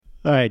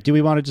All right. Do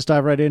we want to just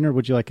dive right in, or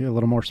would you like a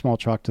little more small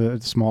chalk to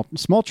small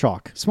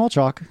chalk? Small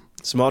chalk.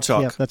 Small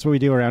chalk. Yeah, that's what we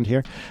do around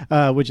here.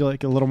 Would you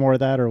like a little more of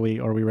that, or are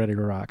we ready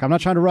to rock? I'm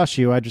not trying to rush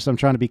you. I'm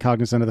trying to be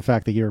cognizant of the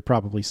fact that you're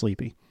probably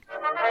sleepy.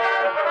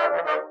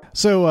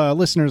 So,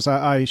 listeners,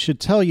 I should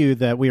tell you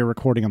that we are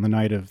recording on the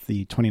night of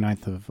the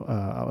 29th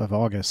of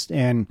August,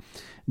 and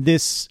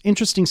this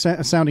interesting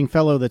sounding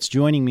fellow that's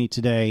joining me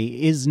today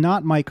is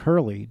not Mike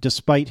Hurley,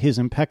 despite his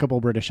impeccable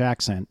British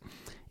accent.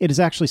 It is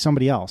actually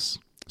somebody else.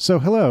 So,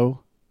 hello,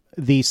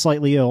 the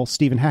slightly ill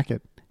Stephen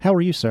Hackett. How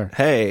are you, sir?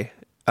 Hey,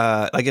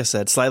 like I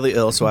said, slightly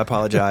ill, so I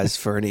apologize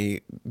for any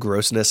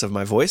grossness of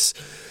my voice.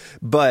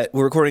 But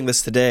we're recording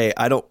this today.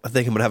 I don't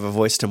think I'm going to have a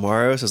voice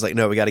tomorrow. So it's like,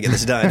 no, we got to get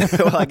this done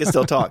while I can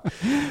still talk.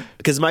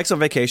 Because Mike's on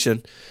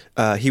vacation.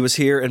 He was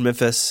here in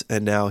Memphis,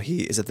 and now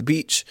he is at the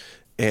beach.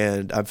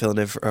 And I'm filling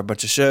in for a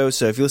bunch of shows.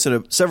 So if you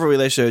listen to several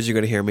relay shows, you're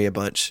going to hear me a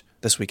bunch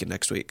this week and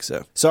next week.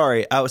 So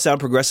sorry, I would sound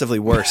progressively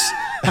worse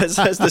as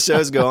the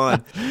shows go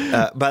on.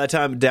 By the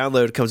time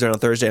download comes around on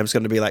Thursday, I'm just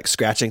going to be like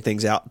scratching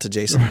things out to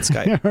Jason on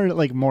Skype. Or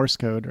like Morse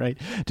code, right?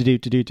 To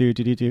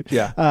do.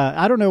 Yeah.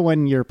 I don't know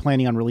when you're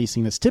planning on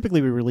releasing this.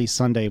 Typically we release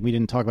Sunday. We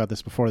didn't talk about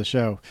this before the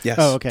show. Yes.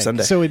 Oh, okay.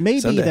 Sunday. So it may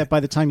Sunday. be that by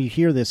the time you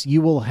hear this,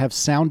 you will have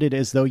sounded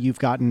as though you've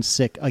gotten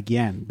sick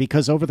again,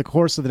 because over the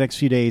course of the next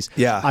few days,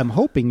 I'm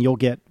hoping you'll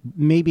get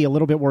maybe a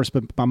little bit worse,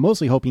 but I'm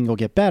mostly hoping you'll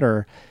get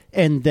better.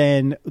 And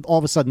then all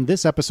of a sudden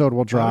this episode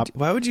will drop.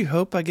 Why would you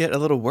hope I get a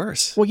little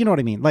worse? Well, you know what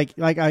I mean? Like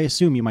I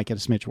assume you might get a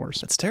smidge worse.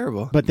 That's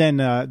terrible. But then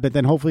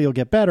hopefully you'll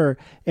get better.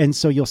 And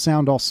so you'll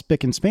sound all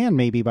spick and span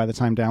maybe by the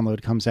time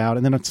download comes out.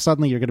 And then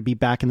suddenly you're going to be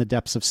back in the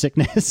depths of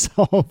sickness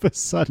all of a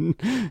sudden.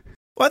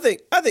 Well,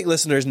 I think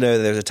listeners know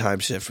that there's a time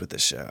shift with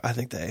this show. I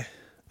think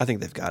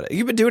they've got it.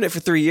 You've been doing it for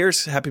 3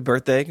 years. Happy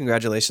birthday.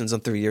 Congratulations on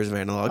 3 years of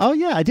Analog. Oh,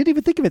 yeah. I didn't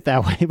even think of it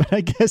that way, but I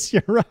guess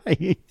you're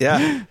right.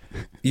 Yeah.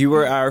 You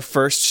were our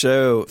first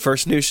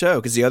new show,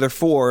 because the other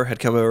four had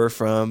come over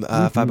from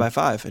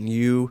 5x5, and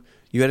you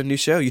had a new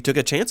show. You took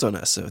a chance on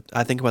us, so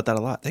I think about that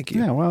a lot. Thank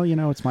you. Yeah, well,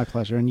 it's my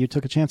pleasure, and you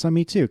took a chance on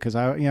me too, because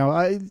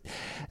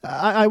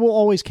I will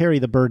always carry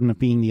the burden of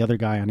being the other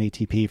guy on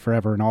ATP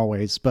forever and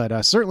always.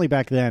 But certainly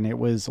back then, it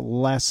was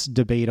less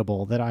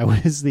debatable that I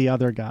was the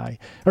other guy,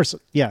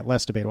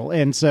 less debatable,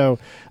 and so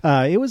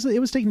it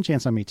was taking a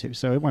chance on me too.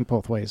 So it went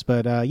both ways.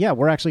 But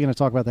we're actually going to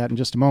talk about that in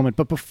just a moment.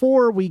 But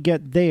before we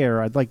get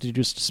there, I'd like to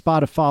just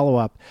spot a follow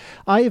up.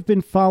 I have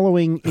been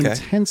following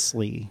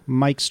intensely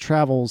Mike's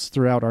travels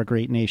throughout our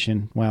great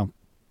nation. Well,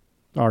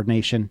 our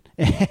nation,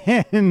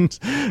 and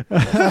so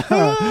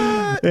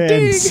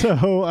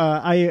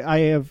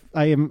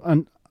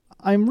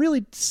I'm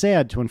really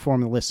sad to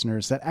inform the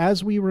listeners that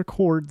as we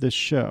record this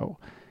show,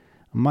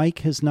 Mike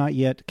has not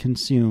yet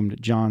consumed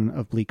John's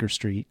of Bleecker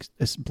Street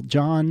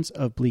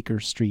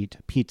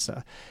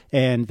pizza.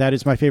 And that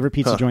is my favorite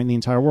pizza joint in the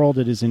entire world.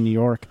 It is in New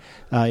York.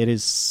 It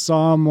is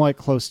somewhat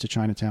close to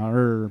Chinatown,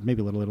 or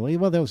maybe a little Italy.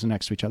 Well, those are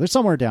next to each other.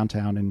 Somewhere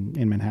downtown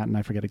in Manhattan.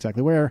 I forget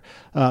exactly where.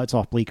 It's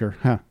off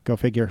Bleecker. Go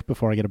figure,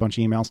 before I get a bunch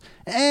of emails.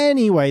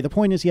 Anyway, the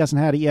point is he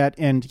hasn't had it yet.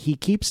 And he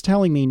keeps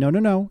telling me,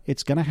 no,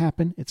 it's going to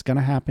happen. It's going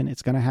to happen.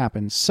 It's going to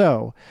happen.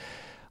 So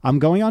I'm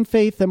going on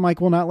faith that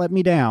Mike will not let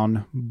me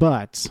down,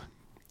 but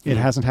it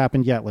hasn't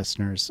happened yet,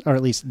 listeners, or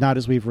at least not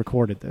as we've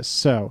recorded this.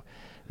 So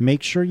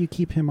make sure you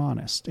keep him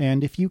honest.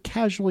 And if you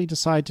casually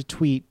decide to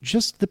tweet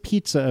just the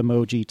pizza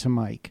emoji to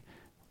Mike,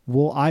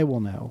 I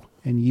will know,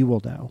 and you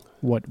will know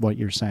what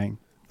you're saying.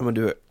 I'm going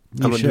to do it.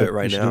 I'm going to do it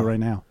right now. Do it right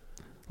now.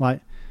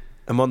 Like,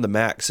 I'm on the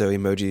Mac, so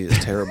emoji is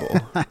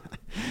terrible.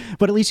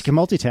 But at least you can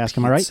multitask,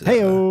 am I right?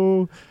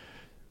 Hey-o!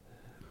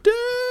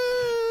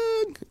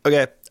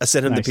 Okay, I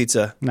sent him the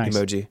pizza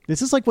emoji.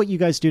 This is like what you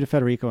guys do to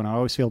Federico, and I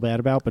always feel bad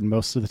about, but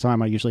most of the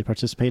time I usually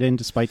participate in,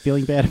 despite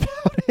feeling bad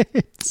about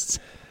it.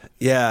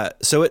 Yeah,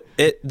 so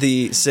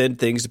the send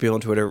things to people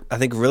on Twitter, I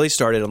think, really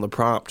started on the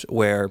prompt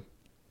where,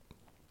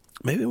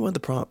 maybe it wasn't the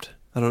prompt,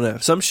 I don't know.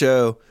 Some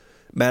show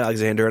Matt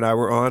Alexander and I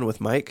were on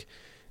with Mike,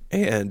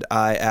 and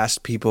I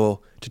asked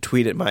people to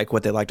tweet at Mike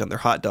what they liked on their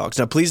hot dogs.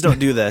 Now, please don't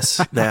do this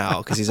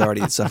now, because he's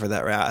already suffered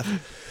that wrath.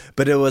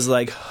 But it was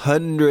like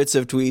hundreds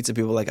of tweets of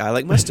people like, I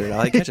like mustard, I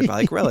like ketchup, I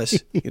like relish.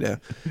 The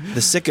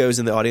sickos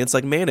in the audience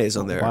like mayonnaise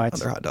on their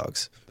hot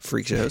dogs.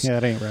 Freak shows. Yeah,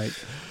 that ain't right.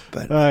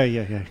 But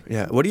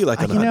yeah. What do you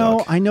like on the hot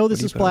dog? I know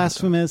this is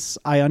blasphemous.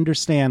 I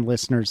understand,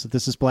 listeners, that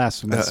this is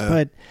blasphemous,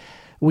 but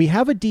we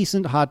have a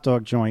decent hot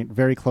dog joint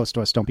very close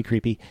to us. Don't be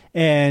creepy.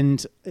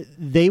 And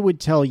they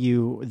would tell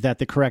you that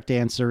the correct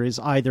answer is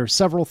either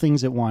several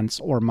things at once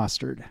or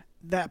mustard.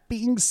 That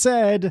being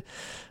said,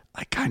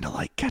 I kind of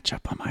like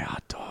ketchup on my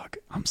hot dog.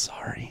 I'm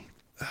sorry.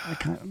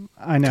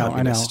 I know.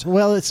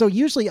 Well, so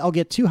usually I'll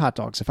get 2 hot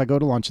dogs. If I go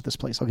to lunch at this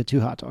place, I'll get 2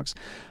 hot dogs.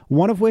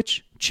 One of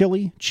which,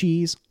 chili,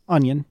 cheese,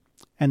 onion,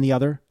 and the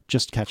other,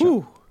 just ketchup.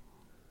 Ooh.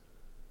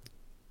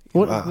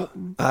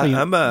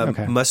 I'm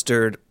a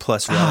mustard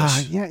plus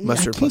relish.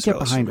 Mustard I can't get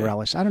relish behind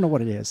relish. I don't know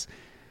what it is.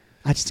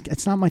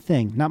 It's not my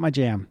thing, not my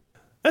jam.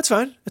 That's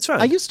fine. It's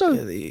fine. I used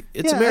to.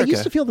 It's America. I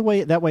used to feel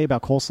that way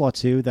about coleslaw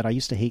too. That I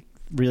used to hate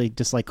really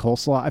dislike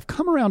coleslaw. I've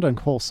come around on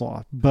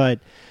coleslaw, but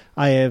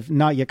I have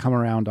not yet come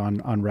around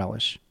on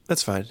relish.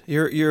 That's fine.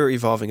 You're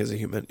evolving as a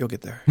human. You'll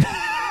get there.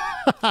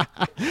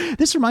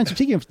 This reminds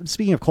me,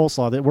 speaking of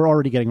coleslaw, that we're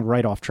already getting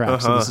right off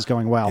track, so this is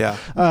going well. Yeah.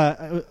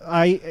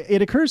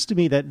 It occurs to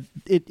me that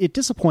it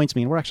disappoints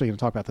me, and we're actually going to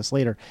talk about this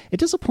later. It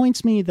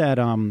disappoints me that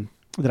I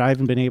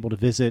haven't been able to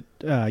visit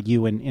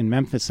you in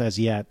Memphis as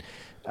yet.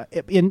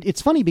 And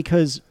it's funny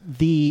because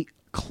the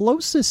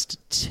closest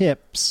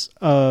tips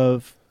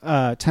of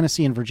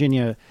Tennessee and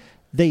Virginia,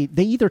 they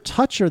either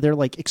touch or they're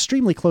like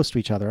extremely close to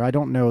each other. I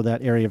don't know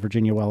that area of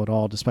Virginia well at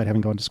all, despite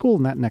having gone to school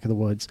in that neck of the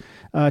woods.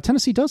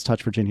 Tennessee does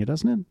touch Virginia,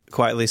 doesn't it?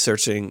 Quietly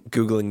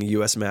Googling the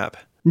U.S. map.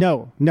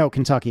 No,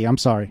 Kentucky. I'm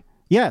sorry.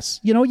 Yes,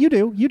 you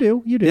do.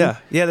 Yeah,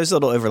 there's a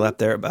little overlap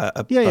there by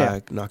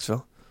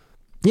Knoxville.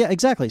 Yeah,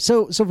 exactly.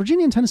 So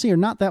Virginia and Tennessee are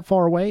not that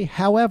far away.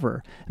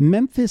 However,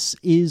 Memphis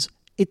is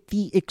at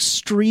the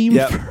extreme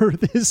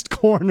furthest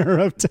corner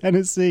of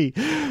Tennessee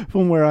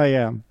from where I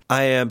am.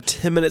 I am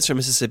 10 minutes from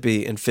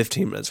Mississippi and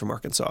 15 minutes from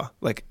Arkansas,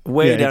 like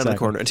way down in the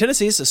corner. And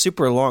Tennessee is a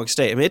super long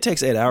state. I mean, it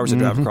takes 8 hours to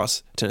drive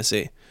across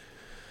Tennessee.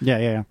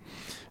 Yeah.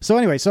 So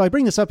anyway, I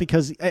bring this up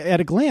because at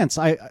a glance,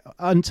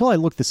 until I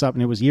looked this up,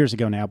 and it was years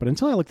ago now, but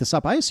until I looked this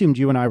up, I assumed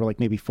you and I were like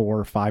maybe 4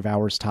 or 5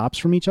 hours tops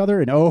from each other.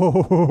 And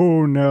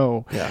oh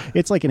no,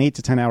 it's like an 8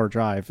 to 10 hour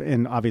drive.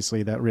 And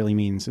obviously that really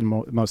means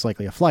most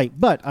likely a flight.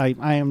 But I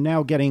am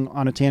now getting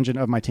on a tangent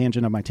of my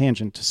tangent of my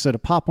tangent. So to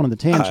pop one of the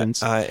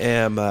tangents.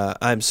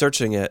 I'm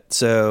searching it.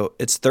 So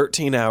it's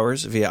 13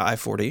 hours via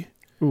I-40.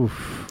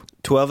 Oof.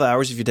 12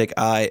 hours if you take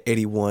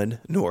I-81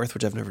 north,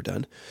 which I've never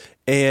done,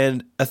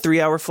 and a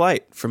 3-hour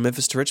flight from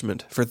Memphis to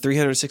Richmond for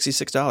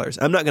 $366.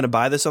 I'm not going to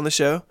buy this on the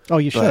show. Oh,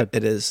 you should.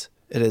 It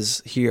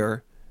is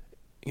here,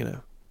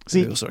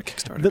 See, we'll sort of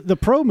kickstart the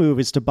pro move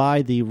is to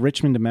buy the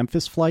Richmond to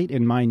Memphis flight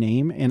in my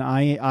name, and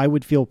I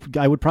would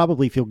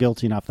probably feel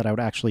guilty enough that I would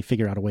actually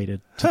figure out a way to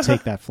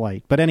take that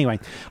flight. But anyway,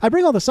 I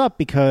bring all this up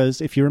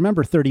because if you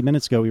remember 30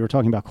 minutes ago, we were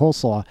talking about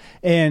coleslaw,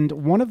 and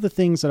one of the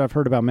things that I've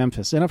heard about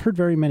Memphis, and I've heard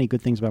very many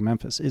good things about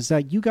Memphis, is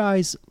that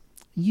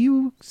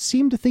you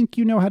seem to think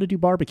you know how to do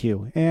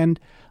barbecue, and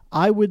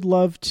I would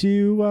love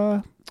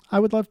to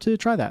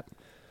try that.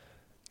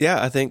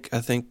 Yeah, I think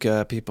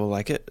people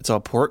like it. It's all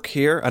pork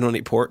here. I don't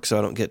eat pork, so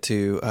I don't get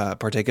to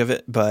partake of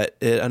it. But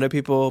I know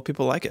people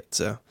like it.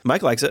 So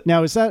Mike likes it.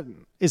 Now, is that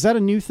a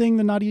new thing,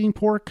 the not eating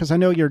pork? Because I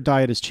know your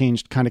diet has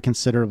changed kind of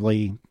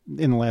considerably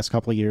in the last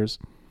couple of years.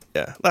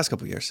 Yeah, last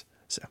couple of years.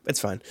 So it's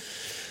fine.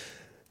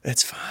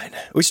 It's fine.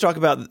 We should talk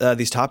about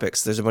these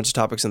topics. There's a bunch of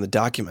topics in the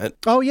document.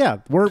 Oh yeah,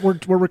 we're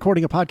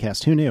recording a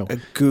podcast. Who knew? A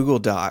Google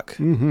Doc.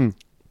 Mm-hmm.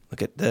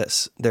 Look at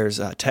this.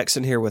 There's text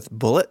in here with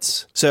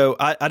bullets. So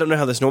I don't know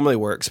how this normally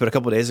works, but a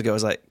couple of days ago I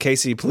was like,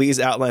 Casey, please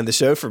outline the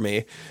show for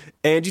me.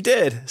 And you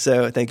did.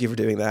 So thank you for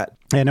doing that.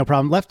 Yeah, no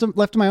problem. Left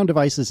to my own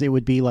devices, it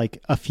would be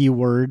like a few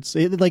words.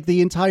 Like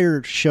the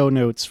entire show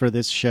notes for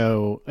this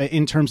show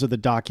in terms of the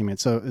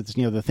document. So it's,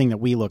 the thing that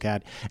we look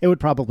at, it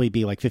would probably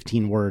be like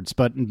 15 words.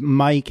 But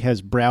Mike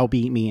has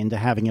browbeat me into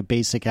having a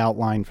basic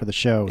outline for the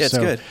show. Yeah, it's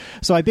good.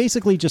 So I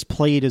basically just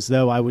played as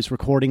though I was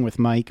recording with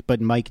Mike, but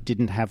Mike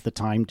didn't have the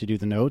time to do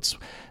the notes.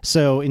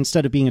 So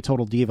instead of being a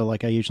total diva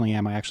like I usually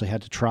am, I actually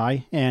had to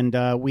try. And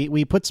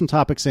we put some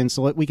topics in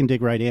so we can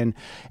dig right in.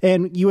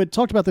 And you had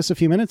talked about this a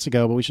few minutes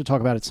ago, but we should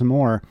talk about it some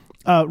more.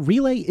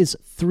 Relay is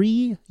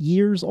 3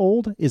 years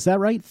old. Is that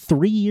right?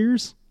 3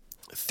 years?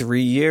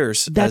 3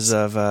 years. That's as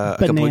of a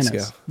couple weeks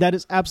ago. That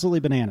is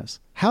absolutely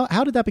bananas.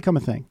 How did that become a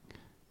thing?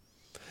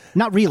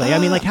 Not Relay. I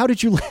mean, how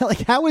did you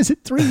how is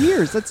it 3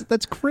 years?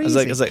 That's crazy.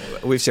 I was like,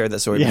 we've shared that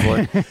story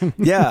before.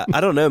 Yeah,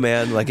 I don't know,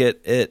 man. Like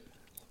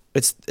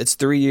it's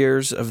 3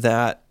 years of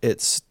that.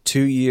 It's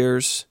 2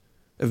 years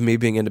of me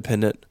being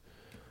independent.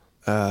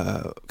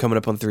 Coming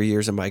up on 3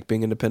 years of Mike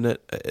being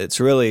independent. It's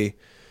really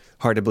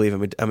hard to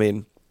believe. I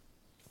mean,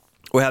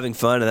 we're having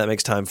fun and that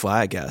makes time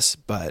fly, I guess.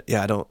 But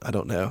yeah, I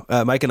don't know.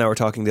 Mike and I were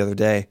talking the other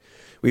day.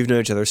 We've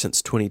known each other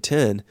since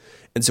 2010.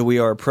 And so we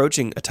are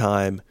approaching a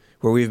time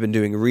where we've been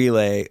doing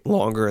Relay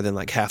longer than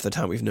like half the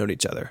time we've known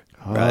each other.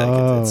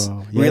 Right?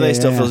 Relay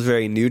still feels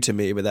very new to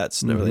me, but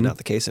that's really not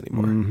the case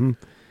anymore. Mm-hmm.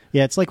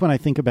 Yeah, it's like when I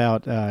think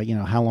about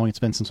how long it's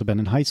been since I've been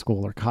in high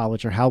school or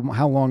college, or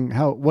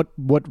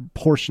what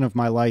portion of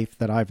my life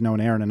that I've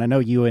known Aaron. And I know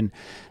you and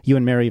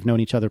Mary have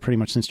known each other pretty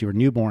much since you were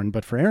newborn.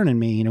 But for Aaron and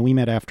me, we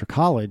met after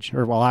college,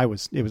 or I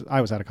was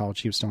out of college,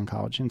 she was still in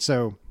college, and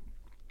so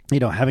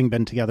having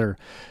been together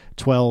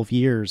 12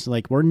 years,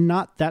 like we're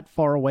not that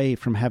far away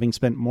from having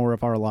spent more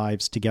of our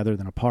lives together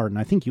than apart. And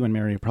I think you and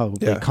Mary are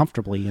probably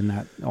comfortably in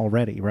that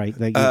already, right?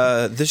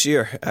 This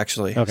year,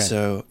 actually. Okay.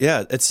 So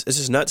yeah, it's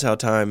just nuts how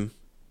time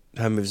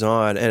moves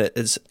on, and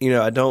it's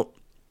I don't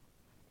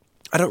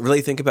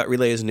really think about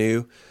Relay as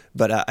new,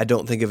 but I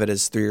don't think of it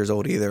as 3 years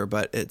old either.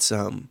 But it's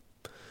I'm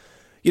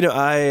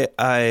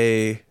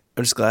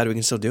just glad we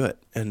can still do it,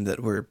 and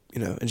that we're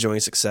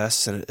enjoying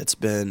success, and it's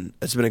been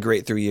a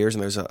great 3 years,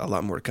 and there's a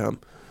lot more to come.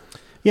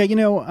 Yeah,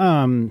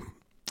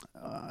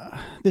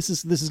 this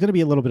is going to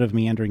be a little bit of a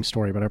meandering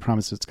story, but I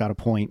promise it's got a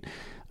point.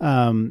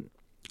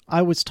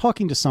 I was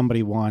talking to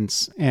somebody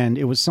once, and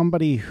it was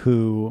somebody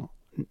who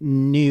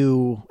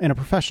knew, in a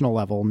professional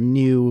level,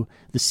 knew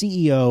the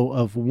CEO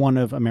of one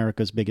of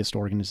America's biggest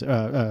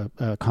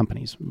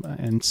companies.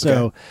 And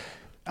so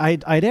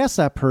I'd asked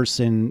that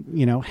person,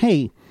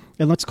 hey,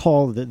 and let's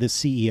call the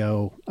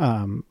CEO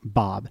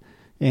Bob.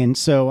 And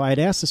so I'd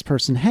asked this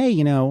person, hey,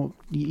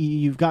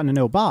 you've gotten to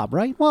know Bob,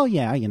 right? Well,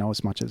 yeah,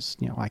 as much as,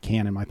 I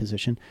can in my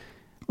position.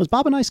 Was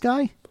Bob a nice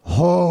guy?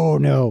 Oh,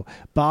 no.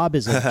 Bob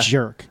is a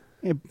jerk.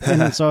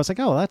 And so I was like,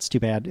 oh, that's too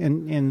bad.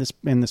 And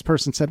this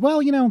person said,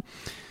 well,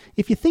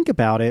 if you think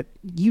about it,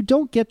 you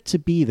don't get to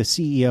be the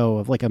CEO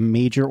of like a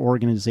major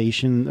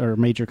organization or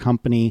major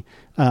company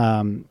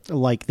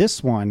like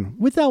this one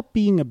without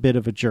being a bit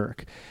of a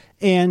jerk.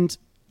 And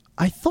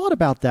I thought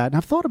about that, and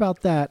I've thought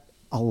about that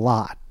a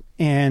lot.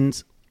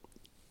 And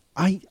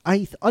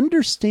I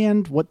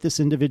understand what this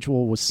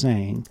individual was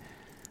saying,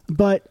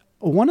 but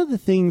one of the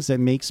things that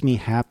makes me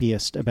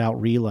happiest about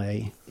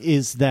Relay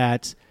is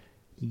that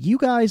you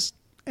guys,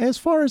 as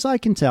far as I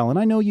can tell, and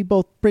I know you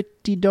both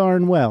pretty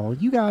darn well,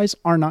 you guys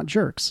are not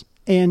jerks.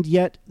 And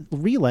yet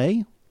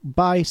Relay,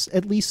 by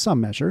at least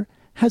some measure,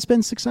 has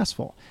been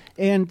successful.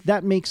 And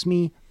that makes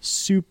me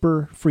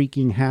super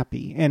freaking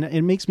happy. And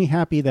it makes me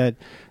happy that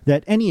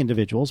any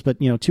individuals, but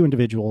two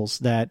individuals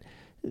that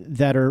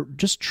are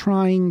just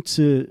trying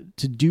to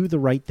do the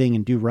right thing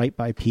and do right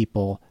by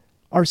people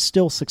are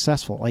still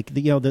successful. Like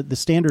the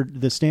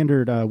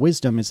standard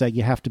wisdom is that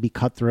you have to be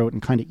cutthroat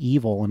and kind of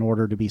evil in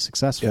order to be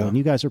successful. Yeah. And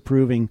you guys are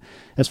proving,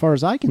 as far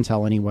as I can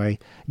tell anyway,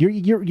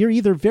 you're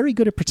either very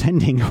good at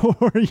pretending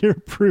or you're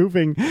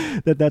proving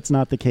that that's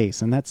not the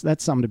case. And that's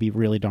something to be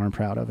really darn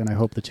proud of. And I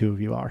hope the two of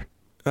you are.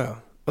 Oh,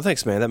 well,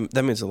 thanks, man.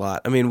 That means a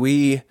lot. I mean,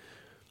 we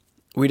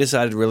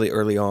decided really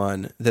early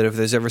on that if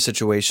there's ever a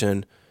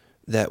situation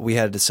that we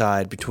had to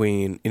decide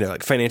between,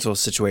 like financial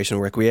situation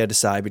where we had to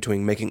decide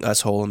between making us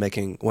whole and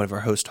making one of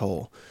our hosts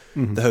whole,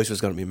 the host was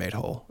going to be made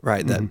whole,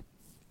 right? That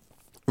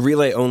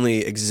Relay only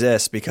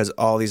exists because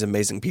all these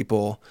amazing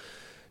people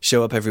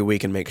show up every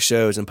week and make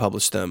shows and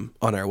publish them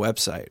on our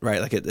website,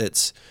 right? Like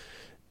it's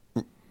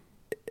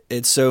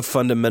so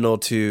fundamental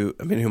to,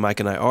 who Mike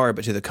and I are,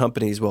 but to the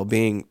company's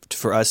well-being,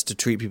 for us to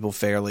treat people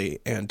fairly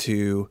and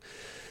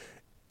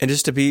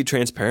just to be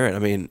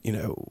transparent.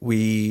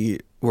 We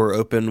were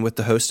open with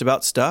the host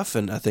about stuff,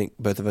 and I think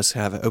both of us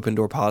have an open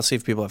door policy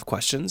if people have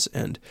questions.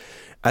 And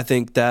I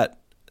think that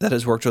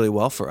has worked really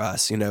well for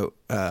us. We're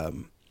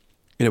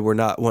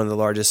not one of the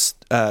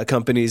largest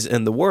companies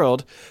in the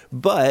world,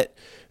 but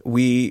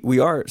we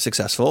are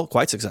successful,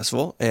 quite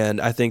successful.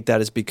 And I think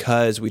that is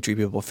because we treat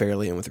people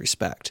fairly and with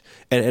respect.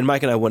 And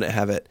Mike and I wouldn't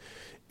have it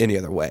any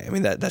other way.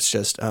 That's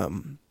just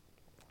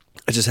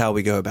it's just how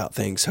we go about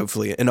things,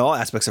 hopefully, in all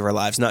aspects of our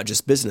lives, not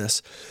just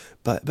business.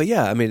 But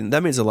yeah,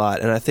 that means a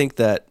lot. And I think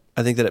that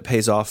it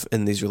pays off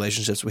in these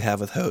relationships we have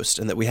with hosts,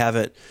 and that we've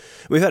had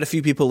a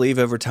few people leave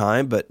over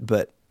time,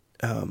 but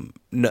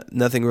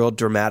nothing real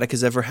dramatic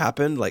has ever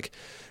happened. Like,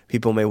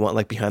 people may want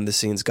like behind the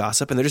scenes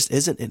gossip, and there just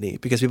isn't any,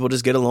 because people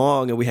just get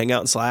along and we hang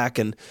out in Slack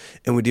and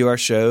we do our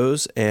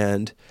shows.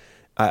 And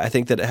I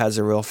think that it has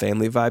a real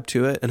family vibe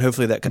to it. And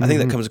hopefully I think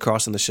that comes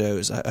across in the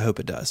shows. I hope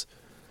it does.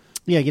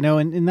 Yeah,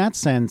 in that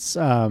sense,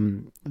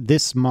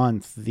 this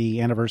month,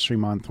 the anniversary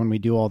month, when we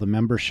do all the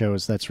member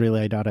shows, that's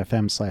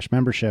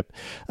relay.fm/membership.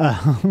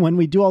 When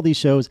we do all these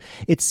shows,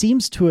 it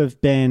seems to have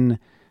been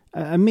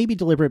maybe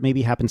deliberate,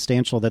 maybe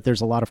happenstantial, that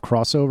there's a lot of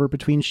crossover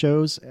between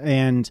shows.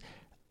 And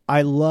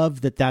I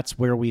love that that's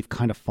where we've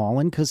kind of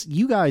fallen, because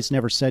you guys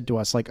never said to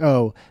us like,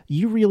 oh,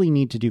 you really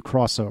need to do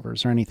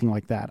crossovers or anything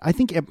like that. I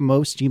think at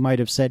most you might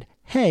have said,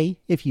 hey,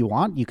 if you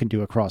want, you can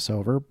do a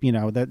crossover.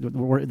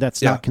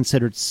 That's not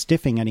considered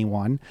stiffing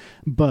anyone,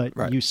 but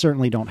you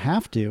certainly don't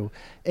have to.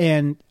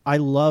 And I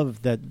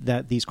love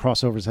that these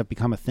crossovers have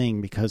become a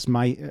thing, because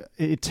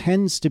it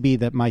tends to be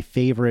that my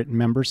favorite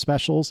member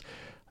specials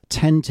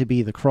tend to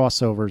be the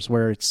crossovers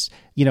where it's,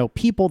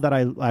 people that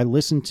I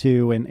listen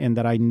to and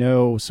that I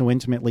know so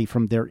intimately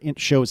from their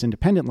shows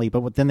independently,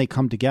 but then they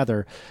come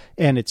together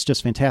and it's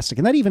just fantastic.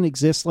 And that even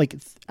exists like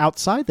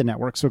outside the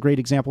network. So a great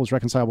example is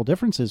Reconcilable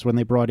Differences, when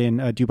they brought in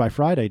Do by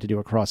Friday to do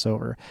a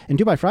crossover. And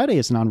Do by Friday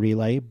isn't on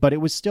Relay, but it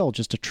was still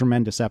just a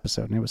tremendous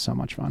episode, and it was so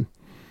much fun.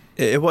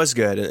 It was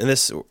good. And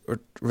this, we're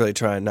really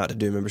trying not to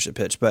do a membership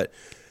pitch, but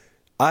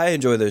I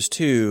enjoy those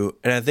too,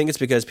 and I think it's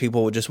because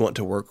people just want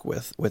to work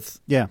with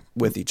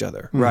each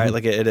other, right?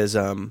 Like it is,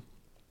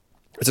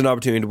 it's an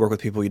opportunity to work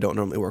with people you don't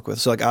normally work with.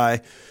 So like I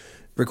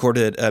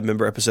recorded a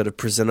member episode of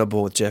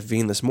Presentable with Jeff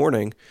Veen this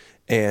morning,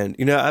 and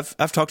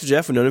I've talked to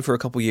Jeff, we've known him for a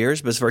couple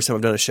years, but it's the first time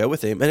I've done a show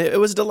with him, and it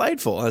was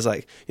delightful. I was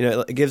like,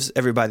 it gives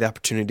everybody the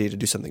opportunity to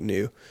do something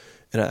new,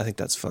 and I think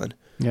that's fun.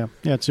 Yeah,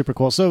 it's super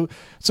cool. So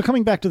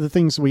coming back to the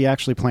things we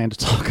actually plan to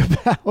talk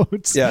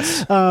about.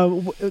 Yes.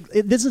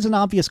 This is an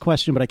obvious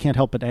question, but I can't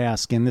help but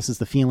ask, and this is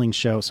the Feelings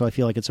Show, so I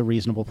feel like it's a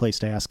reasonable place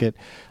to ask it.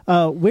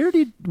 Where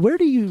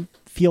do you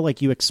feel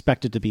like you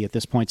expected to be at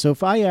this point? So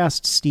if I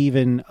asked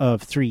Steven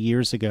of 3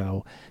 years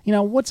ago,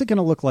 what's it going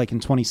to look like in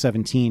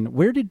 2017?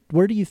 Where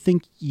do you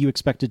think you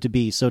expected to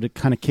be? So to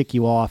kind of kick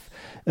you off,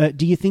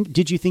 did you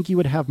think you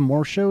would have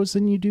more shows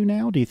than you do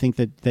now? Do you think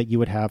that you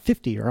would have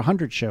 50 or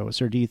 100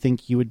 shows, or do you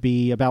think you would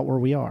be about where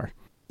we are?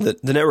 The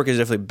network is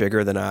definitely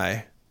bigger than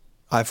I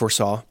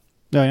foresaw.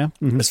 Oh yeah,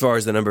 mm-hmm. As far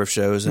as the number of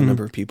shows and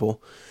number of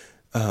people.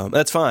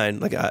 That's fine.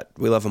 Like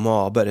we love them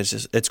all, but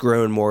it's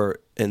grown more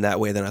in that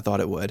way than I thought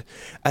it would.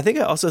 I think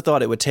I also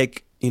thought it would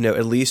take,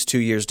 at least 2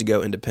 years to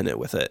go independent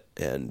with it.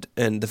 And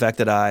the fact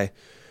that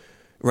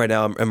right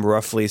now I'm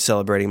roughly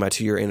celebrating my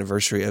 2-year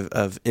anniversary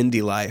of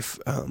indie life.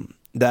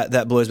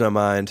 That blows my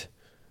mind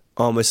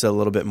almost a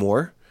little bit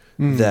more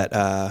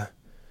that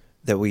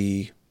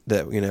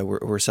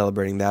we're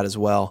celebrating that as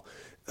well.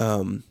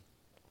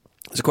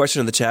 There's a question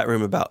in the chat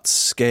room about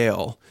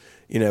scale.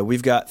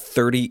 We've got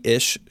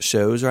 30-ish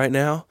shows right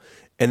now,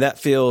 and that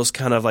feels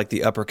kind of like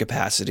the upper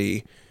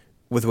capacity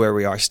with where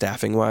we are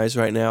staffing-wise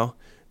right now.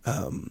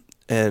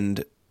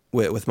 And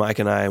with Mike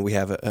and I, we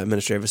have an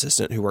administrative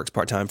assistant who works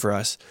part-time for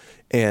us,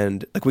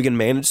 and we can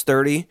manage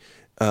 30,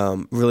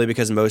 really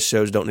because most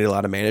shows don't need a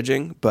lot of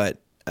managing,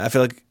 but I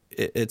feel like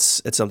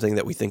it's something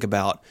that we think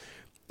about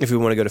if we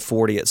want to go to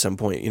 40 at some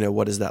point.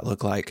 What does that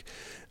look like?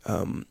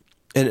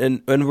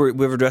 And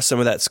we've addressed some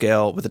of that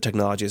scale with the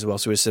technology as well.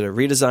 So we just did a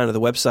redesign of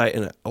the website,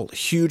 and a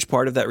huge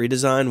part of that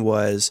redesign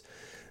was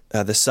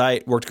the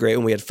site worked great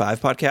when we had 5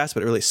 podcasts,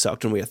 but it really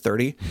sucked when we had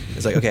 30.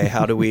 It's like, okay,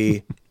 how do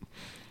we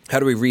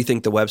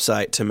rethink the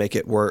website to make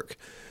it work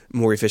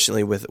more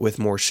efficiently with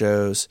more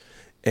shows?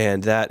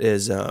 And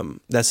that's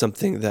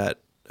something that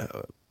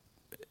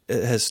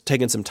has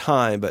taken some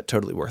time, but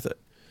totally worth it.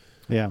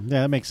 Yeah,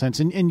 that makes sense.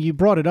 And you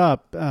brought it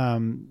up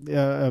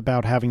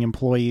about having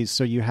employees.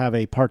 So you have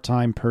a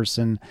part-time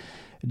person.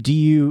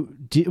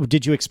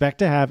 Did you expect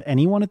to have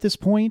anyone at this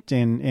point?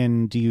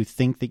 And do you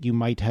think that you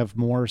might have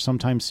more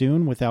sometime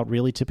soon without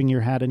really tipping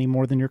your hat any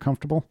more than you're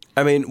comfortable?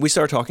 I mean, we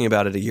started talking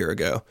about it a year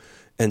ago.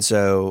 And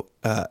so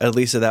at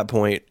least at that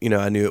point,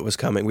 I knew it was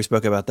coming. We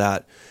spoke about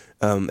that.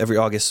 Every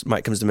August,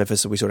 Mike comes to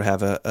Memphis, so we sort of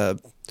have a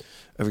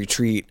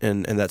retreat,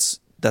 and that's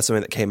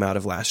something that came out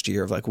of last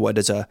year of what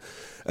does a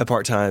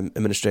part-time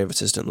administrative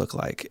assistant look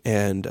like?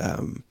 And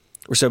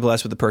we're so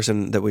blessed with the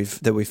person that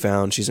we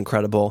found. She's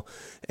incredible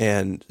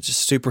and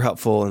just super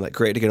helpful and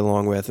great to get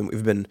along with. And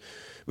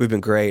we've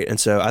been great. And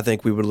so I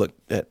think we would look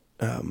at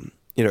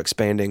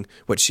expanding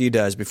what she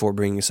does before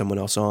bringing someone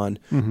else on.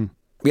 Mm-hmm.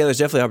 Yeah, there's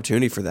definitely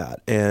opportunity for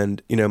that.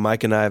 And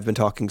Mike and I have been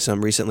talking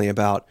some recently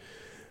about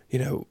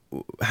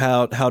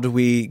how do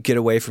we get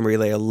away from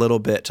Relay a little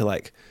bit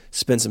to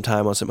spend some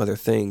time on some other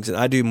things. And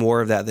I do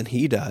more of that than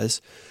he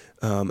does.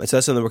 And so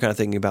that's something we're kind of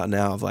thinking about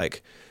now of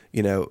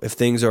if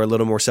things are a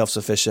little more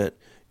self-sufficient,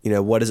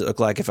 what does it look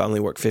like if I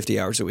only work 50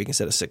 hours a week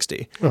instead of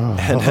 60?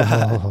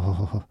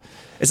 And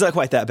it's not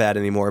quite that bad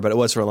anymore, but it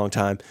was for a long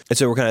time. And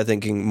so we're kind of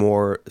thinking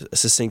more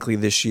succinctly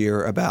this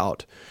year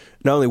about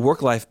not only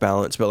work-life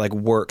balance, but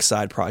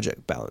work-side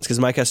project balance. Because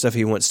Mike has stuff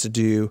he wants to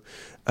do,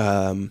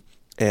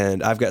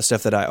 and I've got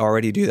stuff that I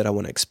already do that I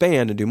want to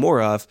expand and do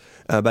more of,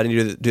 but I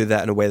need to do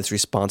that in a way that's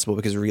responsible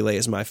because Relay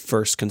is my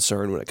first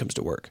concern when it comes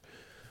to work.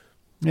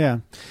 Yeah.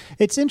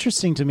 It's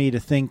interesting to me to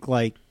think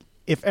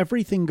if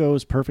everything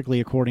goes perfectly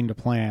according to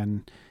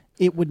plan,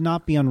 it would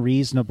not be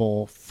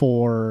unreasonable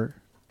for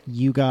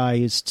you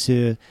guys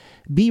to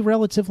be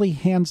relatively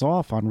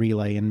hands-off on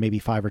Relay in maybe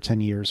 5 or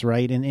 10 years,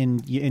 right?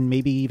 And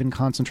maybe even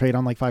concentrate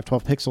on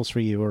 512 Pixels for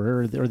you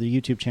or the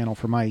YouTube channel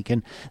for Mike.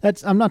 And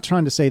I'm not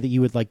trying to say that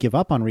you would give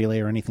up on Relay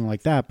or anything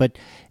like that, but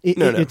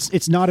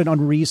it's not an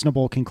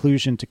unreasonable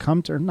conclusion to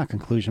come to, or not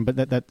conclusion, but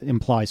that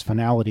implies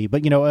finality.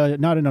 But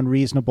not an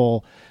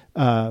unreasonable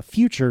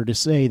future to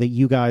say that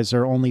you guys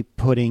are only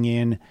putting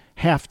in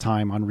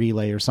halftime on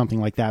Relay or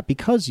something like that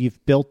because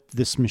you've built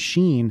this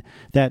machine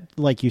that,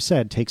 like you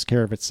said, takes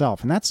care of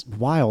itself. And that's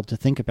wild to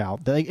think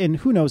about. And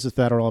who knows if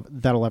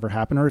that'll ever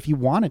happen or if you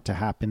want it to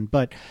happen.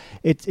 But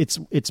it's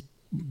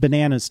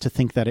bananas to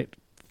think that it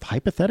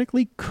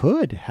hypothetically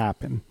could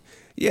happen.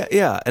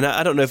 Yeah, and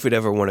I don't know if we'd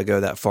ever want to go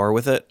that far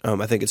with it.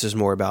 I think it's just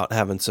more about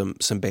having some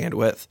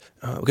bandwidth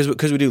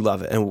because we do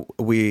love it, and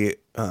we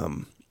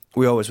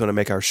always want to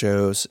make our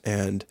shows,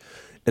 and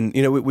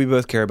we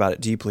both care about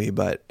it deeply.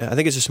 But I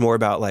think it's just more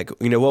about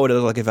what would it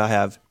look like if I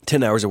have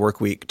 10 hours a work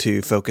week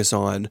to focus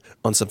on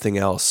something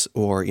else,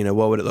 or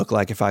what would it look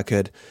like if I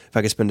could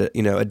spend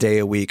a day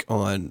a week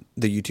on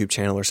the YouTube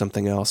channel or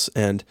something else,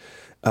 and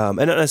not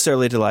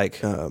necessarily to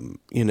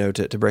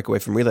to break away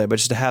from Relay, but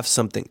just to have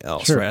something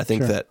else, sure, right? I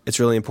think that it's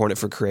really important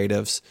for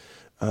creatives,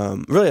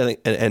 really, I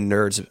think, and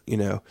nerds,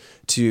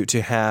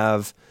 to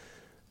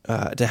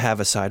have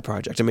a side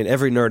project. I mean,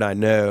 every nerd I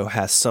know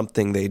has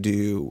something they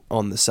do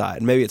on the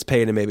side. Maybe it's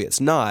paid and maybe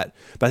it's not,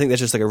 but I think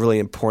that's just a really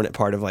important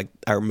part of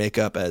our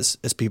makeup as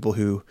people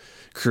who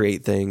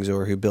create things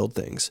or who build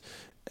things.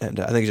 And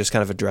I think just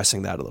kind of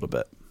addressing that a little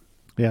bit.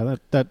 Yeah,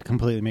 that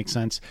completely makes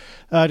sense.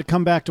 To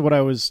come back to what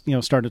I was,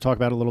 starting to talk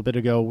about a little bit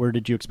ago, where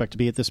did you expect to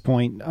be at this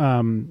point?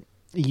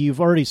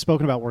 you've already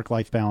spoken about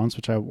work-life balance,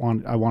 which I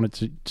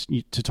wanted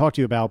to talk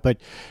to you about, but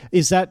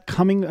is that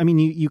coming? I mean,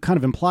 you kind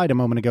of implied a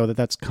moment ago that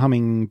that's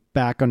coming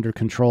back under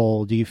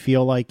control. Do you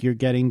feel like you're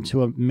getting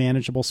to a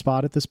manageable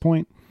spot at this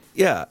point?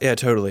 Yeah,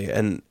 totally.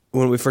 And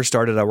when we first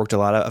started, I worked a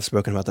lot. I've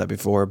spoken about that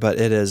before, but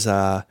it is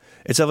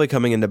it's definitely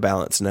coming into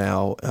balance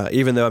now.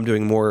 Even though I'm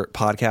doing more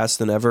podcasts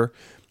than ever,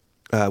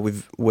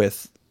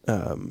 with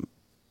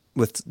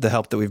the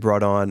help that we've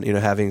brought on,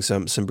 having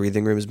some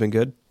breathing room has been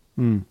good.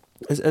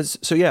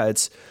 So yeah,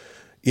 it's,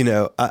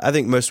 I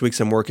think most weeks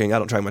I'm working, I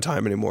don't track my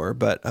time anymore,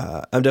 but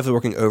I'm definitely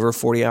working over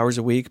 40 hours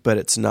a week, but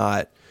it's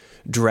not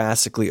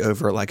drastically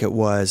over like it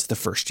was the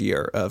first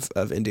year of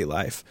indie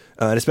life.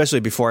 And especially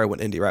before I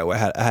went indie, right? Where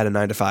I had a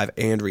 9 to 5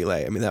 and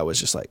Relay. I mean, that was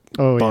just like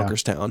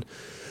bonkers town.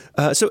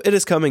 So it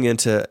is coming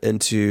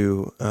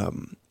into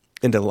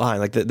line.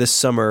 Like this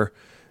summer,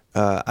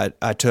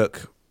 I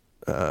took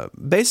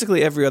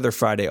basically every other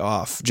Friday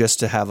off just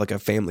to have like a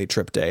family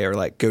trip day or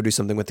like go do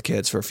something with the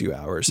kids for a few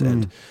hours.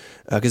 And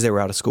because they were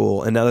out of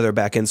school, and now that they're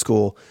back in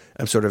school,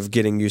 I'm sort of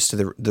getting used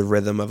to the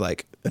rhythm of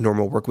like a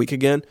normal work week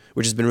again,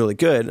 which has been really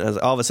good. And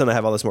all of a sudden I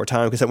have all this more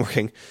time because I'm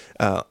working,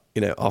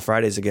 all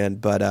Fridays again,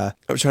 but I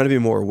was trying to be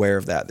more aware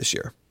of that this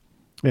year.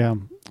 Yeah.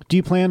 Do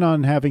you plan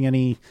on having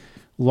any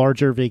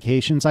larger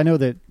vacations? I know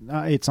that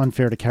it's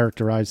unfair to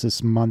characterize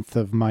this month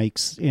of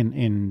Mike's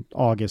in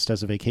August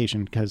as a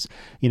vacation because,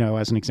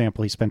 as an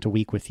example, he spent a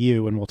week with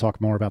you, and we'll talk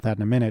more about that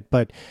in a minute.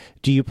 But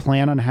do you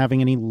plan on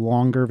having any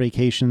longer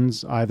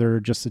vacations, either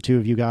just the two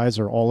of you guys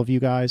or all of you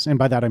guys? And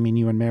by that, I mean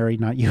you and Mary,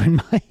 not you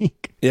and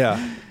Mike.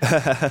 Yeah.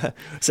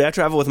 So I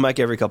travel with Mike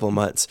every couple of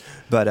months.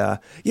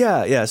 But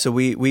yeah. So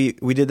we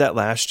did that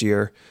last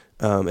year.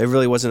 It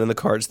really wasn't in the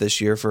cards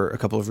this year for a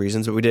couple of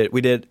reasons, but we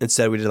did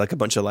like a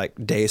bunch of like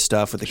day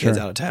stuff with the kids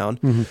out of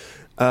town.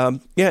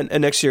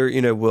 And next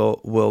year,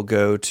 we'll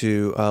go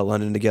to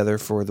London together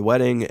for the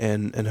wedding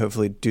and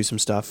hopefully do some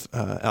stuff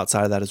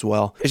outside of that as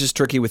well. It's just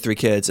tricky with 3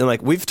 kids. And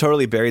like, we've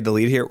totally buried the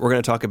lead here. We're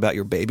going to talk about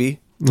your baby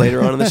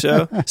later on in the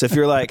show. So if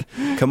you're like,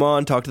 come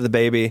on, talk about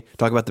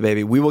the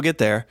baby, we will get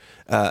there.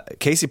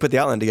 Casey put the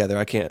outline together.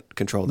 I can't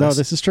control this. No,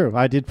 this is true.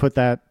 I did put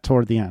that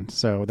toward the end,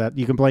 so that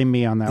you can blame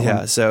me on that one.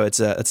 Yeah, so it's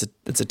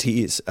a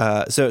tease.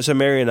 So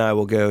Mary and I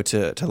will go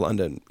to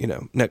London,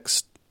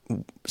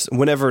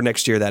 whenever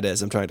next year that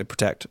is. I'm trying to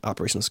protect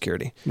operational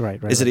security.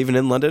 Right. Is it even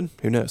in London?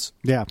 Who knows?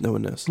 Yeah. No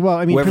one knows. Well,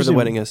 I mean, wherever the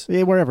wedding is.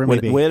 Yeah, wherever it may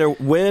be.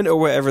 When or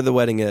wherever the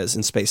wedding is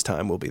in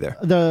space-time, we'll be there.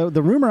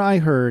 The rumor I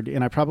heard,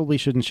 and I probably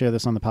shouldn't share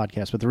this on the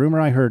podcast, but the rumor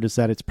I heard is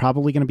that it's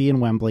probably going to be in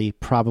Wembley,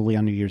 probably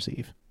on New Year's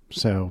Eve.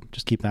 So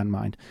just keep that in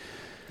mind.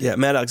 Yeah,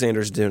 Matt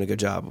Alexander's doing a good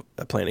job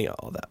of planning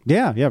all of that.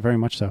 Yeah, very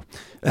much so.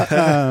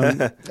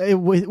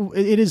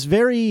 It is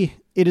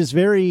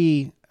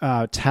very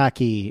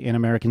tacky in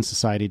American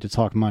society to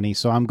talk money.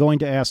 So I'm going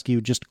to ask you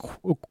just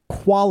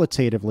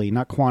qualitatively,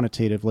 not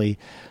quantitatively,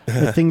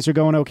 if things are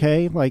going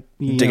okay. Like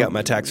dig out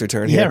my tax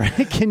return. Yeah,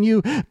 right. Can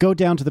you go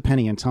down to the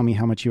penny and tell me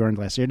how much you earned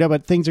last year? No,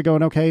 but things are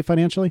going okay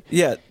financially?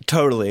 Yeah,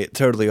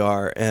 totally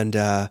are. And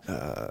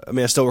I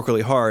mean, I still work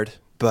really hard,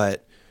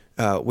 but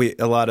a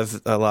lot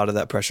of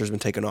that pressure has been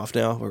taken off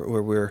now.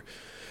 We're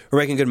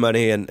making good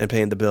money and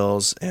paying the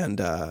bills, and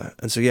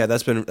so yeah,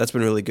 that's been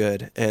really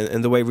good.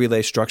 And the way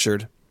Relay's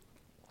structured,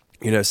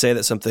 say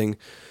that something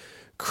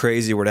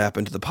crazy were to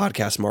happen to the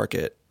podcast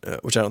market,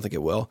 which I don't think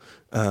it will,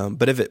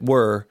 but if it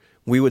were,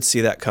 we would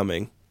see that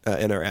coming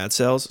in our ad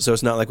sales. So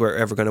it's not like we're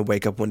ever going to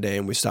wake up one day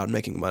and we stop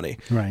making money.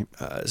 Right.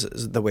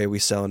 The way we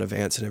sell in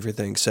advance and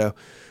everything. So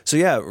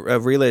yeah,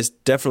 Relay is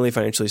definitely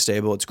financially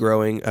stable. It's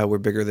growing. We're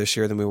bigger this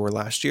year than we were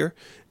last year.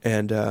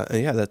 And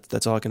yeah,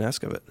 that's all I can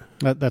ask of it.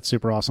 That's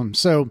super awesome.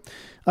 So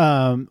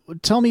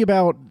tell me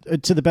about,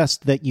 to the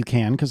best that you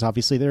can, because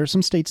obviously there are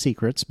some state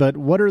secrets, but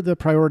what are the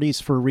priorities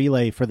for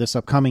Relay for this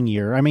upcoming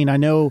year? I mean, I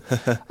know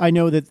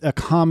that a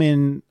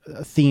common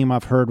theme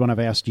I've heard when I've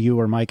asked you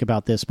or Mike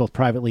about this, both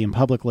privately and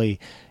publicly,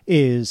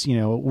 is,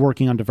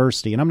 working on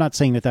diversity. And I'm not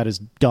saying that is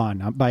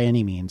done by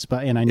any means,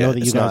 but, and I know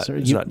that you guys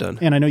it's not done.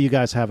 And I know you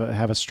guys have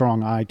a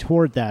strong eye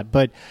toward that,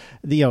 but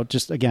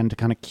just again, to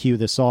kind of cue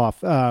this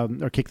off,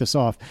 or kick this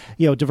off,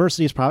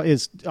 diversity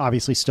is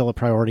obviously still a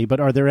priority, but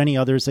are there any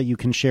others that you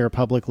can share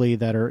publicly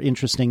that are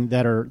interesting,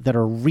 that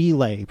are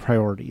Relay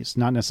priorities,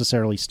 not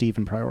necessarily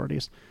Stephen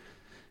priorities?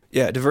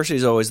 Yeah, diversity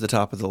is always the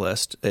top of the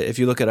list. If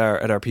you look at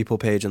our people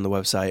page on the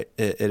website,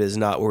 it is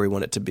not where we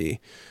want it to be.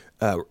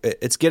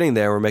 It's getting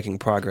there. We're making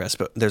progress,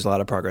 but there's a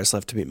lot of progress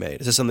left to be made.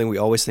 This is something we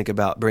always think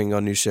about, bringing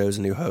on new shows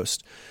and new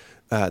hosts.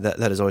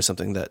 That is always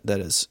something that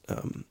is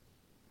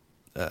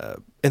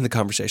in the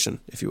conversation,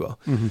 if you will.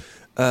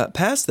 Mm-hmm.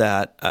 Past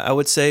that, I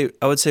would say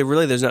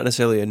really there's not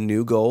necessarily a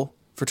new goal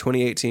for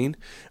 2018.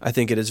 I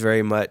think it is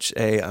very much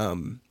a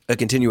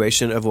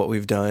continuation of what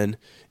we've done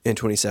in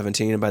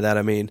 2017, and by that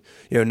I mean,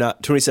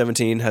 not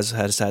 2017 has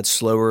had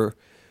slower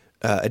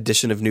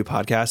addition of new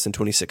podcasts than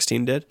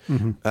 2016 did.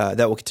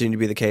 That will continue to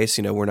be the case.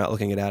 We're not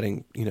looking at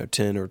adding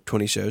 10 or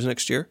 20 shows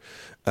next year.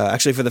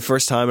 Actually, for the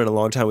first time in a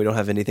long time, we don't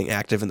have anything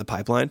active in the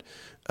pipeline,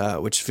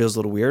 which feels a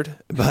little weird,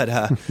 but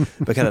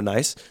kind of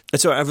nice.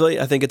 And so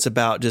I think it's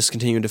about just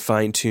continuing to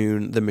fine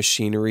tune the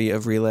machinery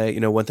of Relay.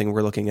 One thing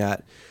we're looking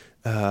at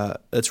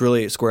that's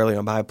really squarely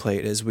on my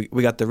plate is we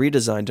got the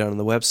redesign done on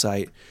the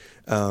website.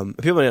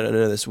 People might not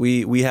know this.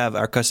 We have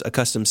a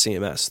custom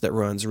CMS that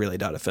runs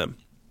Relay.fm.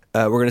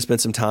 We're going to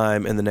spend some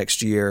time in the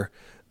next year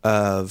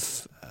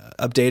of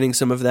updating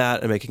some of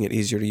that and making it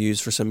easier to use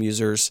for some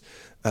users.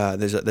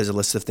 There's a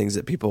list of things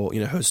that people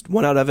host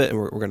want out of it, and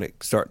we're going to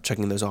start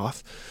checking those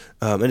off.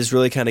 And it's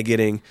really kind of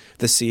getting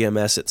the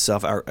CMS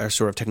itself, our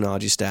sort of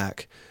technology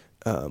stack,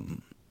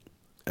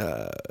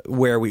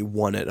 where we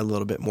want it a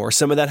little bit more.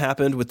 Some of that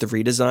happened with the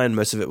redesign.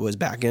 Most of it was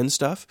back-end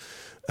stuff.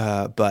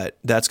 But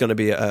that's going to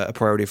be a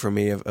priority for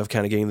me of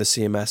kind of getting the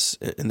CMS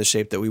in the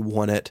shape that we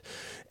want it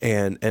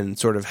and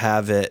sort of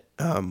have it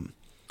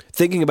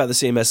thinking about the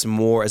CMS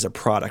more as a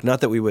product. Not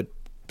that we would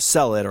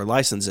sell it or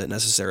license it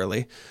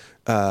necessarily,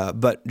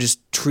 but just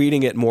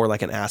treating it more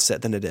like an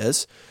asset than it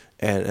is.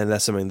 And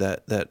that's something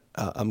that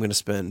I'm going to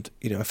spend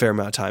a fair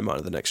amount of time on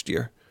in the next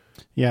year.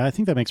 Yeah, I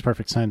think that makes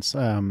perfect sense.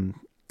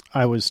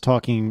 I was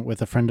talking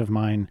with a friend of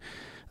mine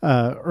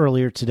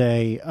earlier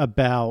today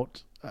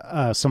about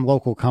some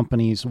local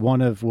companies,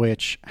 one of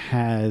which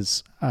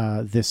has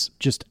this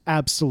just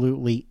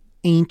absolutely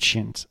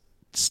ancient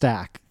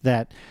stack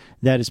that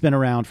has been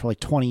around for like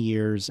 20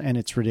 years, and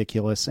it's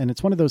ridiculous. And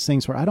it's one of those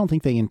things where I don't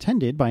think they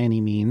intended by any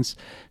means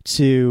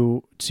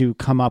to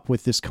come up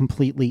with this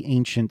completely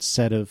ancient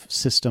set of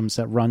systems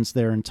that runs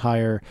their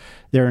entire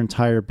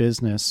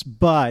business.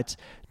 But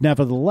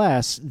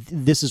nevertheless,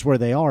 this is where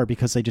they are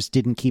because they just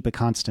didn't keep a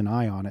constant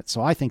eye on it.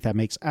 So I think that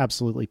makes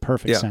absolutely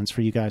perfect sense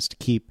for you guys to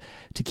keep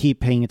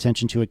paying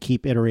attention to it,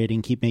 keep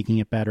iterating, keep making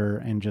it better,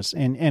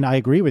 and I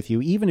agree with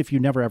you. Even if you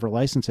never ever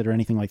license it or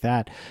anything like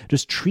that,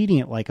 just treating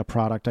it like a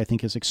product, I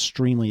think, is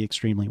extremely,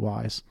 extremely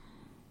wise.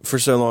 For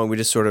so long, we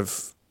just sort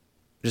of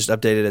just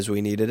updated as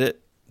we needed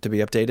it to be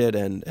updated,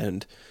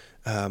 and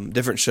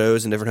different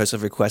shows and different hosts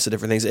have requested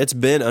different things. It's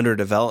been under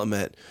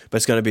development, but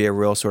it's going to be a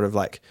real sort of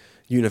like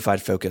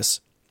unified focus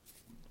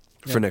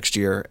for next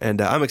year. And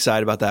I'm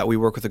excited about that. We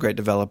work with a great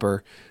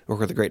developer,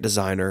 work with a great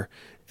designer,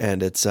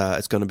 and it's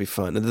going to be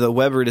fun. And the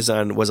web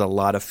redesign was a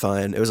lot of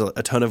fun. It was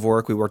a ton of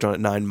work. We worked on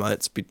it 9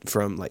 months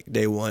from like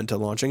day one to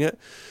launching it,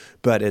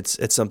 but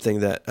it's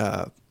something that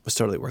was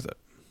totally worth it.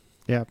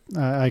 Yeah,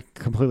 I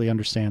completely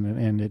understand,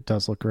 and it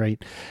does look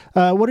great.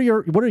 What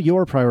are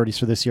your priorities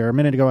for this year? A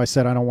minute ago, I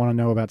said I don't want to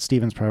know about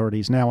Steven's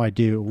priorities. Now I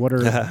do. What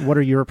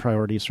are your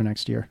priorities for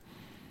next year?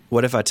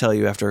 What if I tell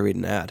you after I read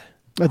an ad?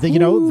 I think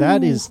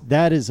that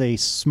is a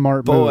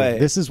smart move.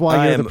 This is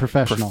why you're the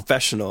professional.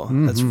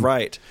 Mm-hmm. That's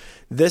right.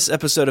 This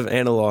episode of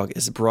Analog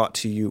is brought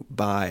to you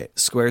by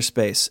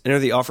Squarespace. Enter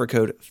the offer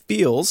code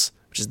FEELS,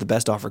 which is the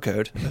best offer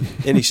code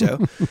of any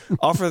show.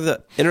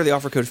 Enter the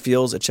offer code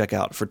FEELS at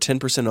checkout for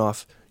 10%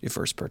 off your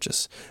first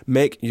purchase.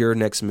 Make your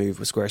next move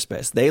with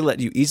Squarespace. They let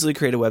you easily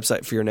create a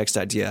website for your next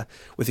idea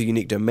with a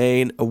unique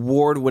domain,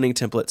 award-winning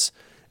templates,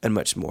 and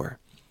much more.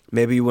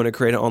 Maybe you want to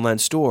create an online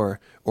store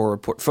or a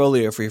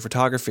portfolio for your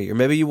photography, or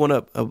maybe you want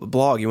a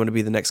blog. You want to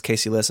be the next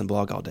Casey Liss and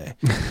blog all day.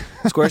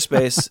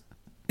 Squarespace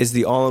is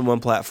the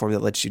all-in-one platform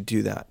that lets you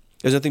do that.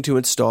 There's nothing to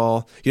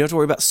install. You don't have to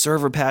worry about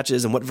server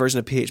patches and what version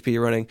of PHP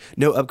you're running.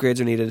 No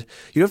upgrades are needed.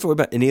 You don't have to worry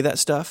about any of that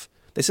stuff.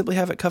 They simply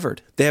have it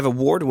covered. They have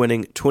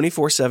award-winning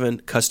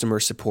 24/7 customer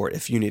support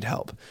if you need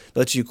help. They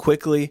let you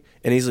quickly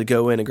and easily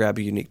go in and grab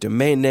a unique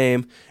domain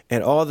name,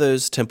 and all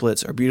those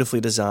templates are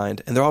beautifully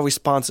designed, and they're all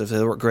responsive.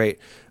 They work great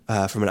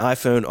from an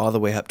iPhone all the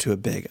way up to a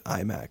big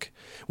iMac.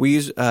 We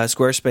use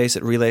Squarespace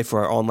at Relay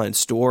for our online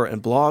store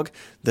and blog.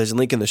 There's a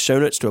link in the show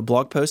notes to a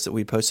blog post that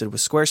we posted with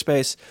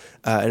Squarespace,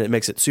 and it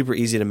makes it super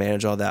easy to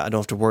manage all that. I don't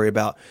have to worry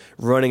about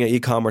running an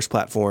e-commerce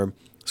platform.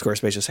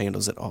 Squarespace just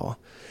handles it all.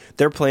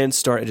 Their plans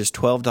start at just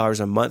 $12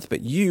 a month, but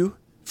you,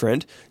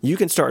 friend, you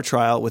can start a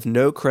trial with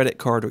no credit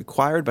card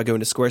required by going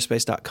to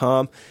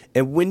squarespace.com.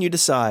 And when you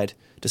decide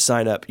to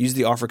sign up, use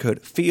the offer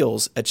code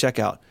FEELS at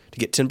checkout to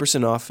get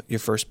 10% off your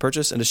first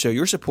purchase and to show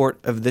your support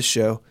of this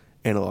show,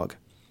 Analog.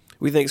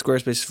 We thank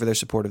Squarespace for their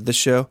support of this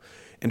show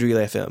and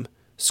Relay FM.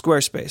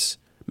 Squarespace,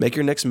 make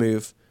your next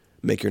move,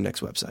 make your next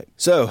website.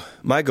 So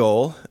my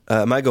goals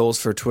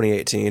for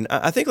 2018,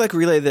 I think like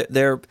Relay,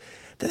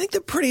 I think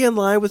they're pretty in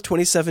line with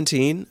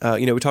 2017.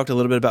 We talked a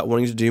little bit about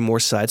wanting to do more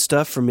side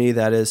stuff. For me,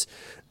 that is,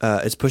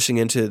 it's pushing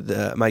into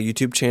my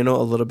YouTube channel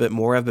a little bit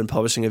more. I've been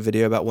publishing a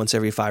video about once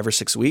every 5 or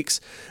 6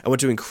 weeks. I want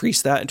to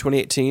increase that in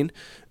 2018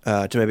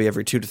 to maybe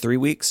every 2 to 3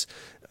 weeks.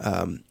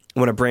 I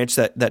want to branch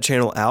that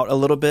channel out a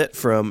little bit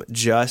from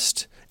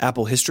just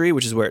Apple history,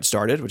 which is where it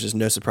started, which is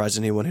no surprise to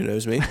anyone who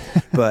knows me,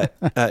 but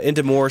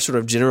into more sort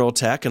of general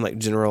tech and like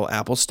general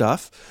Apple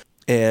stuff.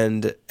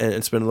 And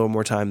spend a little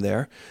more time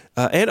there.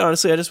 And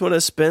honestly, I just want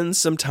to spend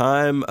some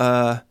time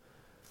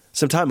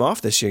some time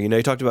off this year.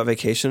 You talked about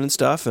vacation and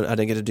stuff, and I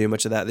didn't get to do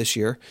much of that this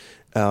year.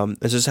 And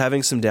just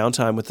having some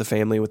downtime with the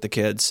family, with the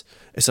kids,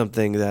 is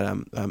something that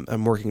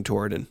I'm working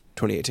toward in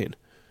 2018.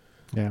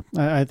 Yeah,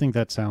 I think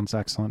that sounds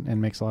excellent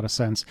and makes a lot of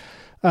sense.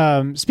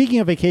 Speaking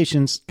of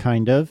vacations,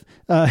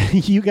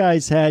 you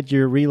guys had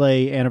your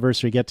Relay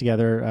anniversary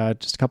get-together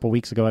just a couple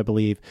weeks ago, I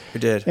believe. We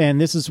did. And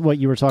this is what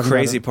you were talking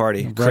Crazy about.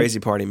 party. Right? Crazy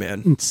party,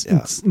 man.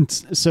 Yeah.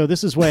 So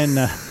this is when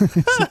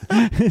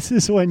this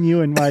is when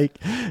you and Mike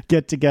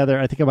get together.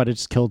 I think I might have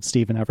just killed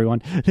Steve and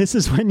everyone. This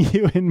is when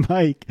you and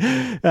Mike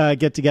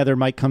get together.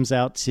 Mike comes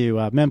out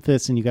to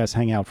Memphis, and you guys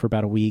hang out for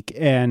about a week.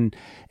 And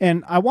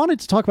I wanted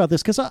to talk about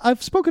this because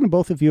I've spoken to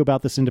both of you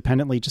about this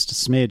independently, just a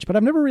smidge, but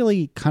I've never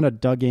really kind of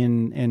dug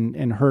in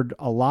and heard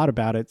a lot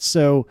about it.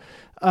 So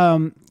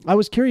I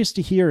was curious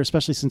to hear,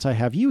 especially since I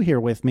have you here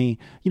with me,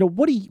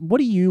 what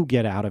do you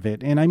get out of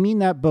it? And I mean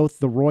that both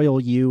the royal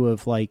you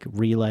of like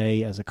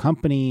Relay as a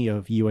company,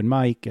 of you and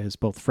Mike as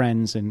both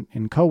friends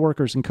and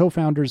co-workers and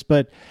co-founders,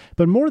 but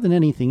more than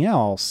anything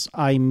else,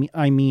 I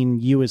mean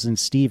you as in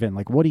Steven,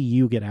 like what do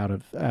you get out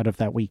of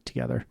that week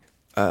together?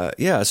 So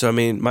I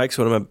mean, Mike's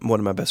one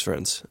of my best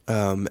friends,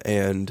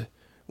 and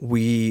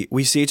we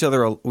see each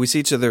other. We see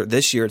each other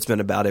this year. It's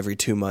been about every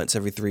 2 months,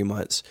 every 3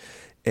 months,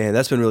 and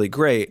that's been really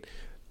great.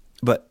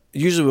 But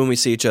usually when we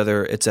see each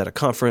other, it's at a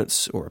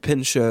conference or a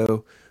pin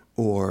show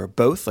or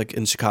both. Like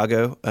in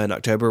Chicago in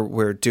October,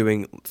 we're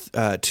doing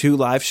 2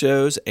 live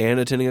shows and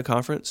attending a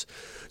conference.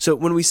 So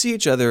when we see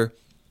each other,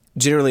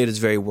 generally it is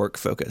very work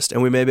focused,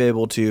 and we may be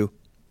able to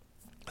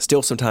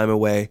steal some time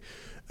away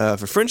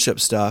for friendship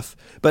stuff,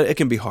 but it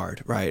can be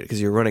hard, right? Because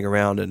you're running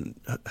around and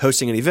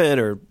hosting an event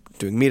or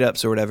doing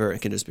meetups or whatever. It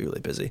can just be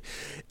really busy.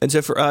 And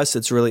so for us,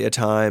 it's really a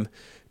time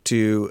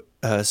to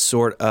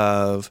sort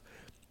of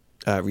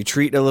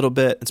retreat a little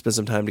bit and spend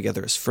some time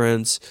together as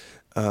friends.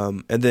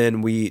 And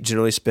then we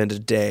generally spend a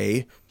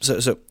day.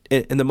 So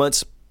in the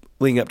months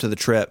leading up to the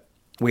trip,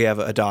 we have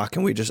a doc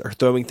and we just are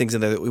throwing things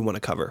in there that we want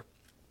to cover.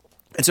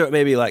 And so it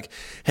may be like,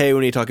 hey,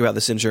 we need to talk about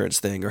this insurance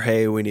thing, or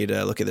hey, we need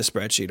to look at this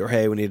spreadsheet, or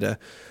hey, we need to,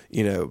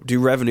 do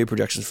revenue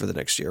projections for the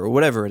next year, or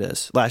whatever it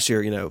is. Last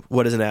year,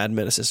 what does an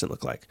admin assistant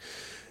look like?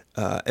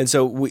 And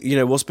so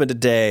we'll spend a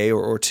day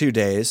or 2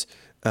 days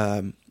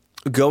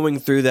going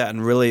through that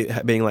and really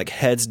being like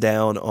heads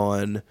down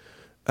on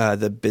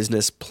the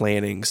business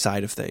planning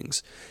side of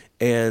things.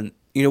 And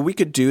we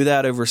could do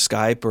that over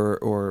Skype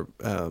or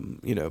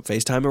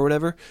FaceTime or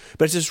whatever,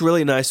 but it's just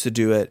really nice to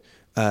do it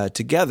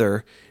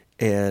together.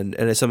 And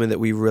it's something that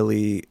we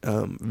really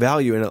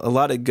value. And a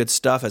lot of good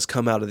stuff has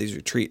come out of these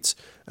retreats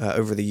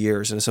over the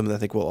years, and it's something that I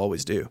think we'll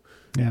always do.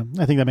 Yeah,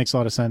 I think that makes a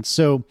lot of sense.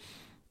 So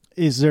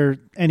is there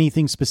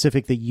anything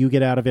specific that you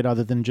get out of it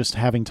other than just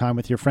having time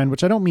with your friend,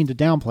 which I don't mean to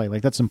downplay,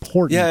 like that's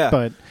important,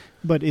 yeah.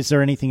 But is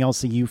there anything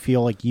else that you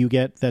feel like you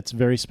get that's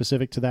very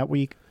specific to that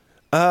week?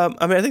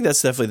 I think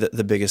that's definitely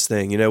the biggest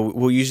thing.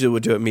 We'll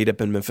usually do a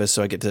meetup in Memphis,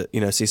 so I get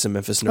to, see some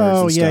Memphis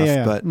nerds and stuff.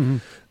 Yeah. But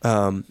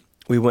mm-hmm.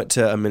 We went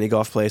to a mini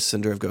golf place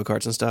and drove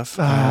go-karts and stuff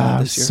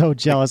I'm this year. So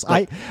jealous.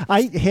 I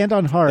hand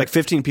on heart. Like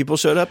 15 people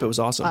showed up. It was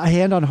awesome.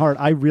 Hand on heart,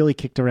 I really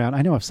kicked around.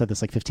 I know I've said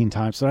this like 15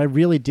 times, but I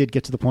really did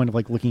get to the point of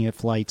like looking at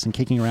flights and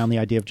kicking around the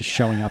idea of just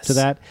showing up to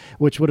that,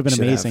 which would have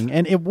been amazing.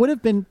 And it would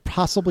have been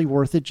possibly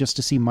worth it just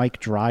to see Mike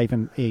drive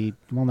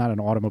not an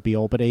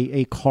automobile, but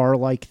a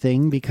car-like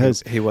thing,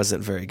 because he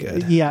wasn't very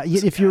good. Yeah.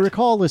 If you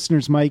recall,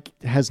 listeners, Mike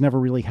has never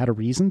really had a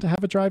reason to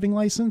have a driving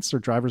license, or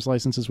driver's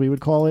license as we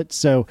would call it.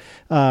 So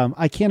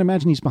I can't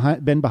imagine he's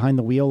been behind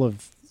the wheel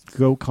of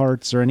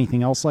go-karts or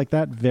anything else like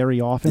that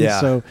very often. Yeah.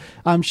 So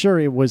I'm sure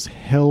it was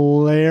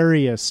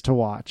hilarious to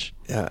watch.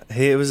 Yeah,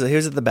 he was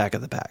at the back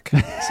of the pack.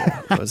 So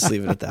I'll just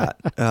leave it at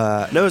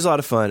that. No, it was a lot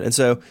of fun. And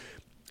so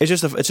it's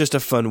just a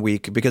fun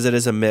week because it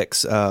is a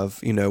mix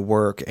of,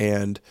 work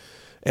and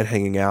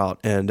hanging out.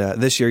 And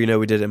this year,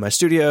 we did it in my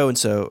studio. And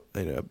so,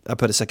 I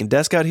put a second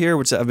desk out here,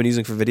 which I've been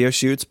using for video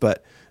shoots,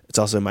 but it's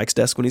also Mike's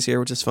desk when he's here,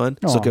 which is fun.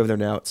 So look over there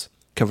now. It's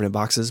covered in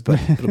boxes, but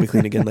it'll be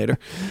clean again later.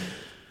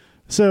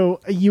 So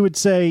you would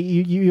say,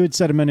 you had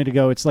said a minute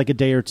ago, it's like a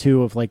day or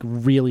two of like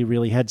really,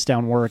 really heads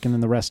down work, and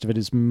then the rest of it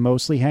is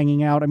mostly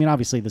hanging out. I mean,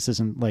 obviously this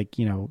isn't like,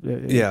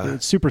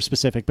 it's super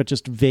specific, but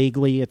just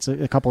vaguely it's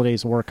a couple of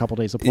days of work, a couple of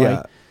days of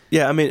play.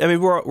 Yeah. I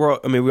mean,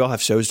 we all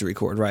have shows to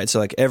record, right? So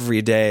like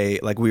every day,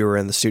 like we were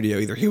in the studio,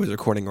 either he was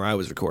recording or I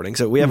was recording.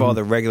 So we have all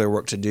the regular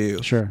work to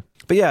do. Sure.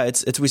 But yeah,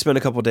 it's we spend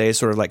a couple of days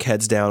sort of like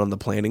heads down on the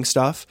planning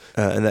stuff,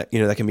 and that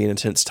that can be an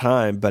intense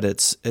time, but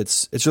it's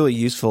really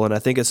useful, and I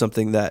think it's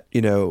something that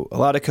a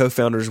lot of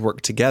co-founders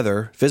work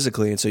together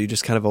physically, and so you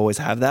just kind of always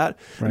have that.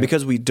 Right.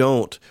 Because we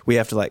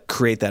have to like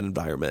create that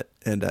environment,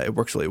 and it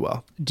works really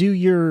well. Do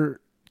your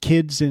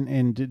kids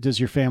and does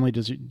your family,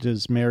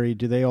 does Mary,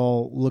 do they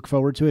all look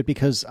forward to it?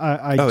 Because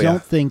I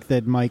don't think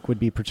that Mike would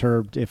be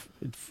perturbed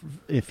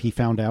if he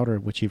found out, or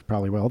which he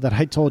probably will, that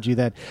I told you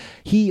that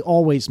he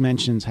always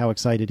mentions how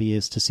excited he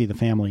is to see the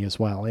family as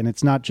well. And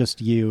it's not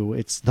just you,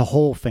 it's the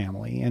whole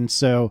family. And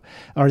so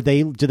do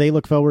they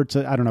look forward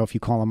to, I don't know if you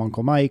call him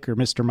Uncle Mike or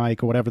Mr.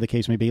 Mike or whatever the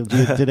case may be.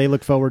 Do they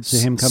look forward to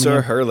him coming Sir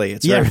in? Hurley.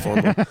 It's very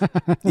formal.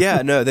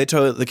 Yeah, no,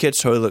 the kids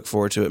totally look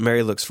forward to it.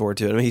 Mary looks forward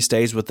to it. I mean, he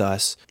stays with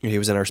us. He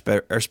was in our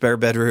spare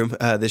bedroom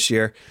this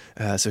year.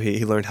 So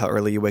he learned how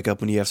early you wake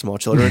up when you have small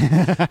children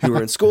who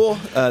are in school.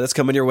 That's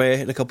coming your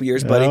way in a couple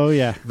years, buddy. Oh,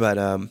 yeah. But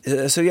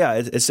so yeah,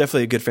 it's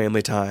definitely a good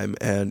family time.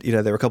 And,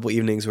 there were a couple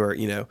evenings where,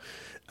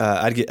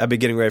 I'd be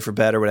getting ready for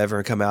bed or whatever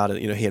and come out and,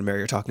 he and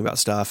Mary are talking about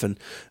stuff and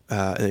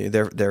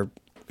they're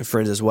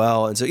friends as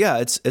well. And so, yeah,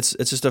 it's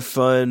just a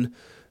fun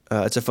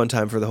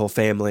time for the whole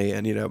family.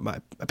 And, my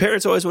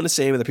parents always want to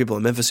see him, and the people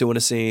in Memphis who want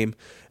to see him.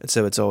 And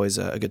so it's always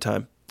a good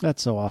time.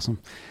 That's so awesome.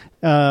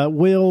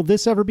 Will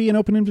this ever be an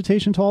open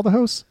invitation to all the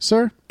hosts,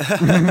 sir?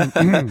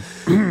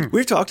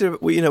 We've talked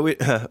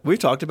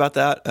about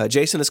that.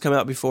 Jason has come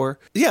out before.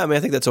 Yeah, I mean, I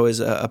think that's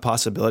always a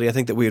possibility. I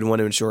think that we would want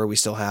to ensure we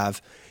still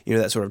have,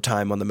 that sort of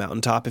time on the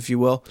mountaintop, if you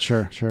will.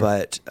 Sure.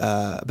 But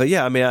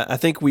yeah, I mean, I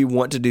think we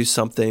want to do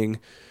something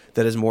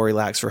that is more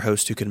relaxed for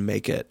hosts who can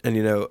make it. And,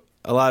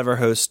 a lot of our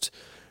hosts,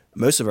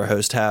 most of our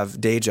hosts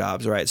have day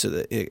jobs, right? So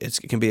that it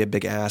can be a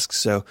big ask.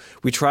 So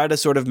we try to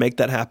sort of make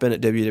that happen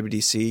at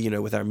WWDC,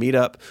 with our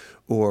meetup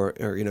or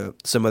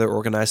some other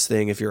organized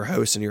thing. If you're a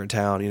host and you're in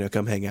town,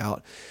 come hang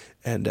out.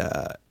 And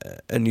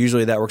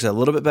usually that works out a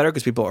little bit better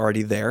because people are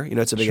already there.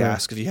 It's a big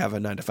ask if you have a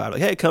 9 to 5,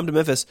 like, hey, come to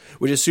Memphis,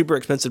 which is super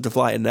expensive to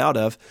fly in and out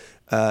of,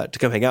 to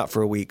come hang out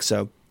for a week.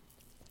 So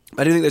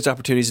I do think there's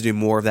opportunities to do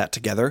more of that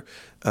together.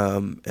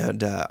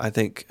 And I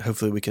think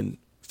hopefully we can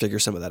figure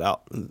some of that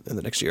out in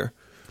the next year.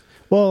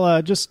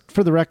 Well, just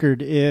for the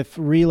record, if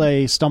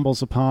Relay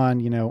stumbles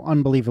upon,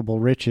 unbelievable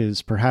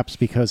riches, perhaps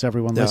because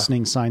everyone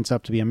listening signs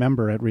up to be a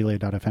member at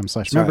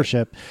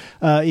relay.fm/membership,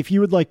 if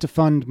you would like to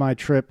fund my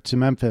trip to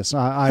Memphis,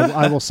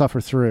 I will suffer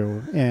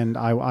through and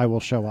I will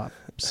show up.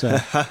 So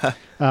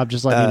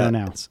just let me know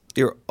now.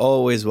 You're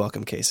always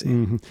welcome, Casey.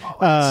 Mm-hmm.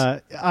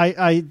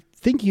 I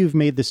think you've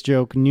made this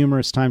joke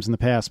numerous times in the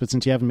past, but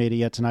since you haven't made it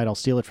yet tonight, I'll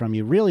steal it from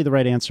you. Really, the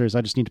right answer is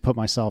I just need to put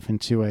myself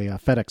into a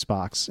FedEx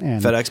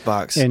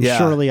box. And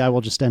surely I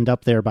will just end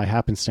up there by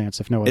happenstance,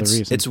 if no other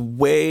reason. It's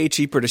way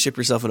cheaper to ship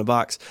yourself in a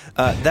box.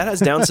 That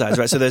has downsides,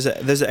 right? So there's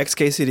an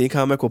XKCD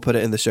comic. We'll put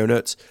it in the show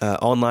notes.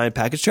 Online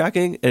package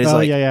tracking, and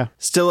it's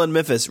still in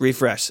Memphis.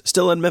 Refresh,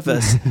 still in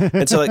Memphis.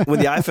 And so when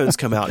the iPhones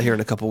come out here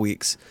in a couple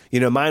weeks,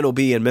 mine will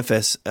be in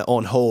Memphis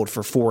on hold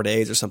for 4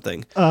 days or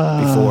something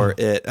before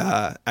it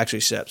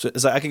actually ships. So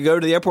it's like I can go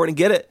to the airport and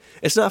get it.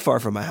 It's not far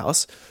from my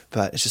house,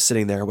 but it's just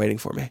sitting there waiting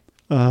for me.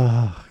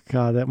 Oh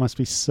God, that must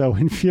be so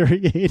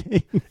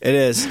infuriating. It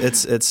is.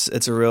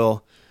 It's a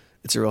real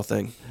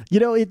thing.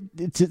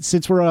 Since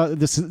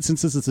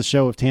since this is a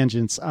show of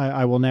tangents,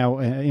 I will now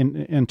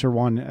enter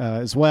one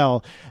as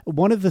well.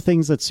 One of the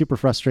things that's super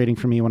frustrating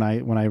for me when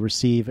I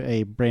receive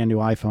a brand new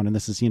iPhone, and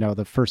this is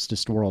the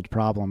firstest world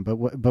problem, but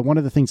one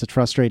of the things that's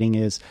frustrating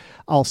is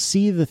I'll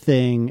see the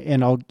thing,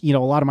 and I'll a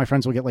lot of my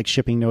friends will get like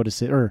shipping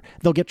notices, or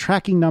they'll get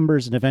tracking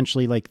numbers, and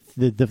eventually like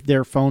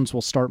their phones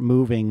will start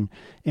moving.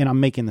 And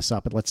I'm making this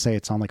up, but let's say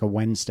it's on like a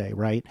Wednesday,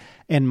 right?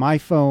 And my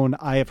phone,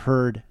 I have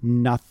heard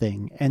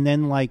nothing, and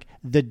then like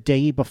the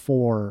day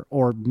before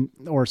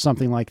or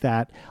something like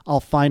that, I'll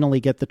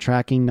finally get the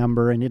tracking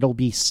number, and it'll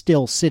be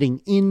still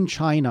sitting in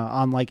China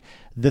on like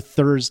the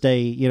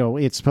Thursday.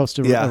 It's supposed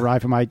to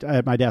arrive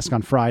at my desk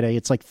on Friday.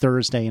 It's like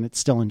Thursday, and it's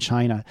still in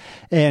China.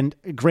 And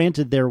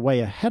granted, they're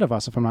way ahead of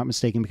us, if I'm not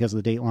mistaken, because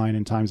of the dateline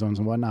and time zones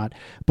and whatnot.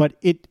 But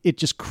it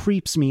just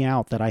creeps me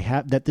out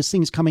that this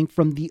thing's coming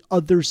from the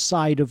other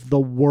side of the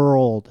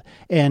world,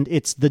 and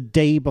it's the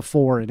day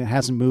before, and it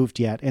hasn't moved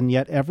yet. And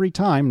yet every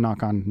time,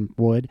 knock on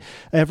wood,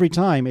 every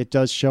time it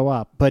does show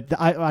up. But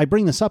I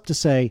bring this up to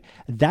say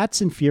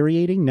that's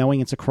infuriating, knowing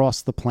it's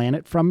across the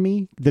planet from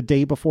me the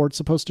day before it's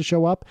supposed to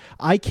show up.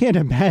 I can't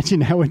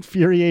imagine how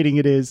infuriating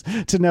it is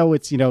to know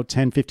it's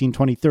 10, 15,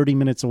 20, 30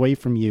 minutes away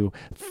from you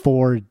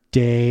for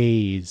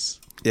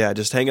days. Yeah,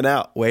 just hanging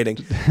out, waiting.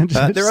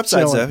 There are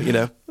upsides,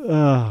 though,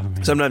 Oh,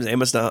 sometimes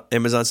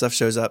Amazon stuff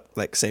shows up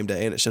like same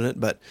day, and it shouldn't.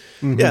 But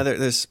yeah,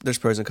 there's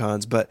pros and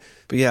cons. But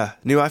yeah,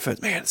 new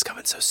iPhones, man, it's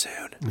coming so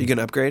soon. Are you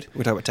gonna upgrade?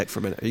 We're talking about tech for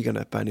a minute. Are you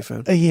gonna buy a new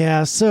phone?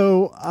 Yeah.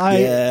 So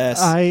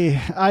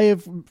I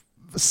have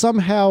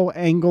somehow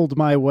angled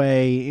my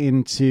way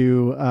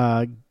into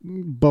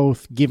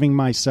both giving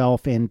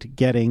myself and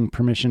getting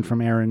permission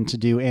from Aaron to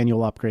do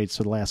annual upgrades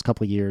for the last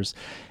couple of years.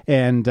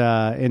 And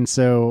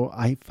so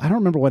I don't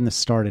remember when this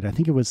started. I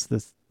think it was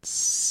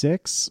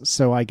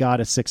so I got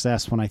a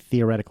 6S when I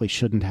theoretically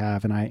shouldn't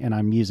have, and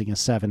I'm using a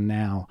 7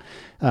 now,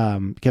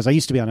 because I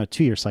used to be on a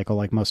 2-year cycle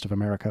like most of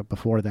America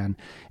before then.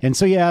 And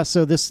so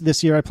so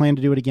this year I plan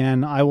to do it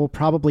again. I will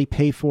probably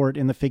pay for it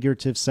in the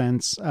figurative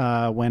sense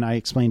when I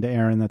explain to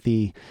Aaron that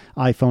the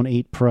iPhone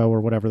 8 Pro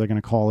or whatever they're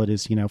going to call it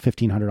is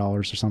 $1,500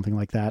 or something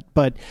like that.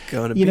 But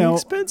gonna be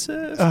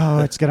expensive. Oh,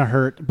 it's gonna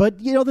hurt. But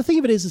the thing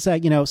of it is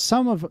that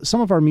some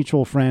of our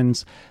mutual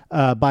friends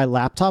buy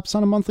laptops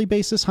on a monthly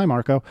basis. Hi,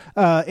 Marco.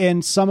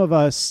 And some of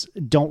us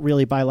don't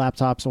really buy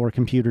laptops or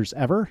computers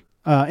ever.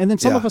 And then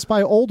some of us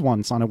buy old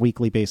ones on a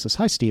weekly basis.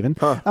 Hi, Steven.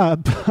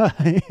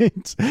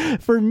 But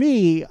for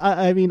me,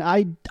 I mean,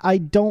 I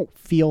don't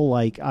feel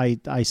like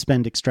I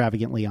spend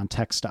extravagantly on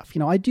tech stuff.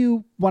 I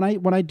do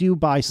when I do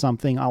buy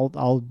something,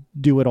 I'll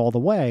do it all the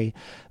way.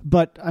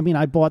 But I mean,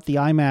 I bought the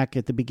iMac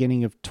at the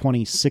beginning of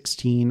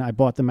 2016. I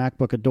bought the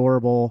MacBook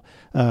Adorable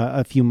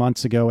a few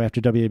months ago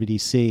after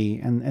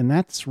WWDC, and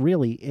that's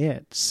really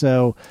it.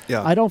 So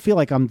I don't feel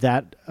like I'm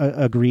that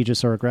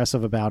egregious or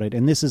aggressive about it.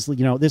 And this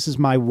is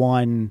my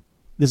one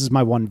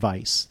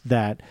vice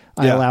that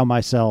I allow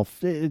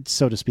myself,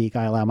 so to speak,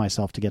 I allow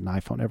myself to get an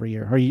iPhone every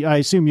year. I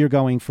assume you're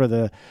going for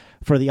the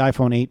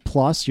iPhone 8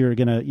 Plus. You're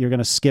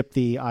gonna skip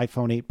the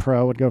iPhone 8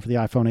 Pro and go for the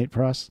iPhone 8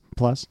 Plus.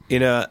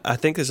 I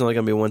think there's only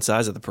gonna be one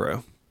size of the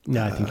Pro.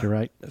 Yeah, I think you're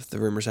right. If the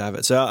rumors have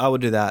it, so I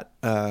would do that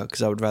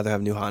because I would rather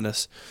have new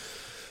hotness.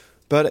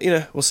 But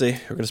we'll see.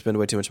 We're gonna spend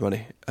way too much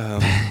money,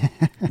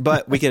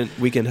 but we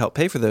can help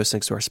pay for those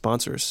thanks to our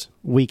sponsors.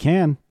 We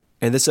can.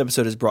 And this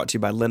episode is brought to you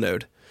by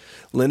Linode.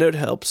 Linode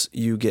helps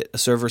you get a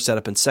server set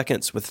up in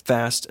seconds with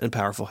fast and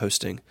powerful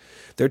hosting.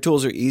 Their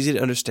tools are easy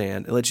to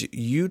understand and let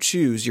you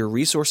choose your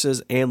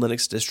resources and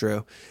Linux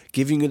distro,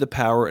 giving you the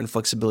power and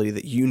flexibility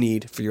that you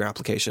need for your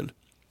application.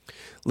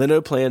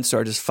 Linode plans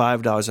start as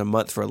 $5 a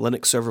month for a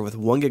Linux server with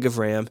 1 gig of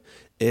RAM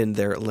in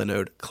their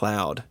Linode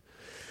cloud.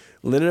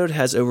 Linode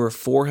has over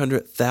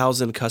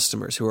 400,000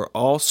 customers who are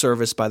all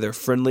serviced by their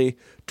friendly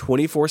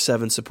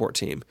 24/7 support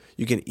team.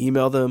 You can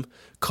email them,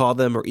 call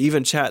them, or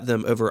even chat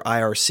them over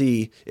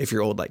IRC if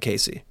you're old like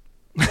Casey.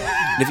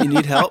 And if you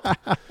need help,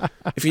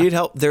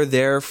 they're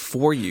there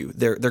for you.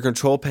 Their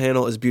control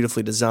panel is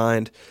beautifully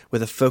designed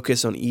with a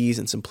focus on ease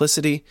and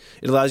simplicity.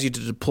 It allows you to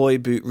deploy,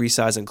 boot,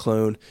 resize, and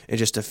clone in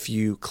just a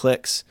few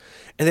clicks.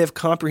 And they have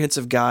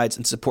comprehensive guides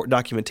and support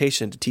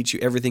documentation to teach you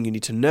everything you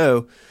need to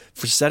know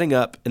for setting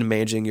up and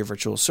managing your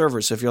virtual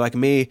servers. So if you're like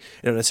me and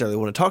don't necessarily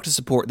want to talk to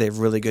support, they have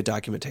really good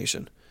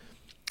documentation.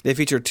 They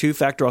feature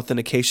 2-factor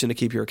authentication to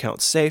keep your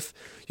account safe.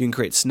 You can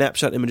create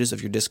snapshot images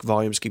of your disk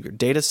volumes to keep your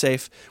data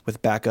safe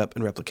with backup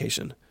and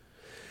replication.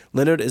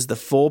 Linode is the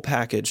full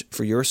package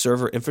for your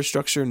server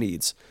infrastructure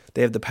needs.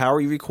 They have the power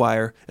you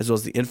require as well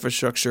as the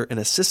infrastructure and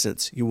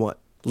assistance you want.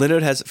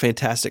 Linode has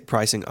fantastic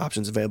pricing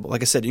options available.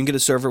 Like I said, you can get a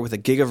server with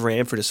 1 gig of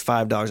RAM for just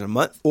 $5 a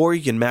month, or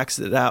you can max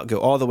it out, go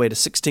all the way to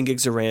 16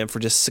 gigs of RAM for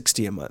just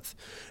 $60 a month.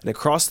 And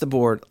across the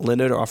board,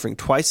 Linode are offering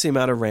twice the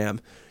amount of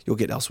RAM you'll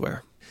get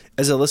elsewhere.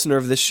 As a listener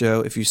of this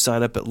show, if you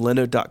sign up at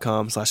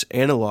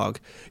linode.com/analog,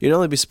 you'll not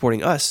only be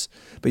supporting us,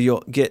 but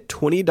you'll get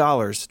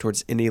 $20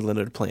 towards any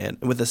Linode plan.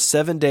 And with a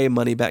 7-day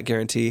money-back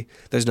guarantee,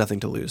 there's nothing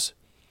to lose.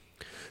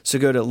 So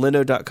go to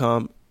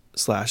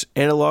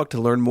linode.com/analog to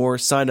learn more,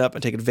 sign up,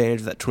 and take advantage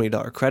of that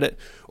 $20 credit,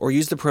 or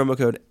use the promo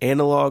code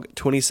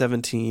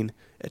analog2017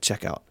 at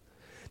checkout.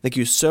 Thank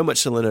you so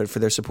much to Linode for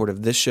their support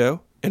of this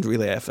show and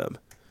Relay FM.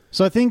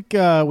 So I think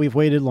we've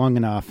waited long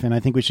enough, and I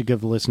think we should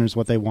give the listeners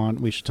what they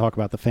want. We should talk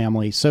about the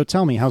family. So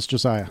tell me, how's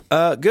Josiah?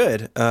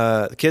 Good.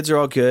 The kids are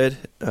all good.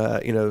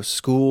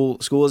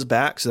 School is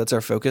back, so that's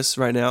our focus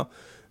right now,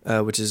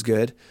 which is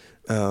good.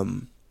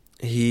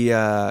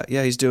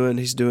 He's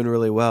doing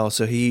really well.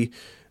 So for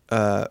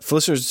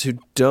listeners who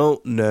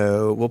don't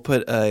know, we'll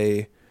put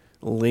a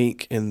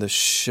link in the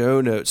show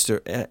notes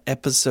to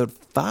episode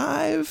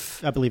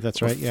 5. I believe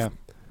that's right. Yeah.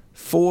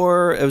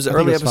 4. It was an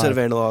early episode 5. Of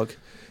Analog.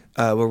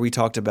 Where we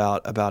talked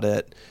about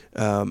it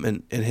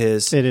and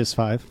his... It is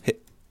 5.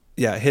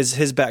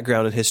 His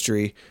background and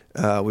history.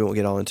 We won't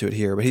get all into it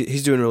here, but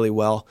he's doing really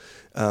well.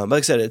 Like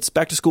I said, it's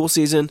back to school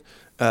season,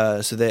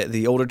 so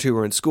the older two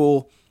are in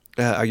school.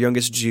 Our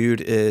youngest, Jude,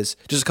 is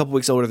just a couple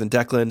weeks older than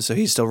Declan, so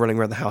he's still running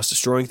around the house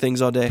destroying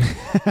things all day.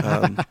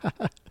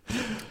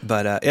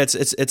 But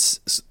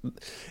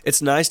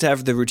it's nice to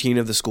have the routine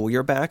of the school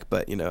year back,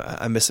 but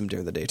I miss him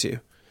during the day too.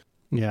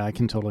 Yeah, I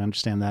can totally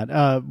understand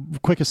that.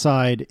 Quick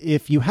aside,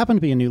 if you happen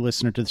to be a new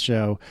listener to the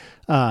show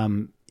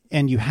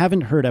and you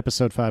haven't heard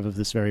episode 5 of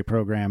this very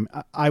program,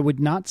 I would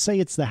not say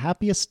it's the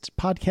happiest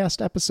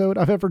podcast episode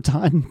I've ever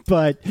done,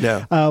 but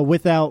no.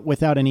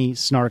 Without any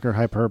snark or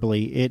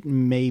hyperbole, it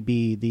may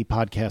be the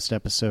podcast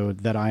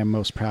episode that I am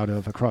most proud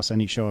of across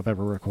any show I've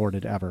ever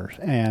recorded ever.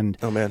 And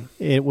oh man,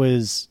 it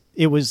was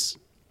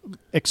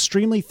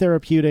extremely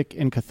therapeutic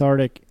and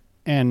cathartic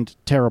and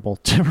terrible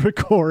to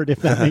record, if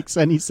that makes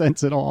any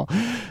sense at all.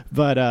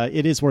 But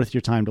it is worth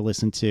your time to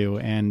listen to.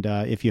 And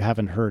if you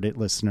haven't heard it,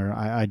 listener,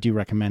 I do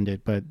recommend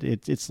it. But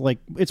it's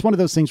one of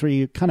those things where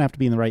you kind of have to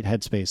be in the right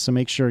headspace. So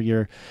make sure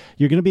you're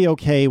going to be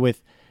okay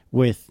with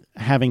with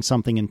having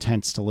something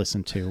intense to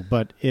listen to.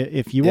 But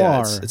if you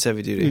are, it's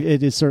heavy duty.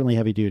 It is certainly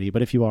heavy duty.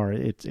 But if you are,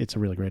 it's a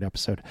really great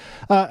episode.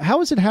 How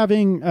is it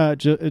having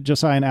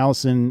Josiah and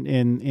Allison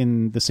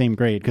in the same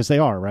grade? Because they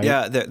are, right?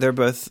 Yeah, they're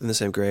both in the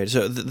same grade.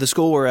 So the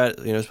school we're at,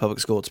 is public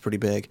school. It's pretty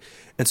big,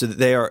 and so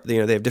they are. They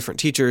have different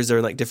teachers. They're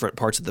in like different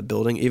parts of the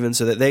building, even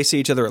so that they see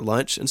each other at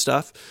lunch and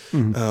stuff.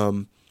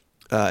 Mm-hmm.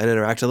 And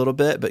interact a little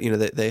bit, but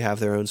they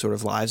have their own sort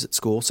of lives at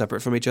school,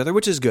 separate from each other,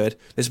 which is good.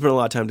 They spend a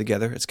lot of time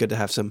together. It's good to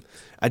have some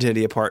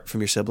identity apart from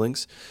your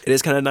siblings. It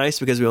is kind of nice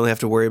because we only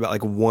have to worry about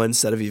like one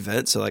set of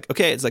events. So like,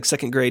 okay, it's like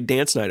second grade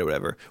dance night or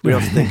whatever. We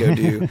don't have to then go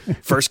do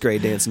first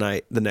grade dance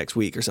night the next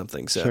week or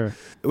something. So sure.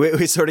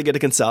 we sort of get to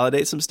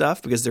consolidate some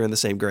stuff because they're in the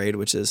same grade,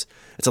 which is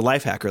it's a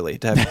life hack really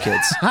to have your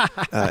kids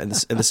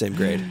in the same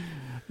grade.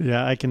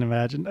 Yeah, I can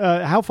imagine.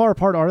 How far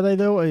apart are they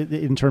though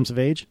in terms of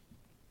age?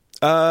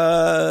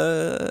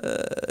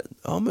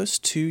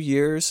 Almost 2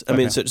 years. I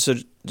mean, so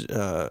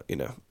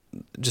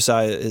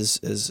Josiah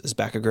is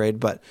back a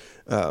grade, but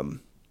I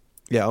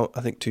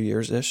think 2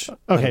 years ish.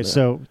 Okay,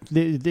 so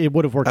it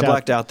would have worked out. I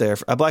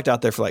blacked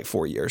out there for like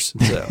 4 years.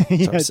 So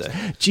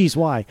yeah, geez,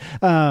 why?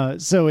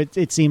 So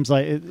it seems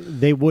like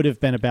they would have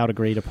been about a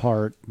grade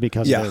apart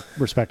because of their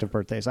respective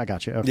birthdays. I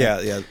got you.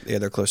 Okay. Yeah,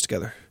 they're close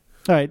together.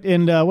 All right,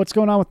 and what's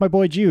going on with my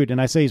boy Jude?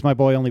 And I say he's my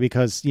boy only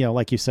because,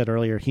 like you said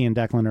earlier, he and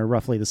Declan are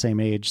roughly the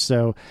same age.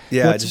 So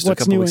just a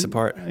couple weeks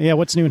apart. Yeah,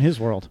 what's new in his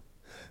world?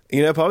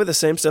 Probably the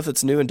same stuff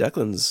that's new in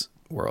Declan's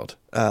world.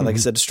 Like I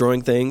said,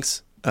 destroying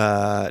things,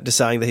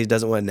 deciding that he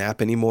doesn't want to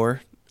nap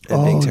anymore,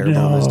 and being terrible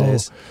on those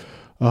days.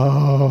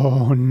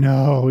 Oh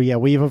no! Yeah,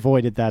 we've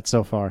avoided that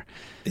so far.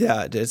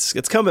 Yeah, it's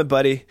coming,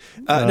 buddy.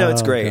 No,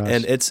 it's great, gosh.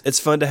 and it's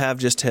fun to have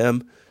just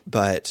him.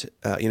 But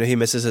he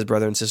misses his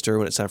brother and sister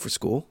when it's time for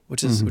school,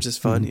 which is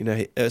fun.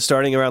 Mm-hmm.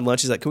 Starting around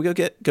lunch, he's like, "Can we go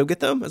get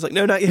them?" I was like,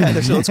 "No, not yet.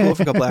 They're still in school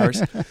for a couple hours."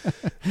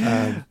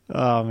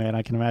 Oh man,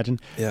 I can imagine.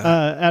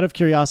 Yeah. Out of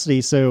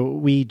curiosity, so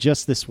we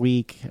just this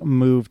week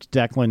moved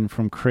Declan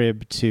from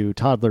crib to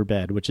toddler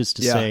bed, which is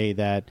to say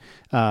that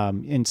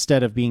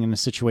instead of being in a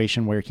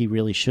situation where he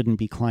really shouldn't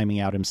be climbing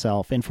out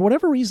himself, and for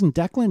whatever reason,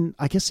 Declan,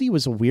 I guess he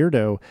was a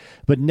weirdo,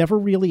 but never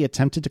really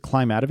attempted to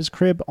climb out of his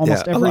crib.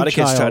 Almost every a lot of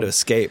child, kids try to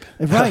escape.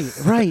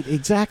 Right,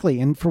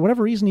 exactly. And for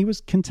whatever reason, he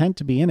was content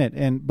to be in it.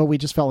 But we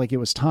just felt like it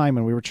was time,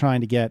 and we were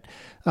trying to get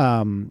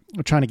some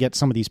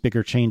of these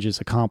bigger changes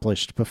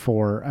accomplished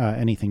before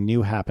anything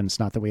new happens.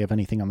 Not that we have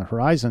anything on the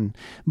horizon,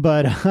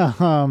 but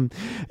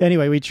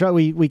anyway,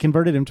 we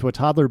converted him to a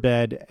toddler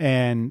bed.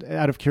 And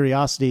out of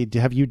curiosity,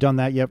 have you done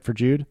that yet for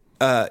Jude?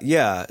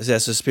 Yeah. So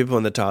some people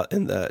in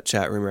the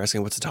chat room are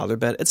asking, "What's a toddler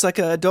bed?" It's like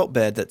an adult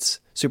bed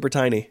that's super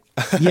tiny.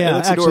 Yeah,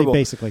 actually, adorable.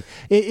 basically,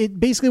 it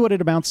basically what it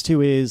amounts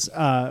to is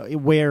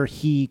where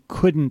he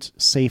couldn't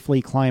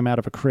safely climb out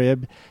of a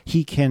crib,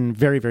 he can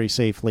very, very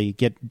safely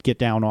get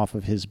down off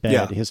of his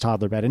bed, his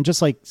toddler bed, and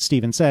just like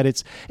Steven said,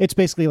 it's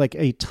basically like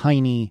a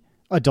tiny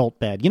adult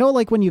bed.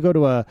 Like when you go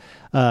to a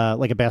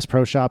Bass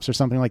Pro Shops or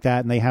something like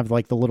that, and they have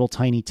like the little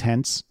tiny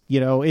tents.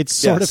 It's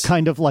sort of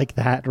kind of like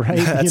that, right?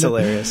 That's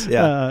hilarious.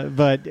 Yeah.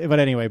 But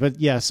anyway,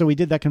 so we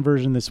did that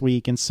conversion this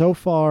week, and so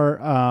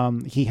far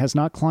he has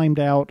not climbed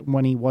out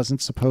when he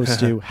wasn't supposed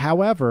to.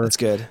 However, that's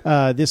good.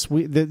 This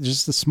week,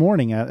 just this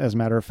morning, as a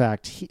matter of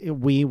fact,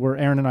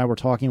 Aaron and I were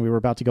talking. We were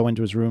about to go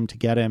into his room to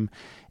get him.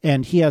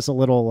 And he has a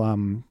little,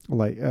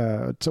 not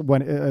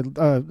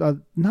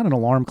an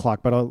alarm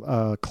clock, but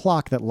a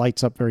clock that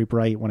lights up very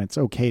bright when it's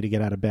okay to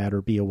get out of bed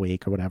or be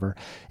awake or whatever.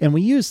 And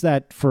we used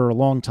that for a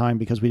long time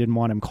because we didn't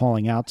want him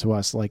calling out to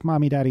us like,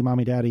 mommy, daddy,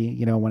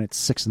 when it's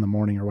 6 a.m.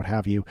 or what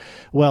have you.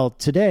 Well,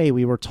 today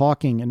we were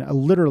talking and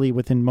literally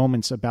within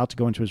moments about to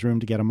go into his room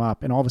to get him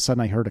up. And all of a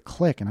sudden I heard a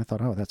click and I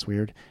thought, oh, that's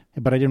weird.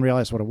 But I didn't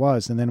realize what it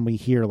was. And then we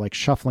hear like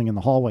shuffling in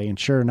the hallway. And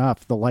sure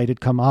enough, the light had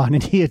come on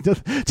and he had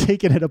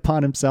taken it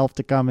upon himself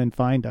to come and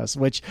find us,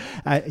 which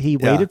he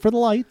waited for the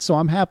light. So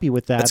I'm happy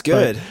with that. That's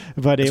good.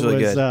 But it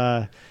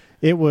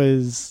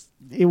was,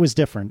 it was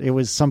different. It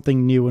was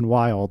something new and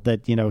wild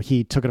that,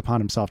 he took it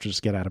upon himself to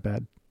just get out of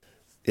bed.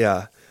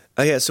 Yeah.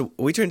 So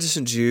we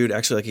transitioned Jude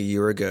actually like a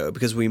year ago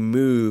because we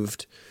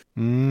moved.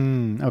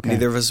 Okay.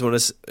 Neither of us want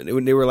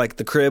to. They were like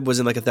the crib was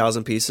in like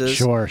 1,000 pieces.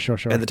 Sure.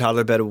 And the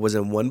toddler bed was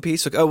in one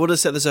piece. Like, we'll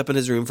just set this up in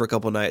his room for a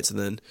couple of nights and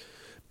then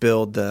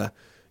build the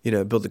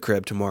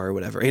crib tomorrow or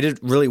whatever. And he did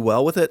really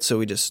well with it, so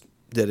we just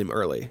did him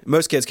early.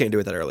 Most kids can't do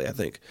it that early, I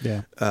think.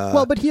 Yeah.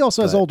 But he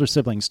also has older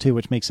siblings too,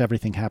 which makes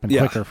everything happen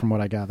quicker, from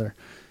what I gather.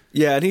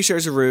 Yeah, and he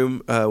shares a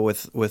room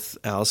with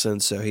Allison,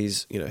 so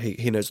he's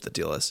he knows what the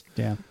deal is.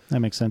 Yeah,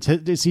 that makes sense.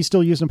 Is he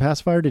still using a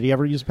pacifier? Did he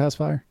ever use a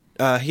pacifier?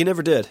 He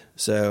never did.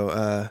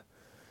 So,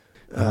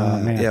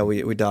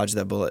 we dodged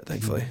that bullet,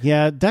 thankfully.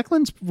 Yeah,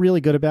 Declan's really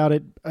good about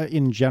it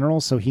in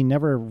general, so he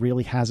never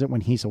really has it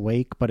when he's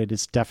awake, but it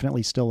is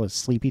definitely still a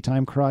sleepy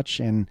time crutch.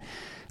 And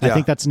I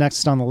think that's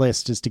next on the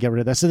list, is to get rid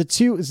of that. So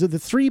the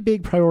three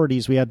big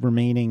priorities we had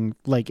remaining,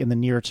 like in the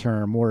near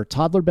term, were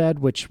toddler bed,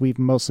 which we've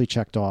mostly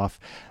checked off,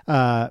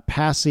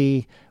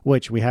 Passy,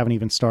 which we haven't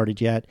even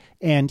started yet,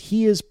 and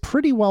he's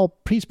pretty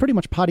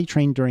much potty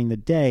trained during the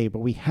day, but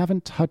we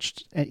haven't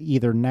touched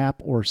either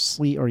nap or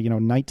sleep or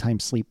nighttime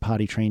sleep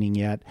potty training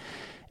yet.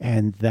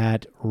 And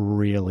that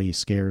really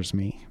scares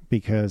me,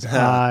 because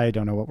I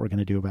don't know what we're going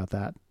to do about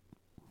that.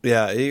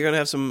 Yeah, you're going to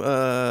have some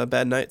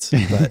bad nights,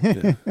 but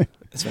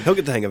it's fine. He'll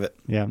get the hang of it.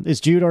 Yeah. Is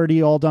Jude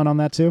already all done on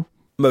that too?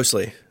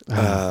 Mostly.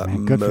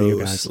 Man, good for you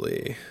guys.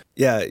 Mostly.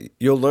 Yeah,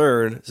 you'll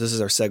learn, this is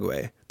our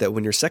segue, that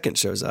when your second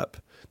shows up,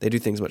 they do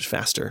things much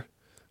faster,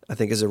 I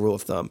think, is a rule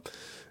of thumb.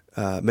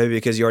 Maybe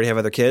because you already have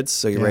other kids,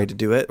 so you're ready to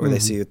do it, or they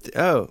see,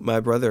 oh, my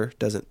brother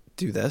doesn't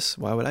do this.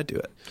 Why would I do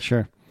it?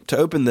 Sure. To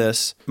open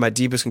this, my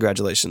deepest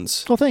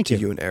congratulations thank to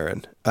you and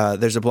Aaron.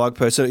 There's a blog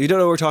post. So you don't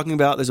know what we're talking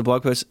about. There's a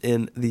blog post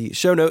in the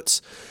show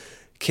notes.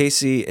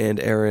 Casey and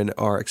Aaron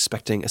are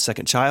expecting a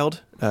second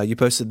child. You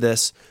posted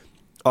this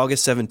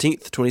August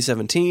 17th,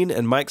 2017.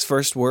 And Mike's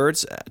first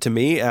words to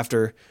me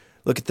after,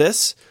 look at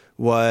this,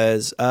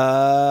 was,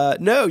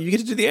 no, you get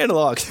to do the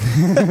analog.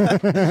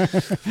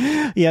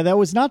 Yeah, that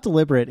was not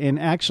deliberate. And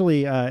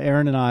actually,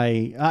 Aaron and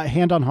I,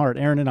 hand on heart,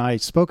 Aaron and I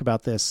spoke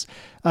about this.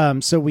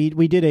 So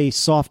we did a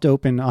soft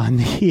open on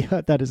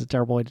the, that is a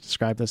terrible way to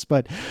describe this,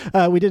 but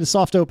we did a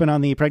soft open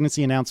on the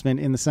pregnancy announcement,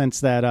 in the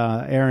sense that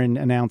Aaron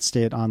announced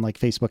it on like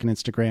Facebook and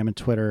Instagram and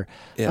Twitter.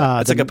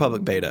 Yeah, it's like a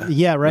public beta.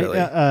 Yeah,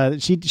 right. Really.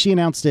 She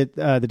announced it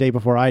the day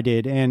before I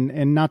did.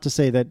 And not to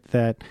say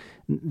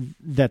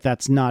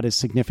that's not as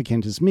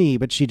significant as me,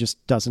 but she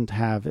just doesn't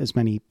have as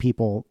many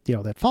people,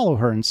 that follow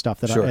her and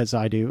stuff as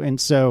I do. And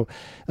so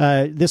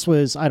this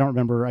was, I don't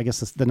remember, I guess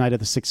the night of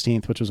the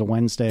 16th, which was a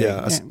Wednesday.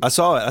 Yeah, I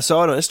saw it. I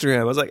saw it on Instagram.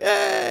 I was like,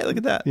 hey, look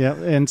at that. Yeah.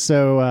 And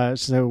so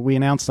we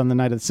announced on the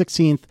night of the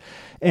 16th,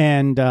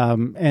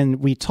 and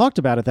we talked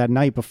about it that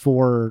night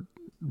before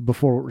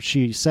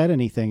she said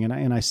anything.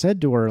 And I said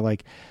to her,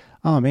 like,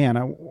 oh man,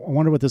 I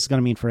wonder what this is going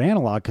to mean for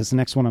Analog, because the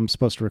next one I'm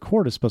supposed to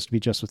record is supposed to be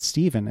just with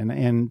Steven.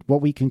 And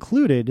what we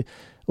concluded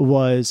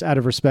was, out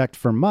of respect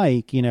for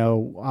Mike,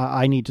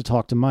 I need to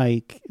talk to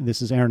Mike.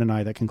 This is Aaron and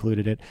I that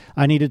concluded it.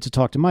 I needed to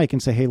talk to Mike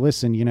and say, hey,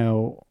 listen,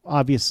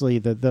 obviously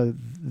the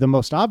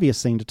most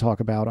obvious thing to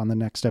talk about on the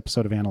next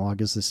episode of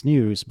Analog is this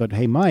news. But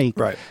hey, Mike,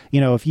 right.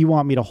 If you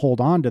want me to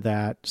hold on to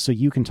that so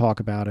you can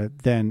talk about it,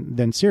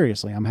 then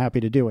seriously, I'm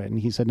happy to do it. And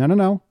he said,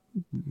 no.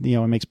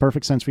 It makes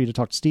perfect sense for you to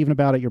talk to Steven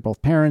about it. You're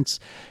both parents.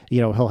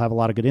 He'll have a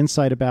lot of good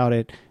insight about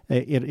it.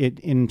 It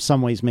in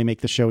some ways may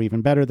make the show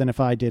even better than if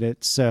I did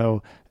it.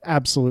 So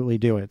absolutely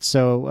do it.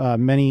 So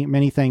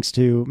many thanks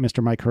to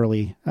Mr. Mike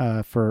Hurley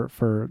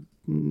for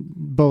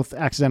both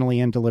accidentally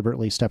and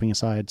deliberately stepping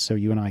aside so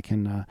you and I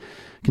can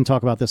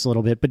talk about this a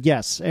little bit. But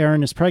yes,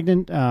 Erin is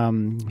pregnant.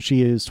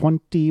 She is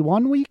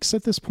 21 weeks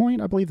at this point.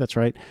 I believe that's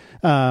right.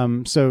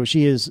 So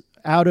she is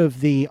out of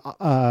the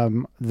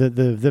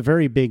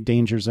very big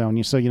danger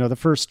zone. So, the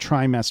first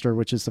trimester,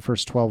 which is the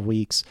first 12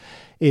 weeks,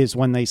 is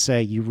when they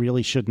say you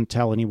really shouldn't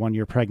tell anyone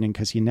you're pregnant,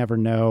 because you never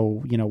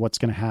know, what's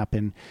going to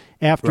happen.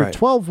 After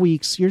 12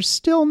 weeks, you're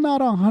still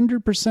not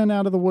 100%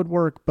 out of the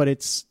woodwork, but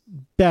it's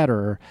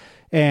better.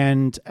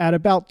 And at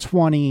about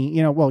 20,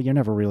 you're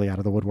never really out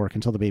of the woodwork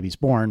until the baby's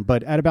born,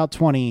 but at about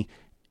 20,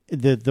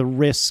 the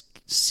risk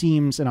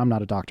seems, and I'm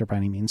not a doctor by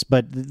any means,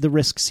 but the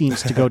risk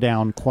seems to go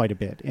down quite a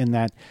bit, in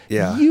that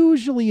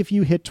usually if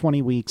you hit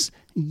 20 weeks,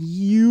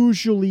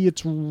 usually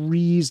it's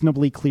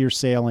reasonably clear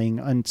sailing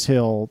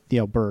until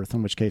birth,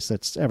 in which case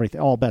that's everything,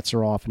 all bets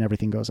are off and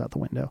everything goes out the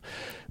window.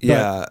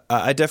 But,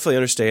 I definitely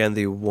understand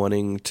the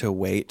wanting to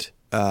wait.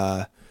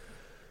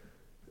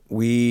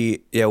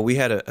 We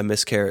had a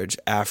miscarriage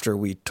after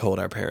we told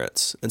our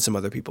parents and some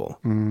other people,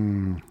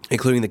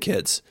 including the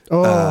kids.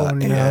 No.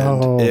 And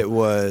it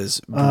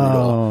was brutal.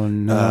 Oh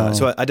no!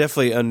 So I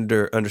definitely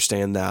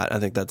understand that. I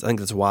think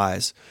that's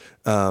wise.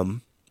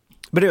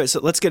 But anyway,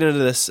 so let's get into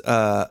this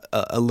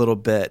a little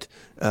bit.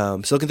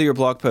 So looking through your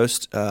blog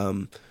post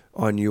on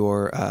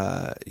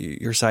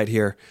your site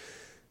here,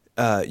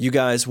 you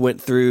guys went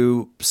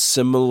through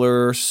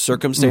similar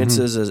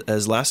circumstances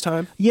as last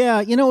time.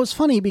 Yeah, it was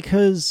funny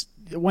because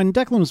when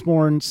Declan was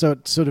born, so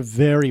sort of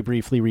very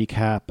briefly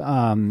recap,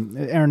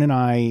 Aaron and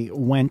I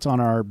went on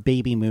our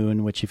baby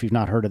moon, which if you've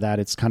not heard of that,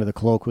 it's kind of the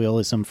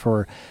colloquialism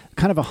for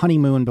kind of a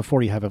honeymoon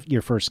before you have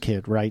your first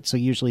kid, right? So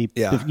usually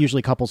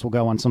couples will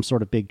go on some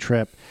sort of big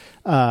trip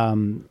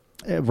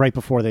right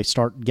before they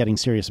start getting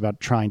serious about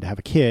trying to have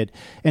a kid.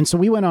 And so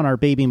we went on our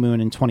baby moon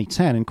in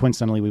 2010, and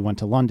coincidentally we went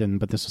to London,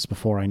 but this was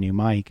before I knew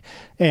Mike.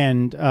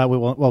 And we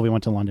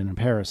went to London and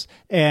Paris,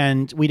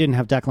 and we didn't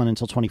have Declan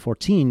until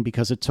 2014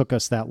 because it took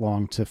us that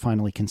long to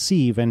finally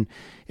conceive. And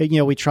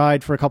we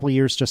tried for a couple of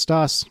years, just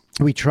us.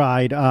 We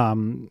tried,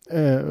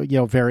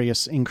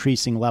 various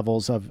increasing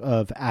levels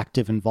of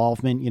active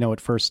involvement.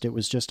 At first it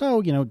was just,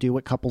 do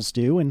what couples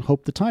do and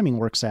hope the timing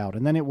works out.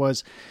 And then it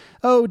was,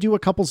 do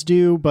what couples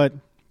do, but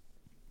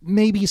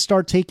maybe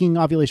start taking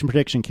ovulation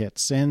prediction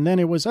kits. And then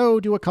it was,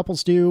 do what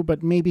couples do,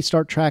 but maybe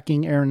start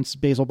tracking Erin's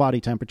basal body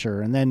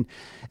temperature. And then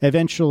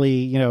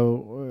eventually,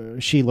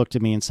 she looked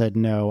at me and said,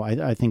 no,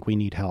 I think we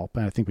need help.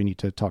 I think we need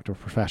to talk to a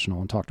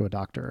professional and talk to a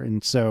doctor.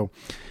 And so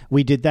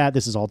we did that.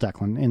 This is all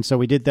Declan. And so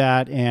we did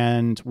that,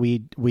 and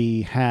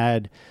we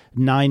had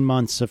 9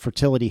 months of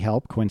fertility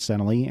help,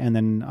 coincidentally. And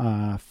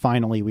then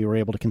finally we were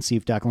able to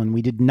conceive Declan.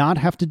 We did not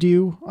have to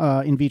do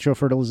in vitro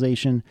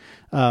fertilization,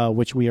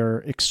 which we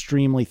are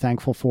extremely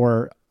thankful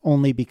for,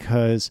 only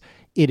because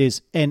it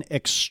is an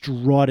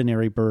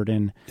extraordinary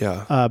burden,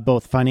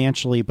 both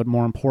financially, but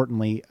more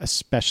importantly,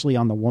 especially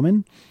on the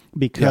woman,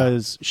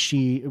 because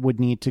she would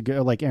need to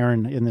go, like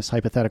Erin in this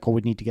hypothetical,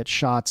 would need to get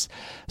shots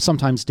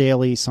sometimes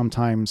daily,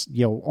 sometimes,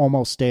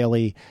 almost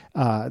daily.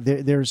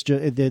 There's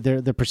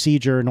the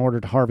procedure in order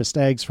to harvest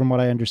eggs, from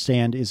what I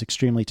understand, is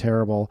extremely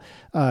terrible.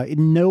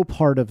 No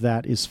part of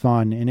that is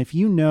fun. And if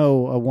you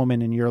know a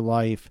woman in your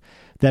life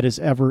that has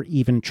ever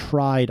even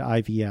tried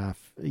IVF,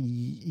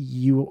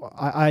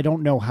 I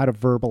don't know how to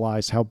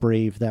verbalize how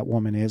brave that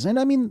woman is. And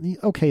I mean,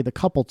 okay, the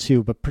couple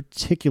too, but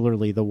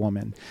particularly the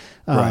woman.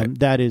 Right.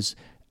 That is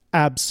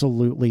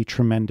absolutely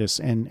tremendous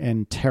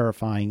and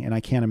terrifying. And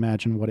I can't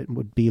imagine what it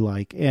would be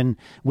like. And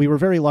we were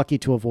very lucky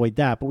to avoid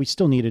that, but we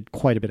still needed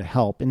quite a bit of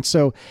help. And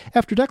so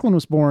after Declan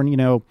was born,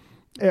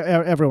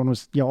 everyone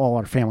was, all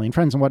our family and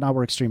friends and whatnot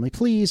were extremely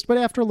pleased. But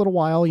after a little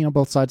while,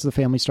 both sides of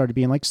the family started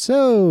being like,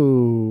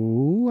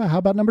 so how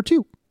about number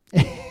 2?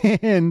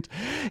 And,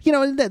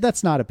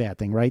 that's not a bad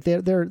thing, right?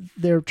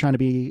 They're trying to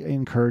be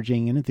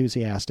encouraging and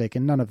enthusiastic,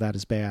 and none of that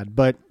is bad.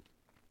 But,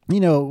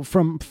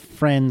 from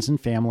friends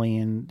and family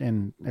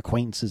and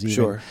acquaintances,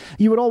 even,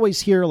 you would always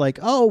hear like,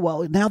 oh,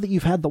 well, now that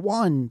you've had the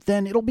one,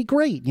 then it'll be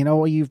great.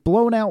 You've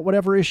blown out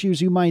whatever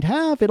issues you might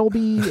have. It'll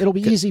be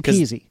easy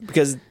peasy.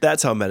 Because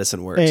that's how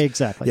medicine works.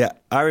 Exactly. Yeah.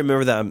 I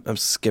remember that. I'm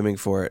skimming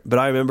for it. But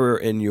I remember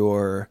in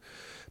your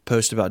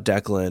post about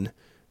Declan,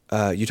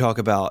 you talk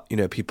about,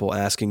 people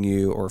asking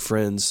you or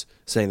friends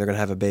saying they're going to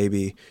have a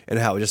baby, and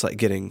how it was just like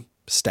getting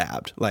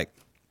stabbed. Like,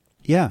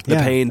 the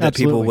pain that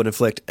absolutely. people would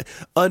inflict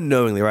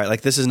unknowingly, right?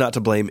 Like, this is not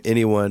to blame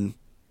anyone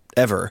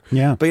ever.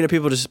 Yeah. But,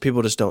 people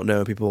just don't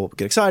know. People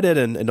get excited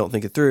and don't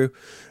think it through.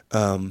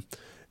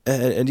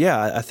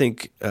 I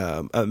think,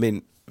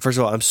 first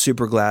of all, I'm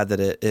super glad that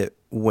it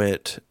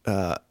went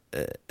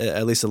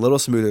at least a little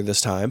smoother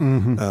this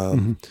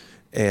time.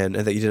 And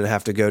that you didn't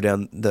have to go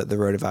down the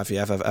road of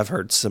IVF. I've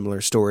heard similar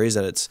stories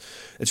that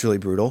it's really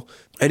brutal.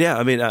 And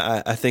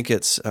I think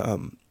it's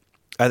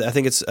I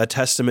think it's a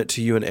testament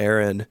to you and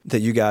Erin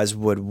that you guys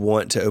would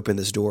want to open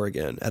this door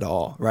again at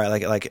all, right?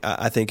 Like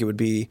I think it would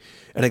be.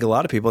 I think a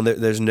lot of people, and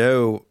there's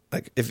no,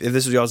 like, if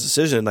this was y'all's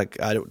decision,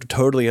 like, I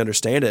totally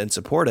understand it and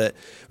support it.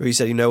 But you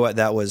said, you know what,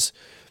 that was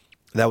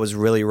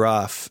really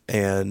rough,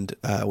 and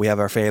we have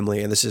our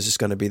family, and this is just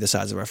going to be the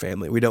size of our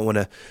family. We don't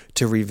want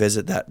to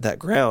revisit that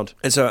ground.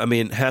 And so,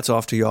 hats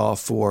off to y'all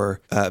for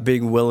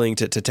being willing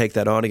to take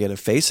that on again and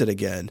face it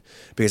again,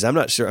 because I'm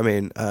not sure.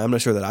 I'm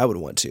not sure that I would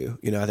want to.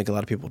 I think a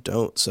lot of people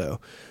don't. So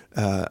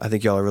I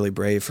think y'all are really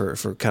brave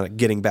for kind of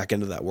getting back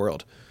into that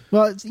world.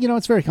 Well,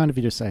 it's very kind of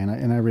you to say,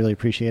 and I really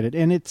appreciate it.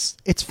 And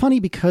it's funny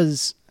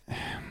because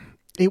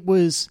it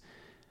was.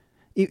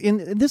 And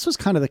this was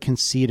kind of the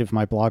conceit of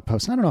my blog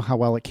post. I don't know how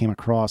well it came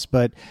across,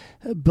 but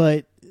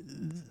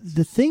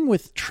the thing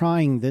with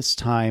trying this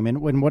time,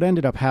 and what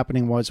ended up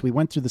happening was we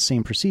went through the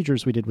same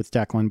procedures we did with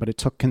Declan, but it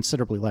took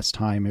considerably less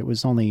time. It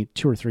was only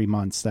 2 or 3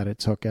 months that it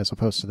took, as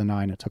opposed to the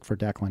 9 it took for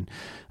Declan.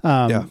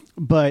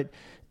 But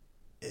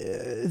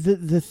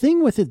the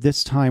thing with it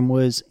this time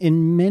was,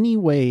 in many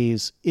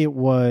ways, it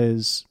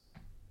was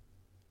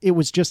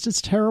just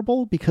as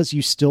terrible, because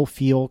you still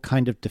feel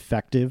kind of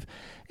defective.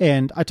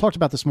 And I talked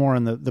about this more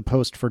on the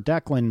post for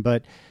Declan,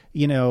 but,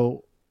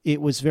 it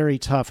was very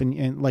tough.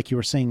 And like you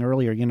were saying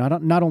earlier,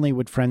 not only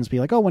would friends be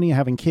like, oh, when are you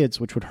having kids,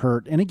 which would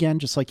hurt. And again,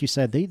 just like you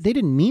said, they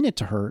didn't mean it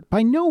to hurt.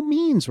 By no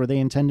means were they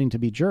intending to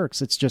be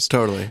jerks. It's just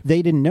totally,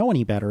 they didn't know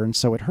any better. And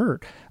so it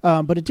hurt.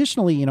 But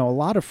additionally, a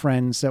lot of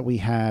friends that we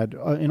had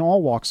in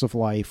all walks of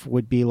life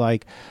would be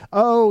like,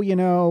 oh,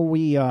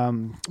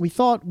 we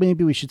thought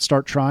maybe we should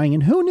start trying.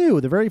 And who knew,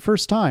 the very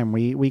first time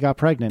we got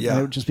pregnant, and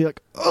it would just be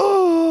like,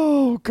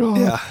 oh God.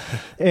 Yeah.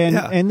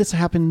 And this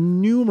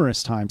happened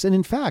numerous times. And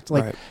in fact,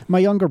 my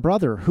younger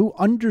brother,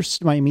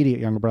 my immediate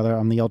younger brother,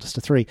 I'm the eldest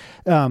of 3,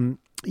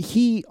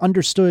 he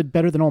understood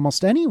better than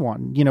almost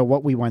anyone,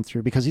 what we went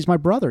through, because he's my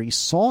brother. He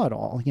saw it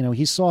all.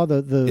 He saw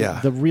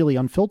the really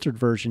unfiltered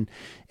version.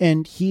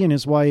 And he and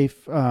his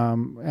wife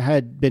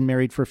had been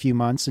married for a few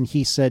months, and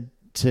he said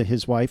to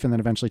his wife, and then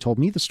eventually told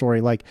me the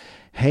story, like,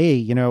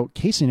 hey,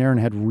 Casey and Erin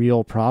had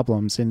real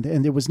problems, and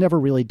it was never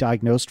really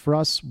diagnosed for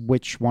us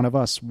which one of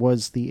us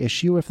was the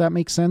issue, if that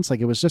makes sense.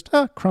 Like, it was just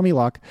crummy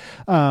luck.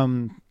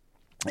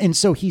 And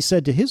so he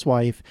said to his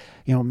wife,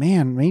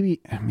 man, maybe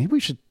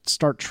we should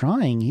start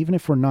trying, even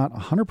if we're not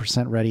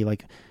 100% ready.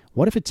 Like,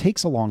 what if it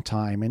takes a long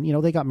time?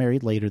 And, they got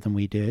married later than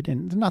we did.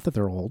 And not that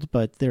they're old,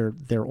 but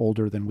they're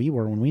older than we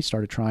were when we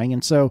started trying.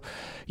 And so,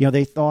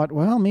 they thought,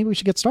 well, maybe we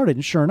should get started.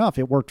 And sure enough,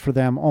 it worked for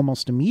them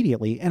almost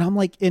immediately. And I'm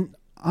like,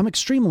 I'm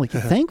extremely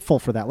thankful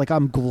for that. Like,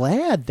 I'm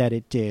glad that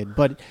it did.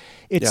 But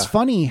it's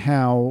funny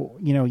how,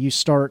 you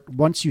start,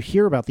 once you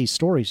hear about these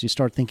stories, you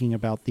start thinking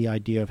about the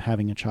idea of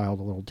having a child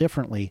a little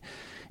differently.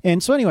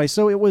 And so anyway,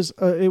 so it was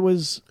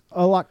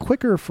a lot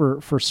quicker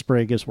for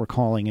Sprig, as we're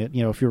calling it.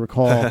 If you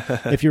recall,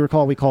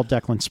 we called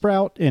Declan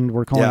Sprout, and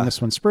we're calling this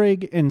one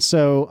Sprig. And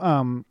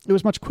so it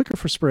was much quicker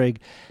for Sprig.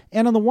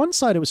 And on the one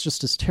side, it was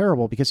just as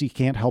terrible because you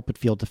can't help but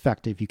feel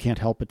defective. You can't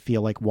help but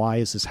feel like, why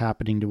is this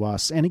happening to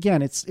us? And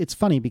again, it's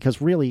funny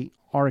because really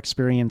our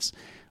experience,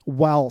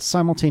 while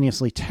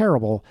simultaneously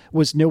terrible,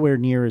 was nowhere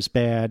near as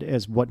bad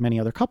as what many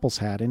other couples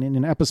had. And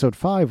in episode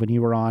 5, when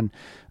you were on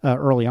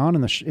early on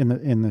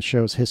in the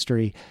show's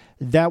history,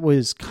 that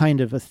was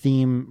kind of a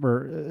theme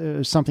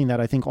or something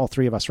that I think all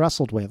three of us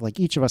wrestled with. Like,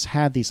 each of us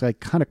had these like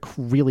kind of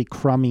really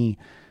crummy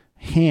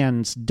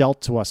hands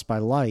dealt to us by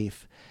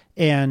life.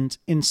 And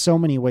in so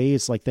many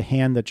ways, like the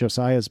hand that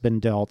Josiah has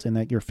been dealt and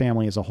that your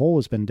family as a whole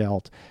has been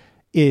dealt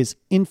is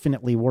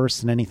infinitely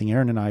worse than anything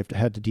Aaron and I have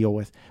had to deal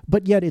with.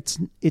 But yet it's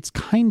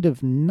kind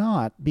of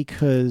not,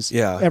 because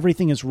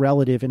everything is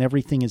relative and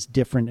everything is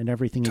different and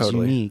everything is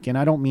unique. And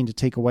I don't mean to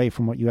take away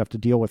from what you have to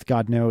deal with.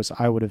 God knows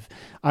I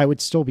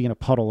would still be in a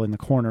puddle in the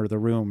corner of the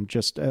room,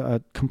 just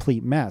a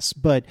complete mess.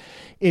 But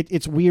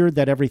it's weird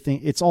that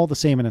it's all the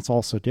same and it's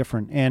also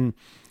different. And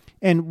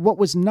what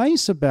was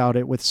nice about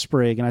it with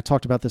Sprig, and I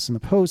talked about this in the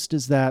post,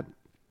 is that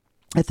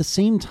at the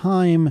same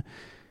time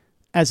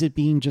as it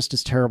being just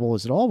as terrible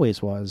as it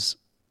always was,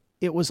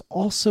 it was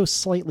also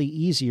slightly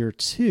easier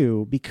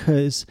too,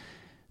 because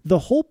the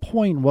whole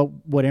point,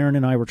 what Aaron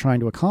and I were trying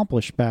to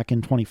accomplish back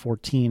in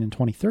 2014 and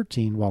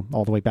 2013, well,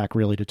 all the way back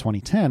really to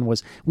 2010,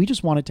 was we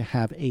just wanted to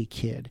have a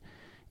kid.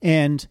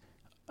 And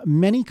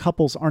many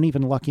couples aren't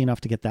even lucky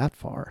enough to get that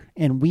far.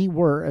 And we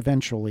were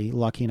eventually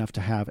lucky enough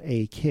to have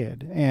a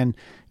kid. And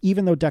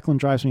even though Declan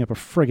drives me up a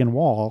friggin'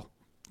 wall,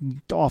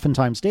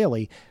 oftentimes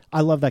daily, I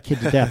love that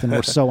kid to death, and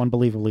we're so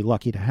unbelievably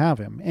lucky to have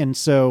him. And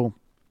so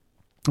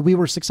we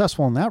were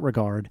successful in that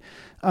regard.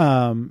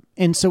 And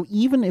so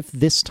even if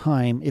this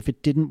time, if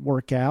it didn't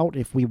work out,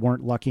 if we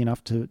weren't lucky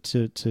enough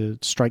to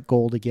strike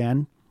gold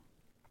again,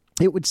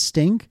 it would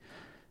stink,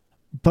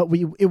 but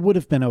it would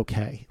have been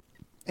okay.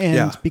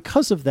 And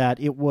because of that,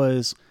 it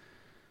was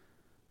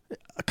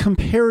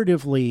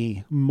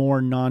comparatively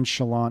more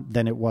nonchalant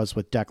than it was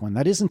with Declan.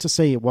 That isn't to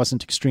say it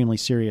wasn't extremely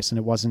serious, and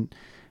it wasn't,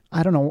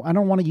 I don't know, I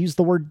don't want to use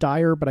the word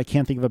dire, but I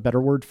can't think of a better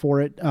word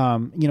for it.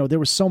 There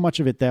was so much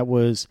of it that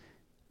was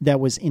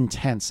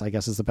intense, I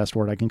guess is the best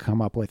word I can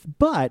come up with.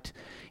 But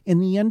in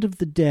the end of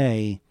the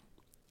day,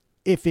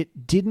 if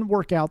it didn't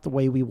work out the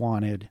way we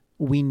wanted,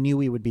 we knew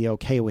we would be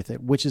okay with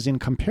it, which is in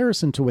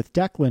comparison to with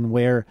Declan,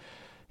 where,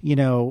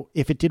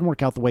 if it didn't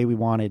work out the way we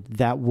wanted,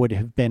 that would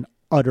have been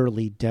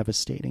utterly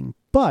devastating.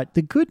 But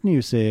the good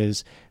news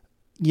is,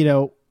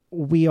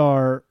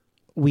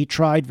 we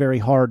tried very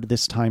hard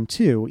this time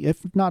too. If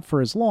not for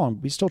as long,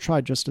 we still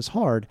tried just as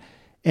hard.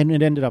 And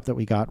it ended up that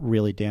we got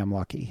really damn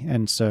lucky.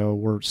 And so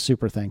we're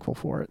super thankful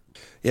for it.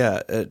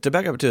 Yeah. To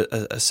back up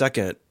to a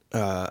second,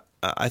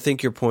 I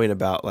think your point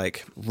about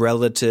like the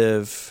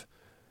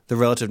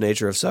relative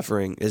nature of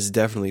suffering is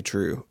definitely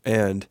true.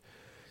 And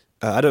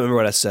I don't remember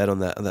what I said on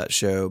that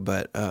show,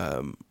 but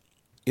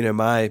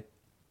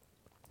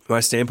my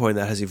standpoint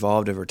that has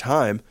evolved over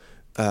time,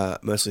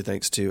 mostly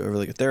thanks to a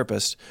really good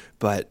therapist.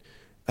 But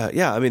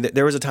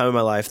there was a time in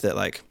my life that,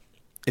 like,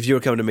 if you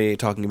would come to me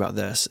talking about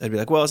this, I'd be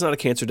like, well, it's not a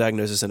cancer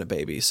diagnosis in a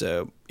baby,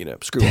 so,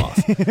 screw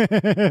off.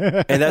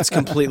 And that's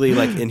completely,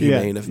 like,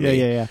 inhumane of me.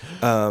 Yeah.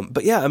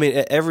 But yeah, I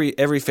mean,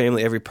 every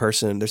family, every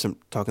person, there's some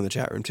talk in the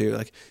chat room too,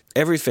 like,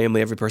 every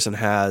family, every person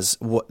has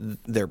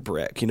their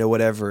brick,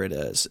 whatever it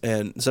is.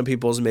 And some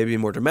people's may be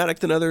more dramatic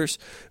than others,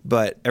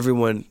 but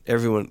everyone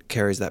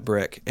carries that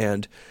brick.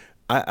 And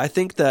I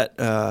think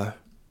that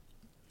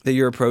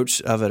your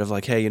approach of it, of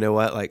like, hey, you know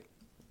what, like,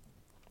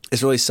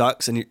 it really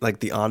sucks, and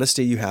like the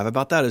honesty you have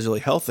about that is really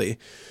healthy,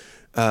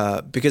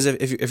 because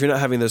if you're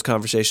not having those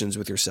conversations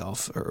with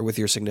yourself or with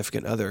your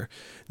significant other,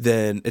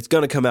 then it's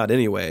going to come out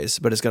anyways,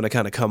 but it's going to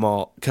kind of come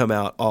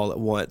out all at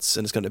once,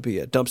 and it's going to be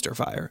a dumpster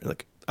fire.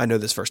 Like, I know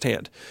this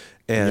firsthand,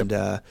 and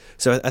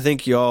so I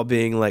think you all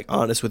being like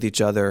honest with each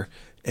other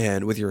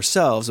and with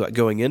yourselves about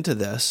going into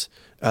this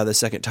the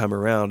second time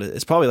around,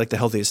 it's probably like the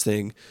healthiest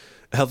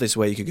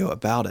way you could go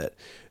about it.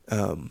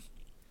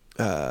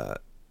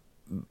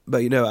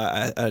 But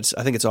I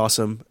think it's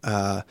awesome.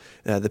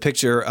 The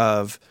picture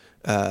of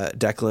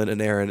Declan and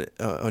Aaron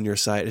on your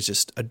site is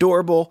just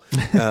adorable.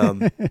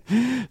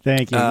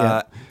 Thank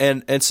you.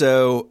 And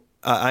so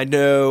I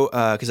know,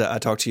 because I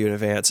talked to you in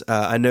advance,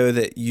 I know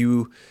that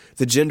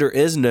the gender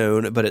is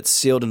known, but it's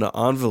sealed in an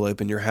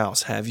envelope in your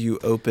house. Have you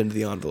opened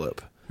the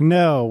envelope?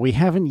 No, we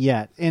haven't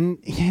yet. And,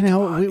 you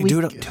know, we do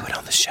it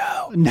on the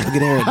show. Look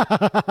at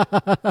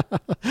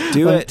Aaron.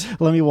 Do it.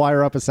 Let me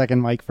wire up a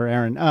second mic for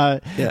Aaron.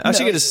 Yeah, I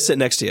should get to sit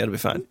next to you. It'll be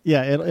fine.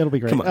 Yeah, it'll be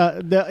great. Come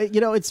on. You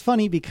know, it's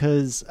funny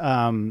because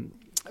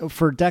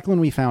for Declan,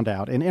 we found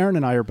out, and Aaron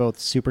and I are both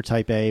super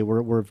type A.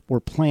 We're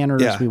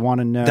planners. Yeah. We want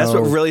to know. That's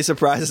what really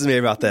surprises me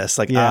about this.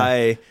 Like,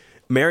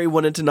 Mary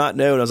wanted to not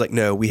know, and I was like,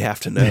 no, we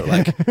have to know.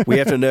 Like, we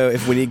have to know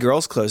if we need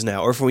girls' clothes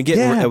now, or if we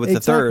get with the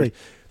third.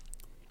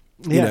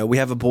 You know, we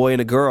have a boy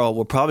and a girl.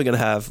 We're probably going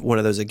to have one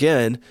of those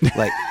again.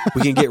 Like,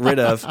 we can get rid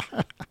of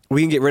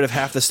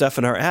half the stuff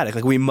in our attic.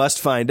 Like, we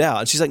must find out.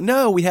 And she's like,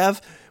 no, we have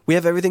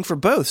everything for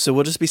both, so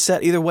we'll just be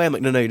set either way. I'm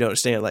like, no, you don't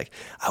understand. Like,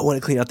 I want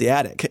to clean out the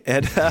attic,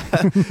 and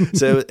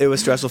so it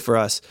was stressful for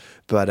us.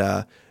 But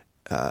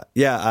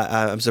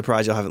I'm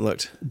surprised y'all haven't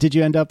looked. Did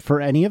you end up for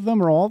any of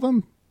them or all of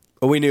them?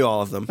 Well, we knew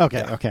all of them.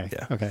 Okay.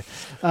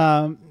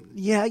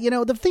 You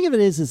know, the thing of it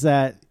is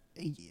that.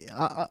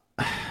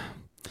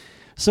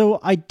 So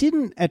I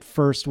didn't at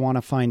first want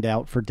to find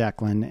out for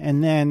Declan,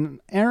 and then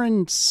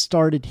Erin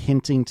started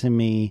hinting to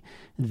me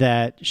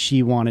that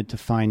she wanted to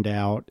find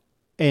out.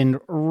 And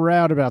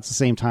right about the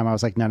same time, I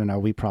was like, no,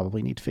 we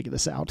probably need to figure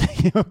this out,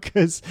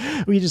 because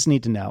we just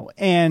need to know.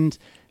 And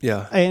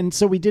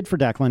so we did for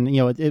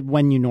Declan,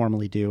 when you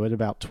normally do at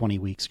about 20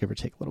 weeks, give or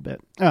take a little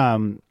bit.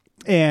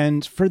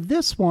 And for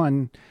this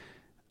one,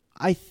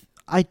 I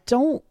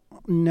don't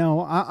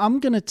know. I'm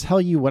going to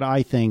tell you what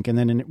I think, and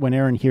then when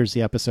Erin hears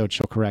the episode,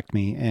 she'll correct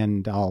me,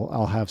 and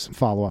I'll have some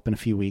follow up in a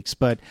few weeks.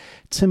 But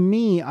to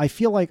me, I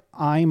feel like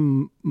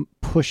I'm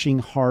pushing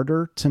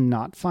harder to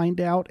not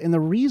find out, and the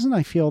reason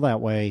I feel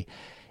that way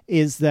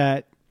is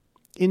that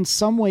in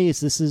some ways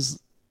this is.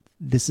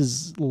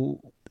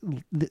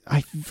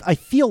 I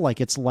feel like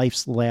it's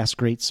life's last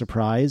great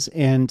surprise,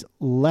 and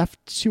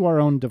left to our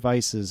own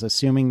devices,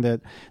 assuming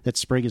that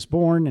Sprig is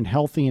born and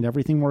healthy and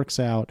everything works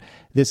out,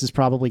 this is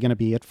probably going to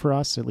be it for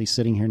us, at least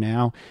sitting here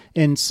now.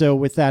 And so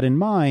with that in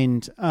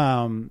mind,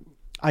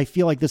 I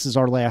feel like this is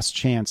our last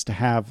chance to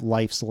have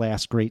life's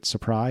last great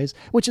surprise,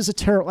 which is a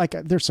terrible, like,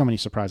 there's so many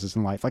surprises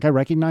in life. Like, I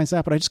recognize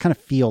that, but I just kind of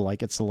feel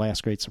like it's the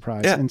last great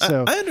surprise. Yeah, and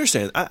so I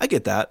understand. I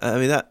get that. I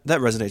mean, that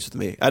resonates with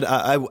me.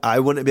 I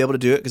wouldn't be able to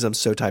do it because I'm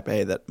so type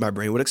A that my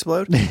brain would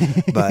explode.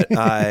 But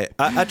I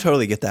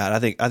totally get that. I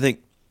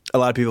think a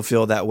lot of people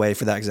feel that way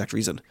for that exact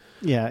reason.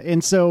 Yeah.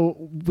 And so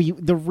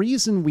the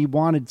reason we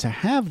wanted to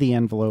have the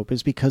envelope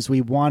is because we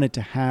wanted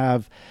to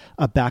have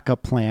a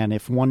backup plan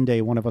if one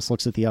day one of us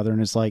looks at the other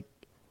and is like,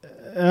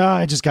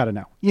 I just got to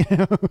know,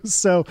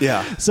 So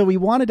we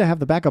wanted to have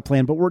the backup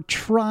plan, but we're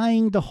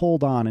trying to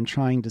hold on and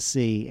trying to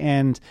see.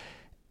 And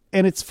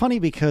it's funny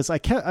because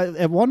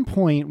at one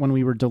point when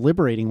we were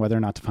deliberating whether or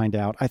not to find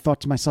out, I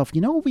thought to myself,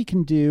 what we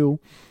can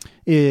do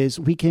is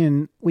we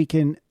can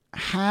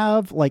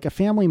have like a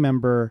family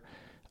member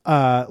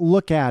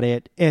look at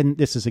it. And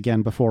this is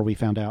again before we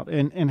found out,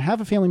 and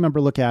have a family member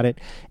look at it,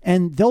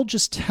 and they'll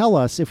just tell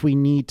us if we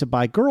need to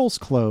buy girls'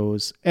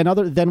 clothes, and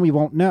then we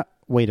won't know.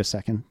 Wait a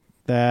second.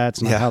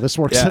 That's not how this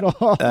works at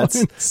all.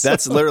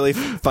 That's literally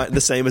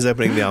the same as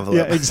opening the envelope.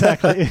 Yeah,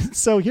 exactly.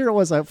 So here it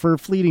was. For a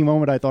fleeting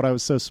moment, I thought I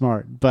was so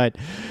smart, but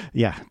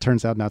yeah,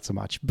 turns out not so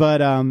much. But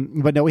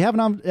no, we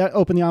haven't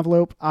opened the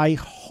envelope. I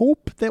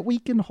hope that we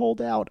can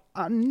hold out.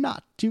 I'm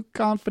not too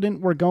confident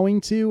we're going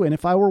to. And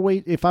if I were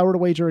to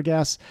wager a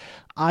guess,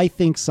 I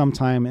think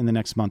sometime in the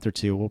next month or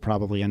two we'll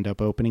probably end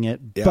up opening it.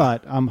 Yeah.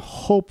 But I'm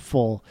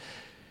hopeful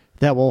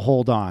that will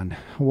hold on.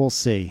 We'll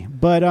see.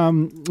 But I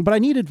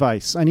need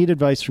advice. I need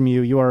advice from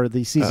you. You are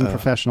the seasoned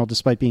professional,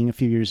 despite being a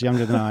few years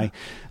younger than I.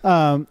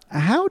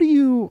 How do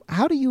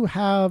you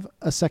have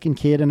a second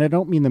kid? And I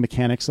don't mean the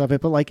mechanics of it,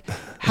 but like,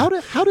 how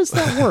does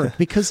that work?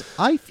 Because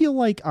I feel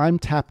like I'm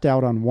tapped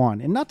out on one.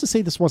 And not to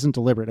say this wasn't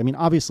deliberate. I mean,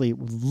 obviously,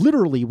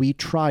 literally, we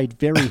tried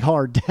very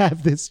hard to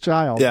have this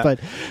child. Yeah. But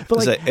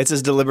like, it's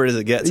as deliberate as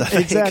it gets.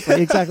 I think.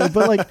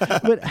 Exactly.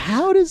 But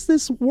how does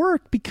this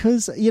work?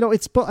 Because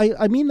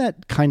I mean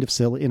that kind of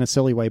silly in a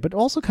silly way, but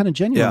also kind of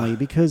genuinely,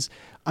 because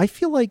I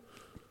feel like,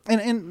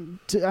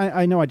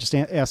 I know I just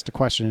asked a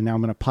question and now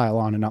I'm going to pile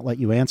on and not let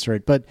you answer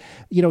it, but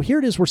here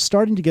it is. We're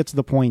starting to get to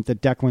the point that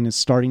Declan is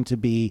starting to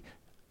be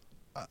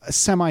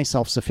semi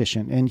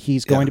self-sufficient, and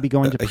he's going to be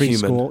going to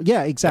preschool.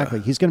 Yeah, exactly.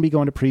 Yeah. He's going to be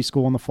going to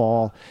preschool in the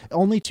fall,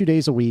 only 2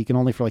 days a week and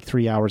only for like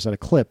 3 hours at a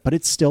clip, but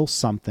it's still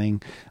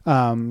something.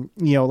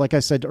 Like I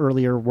said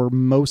earlier, we're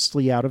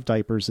mostly out of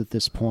diapers at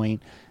this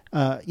point.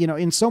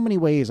 In so many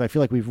ways, I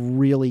feel like we've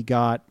really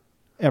got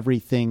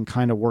everything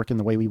kind of working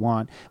the way we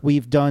want.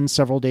 We've done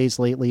several days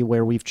lately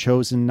where we've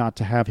chosen not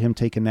to have him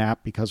take a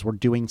nap because we're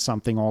doing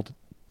something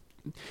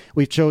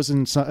we've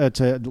chosen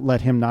to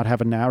let him not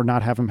have a nap, or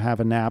not have him have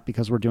a nap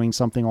because we're doing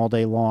something all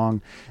day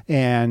long.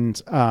 And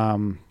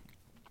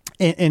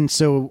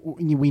so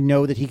we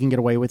know that he can get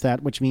away with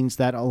that, which means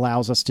that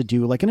allows us to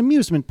do like an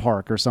amusement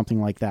park or something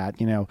like that,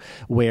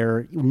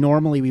 where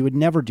normally we would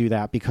never do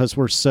that because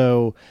we're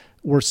so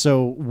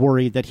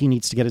worried that he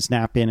needs to get his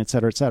nap in, et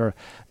cetera, et cetera.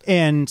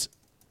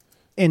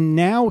 And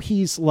now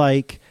he's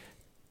like,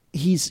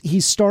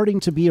 he's starting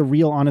to be a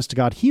real honest to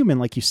God human,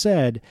 like you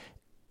said.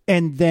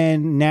 And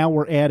then now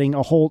we're adding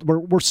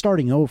we're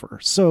starting over.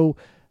 So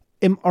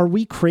are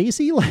we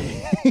crazy?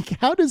 Like,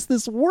 how does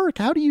this work?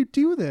 How do you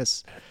do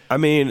this? I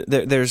mean,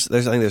 I think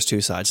there's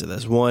two sides to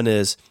this. One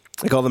is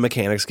like all the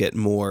mechanics get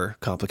more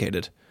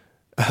complicated.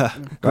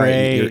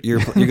 Right? You're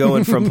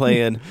going from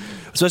playing,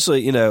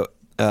 especially,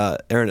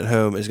 Aaron at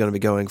home is going to be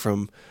going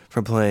from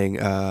playing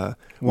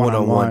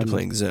one-on-one to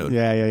playing zone.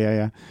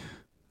 Yeah.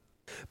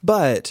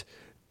 But,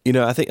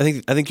 I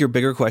think your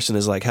bigger question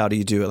is like, how do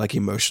you do it like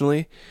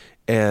emotionally?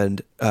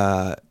 And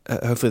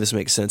hopefully this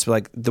makes sense. But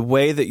like the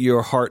way that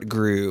your heart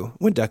grew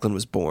when Declan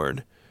was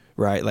born,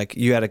 right? Like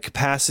you had a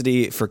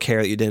capacity for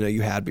care that you didn't know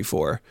you had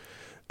before.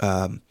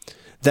 That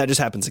just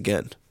happens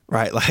again,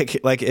 right?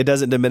 Like it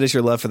doesn't diminish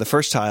your love for the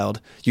first child.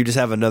 You just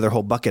have another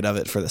whole bucket of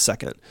it for the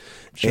second.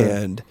 Sure.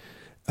 And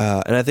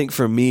I think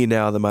for me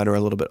now, that mine are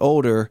a little bit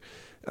older.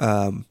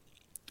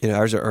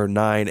 Ours are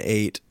 9,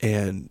 8,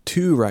 and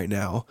 2 right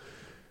now,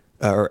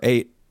 or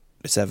 8,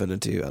 7,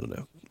 and 2. I don't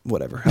know.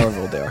 Whatever,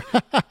 however old they are.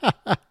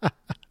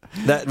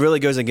 That really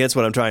goes against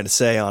what I'm trying to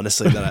say,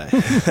 honestly.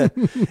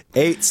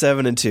 8,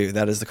 7, and 2,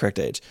 that is the correct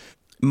age.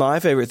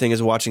 My favorite thing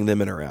is watching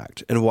them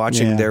interact and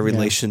watching their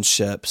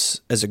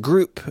relationships as a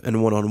group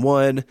and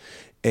one-on-one.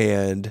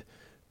 And,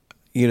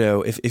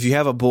 if you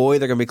have a boy,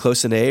 they're going to be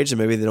close in age and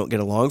maybe they don't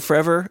get along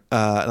forever,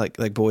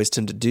 like boys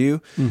tend to do.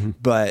 Mm-hmm.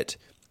 But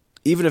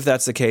even if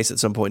that's the case at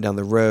some point down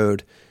the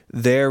road,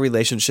 their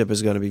relationship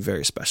is going to be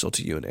very special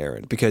to you and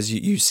Aaron because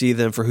you see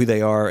them for who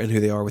they are and who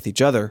they are with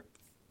each other.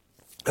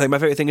 I think my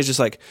favorite thing is just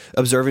like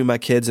observing my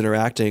kids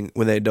interacting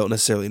when they don't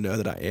necessarily know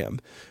that I am,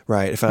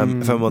 right? If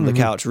I'm on the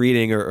couch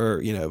reading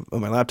or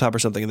on my laptop or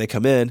something and they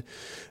come in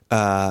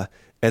and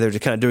they're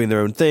just kind of doing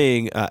their own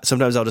thing,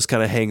 sometimes I'll just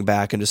kind of hang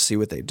back and just see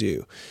what they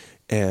do.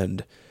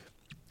 And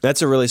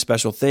that's a really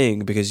special thing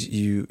because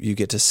you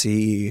get to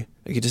see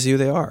who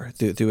they are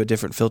through a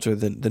different filter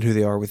than who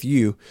they are with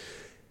you.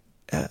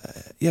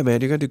 Yeah, man,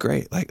 you're gonna do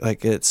great.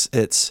 Like it's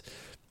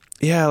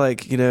you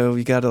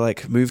got to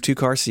like move 2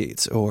 car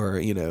seats, or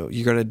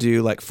you're gonna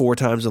do like 4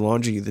 times the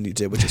laundry than you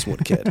did with just one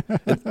kid.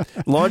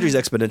 Laundry's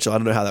exponential. I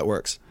don't know how that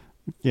works.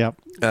 Yep.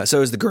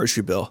 So is the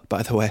grocery bill,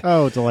 by the way.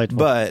 Oh, delightful.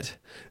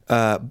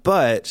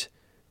 But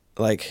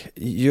like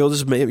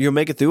you'll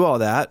make it through all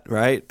that,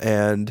 right?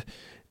 And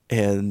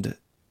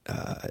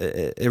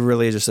it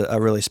really is just a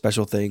really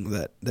special thing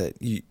that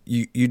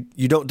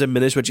you don't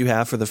diminish what you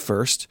have for the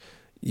first.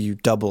 You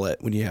double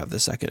it when you have the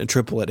second, and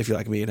triple it if you're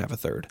like me and have a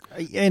third.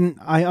 And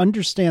I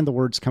understand the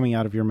words coming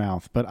out of your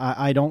mouth, but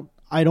I don't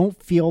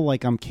feel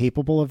like I'm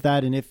capable of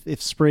that. And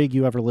if Sprig,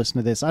 you ever listen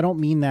to this, I don't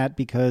mean that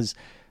because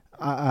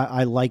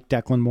I like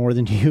Declan more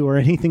than you or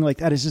anything like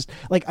that. It's just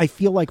like I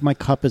feel like my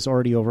cup is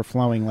already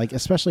overflowing, like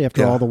especially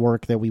after all the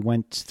work that we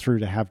went through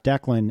to have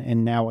Declan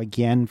and now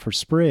again for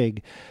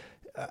Sprig.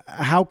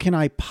 How can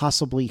I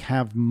possibly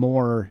have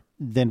more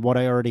than what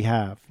I already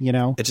have,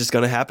 It's just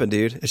going to happen,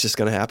 dude. It's just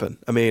going to happen.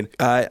 I mean,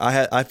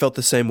 I felt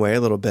the same way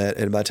a little bit.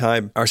 And by the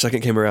time our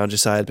second came around,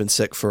 Josiah had been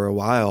sick for a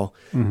while.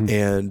 Mm-hmm.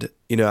 And,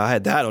 I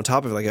had that on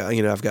top of it. Like,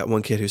 I've got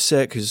one kid who's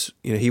sick who's,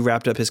 he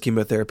wrapped up his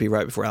chemotherapy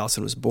right before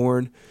Allison was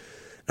born.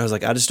 And I was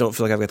like, I just don't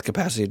feel like I've got the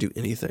capacity to do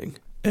anything.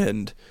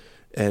 And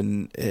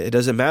it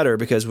doesn't matter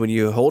because when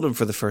you hold him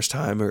for the first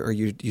time or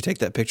you take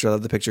that picture, I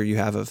love the picture you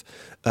have of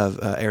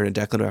Aaron and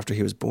Declan after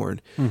he was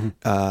born.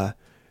 Mm-hmm.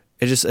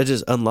 It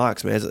just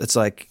unlocks, man. It's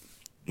like,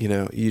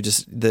 you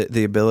just,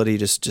 the ability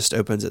just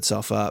opens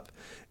itself up.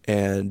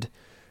 And,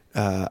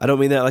 I don't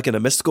mean that like in a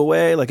mystical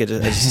way, like it's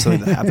just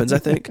something that happens, I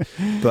think.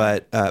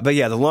 But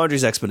yeah, the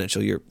laundry's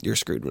exponential. You're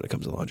screwed when it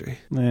comes to laundry.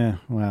 Yeah.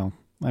 Well,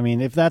 I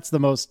mean, if that's the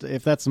most I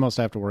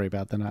have to worry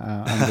about, then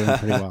I'm doing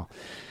pretty well.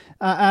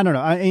 I don't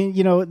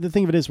know. The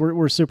thing of it is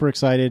we're super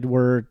excited.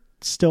 We're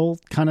still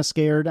kind of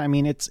scared. I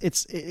mean,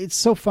 it's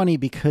so funny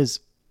because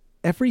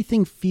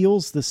everything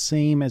feels the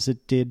same as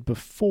it did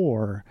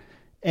before,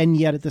 and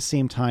yet at the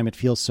same time it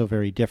feels so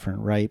very different,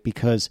 right?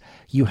 Because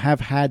you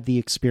have had the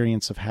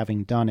experience of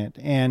having done it.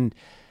 And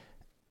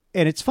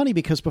it's funny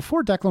because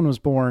before Declan was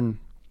born,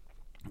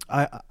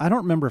 I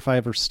don't remember if I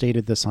ever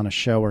stated this on a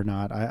show or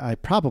not. I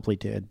probably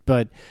did,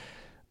 but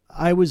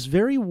I was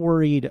very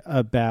worried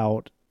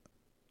about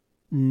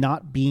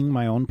not being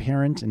my own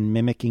parent and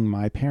mimicking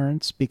my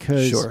parents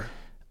because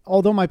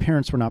although my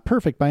parents were not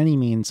perfect by any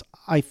means,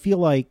 I feel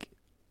like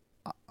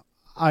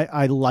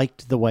I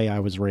liked the way I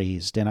was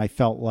raised, and I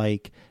felt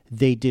like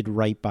they did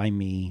right by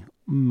me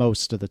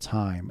most of the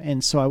time.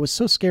 And so I was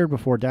so scared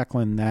before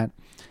Declan that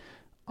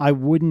I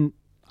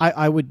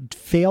would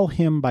fail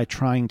him by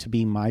trying to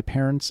be my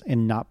parents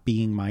and not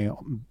being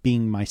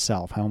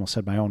myself. I almost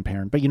said my own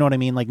parent, but you know what I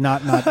mean? Like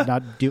not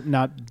that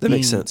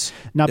makes sense.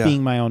 Not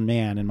being my own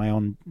man and my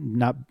own,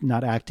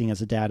 not acting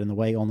as a dad in the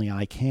way only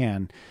I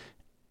can.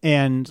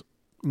 And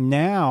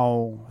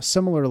now,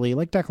 similarly,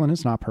 like Declan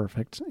is not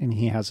perfect and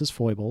he has his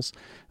foibles,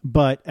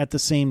 but at the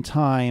same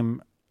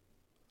time,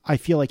 I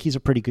feel like he's a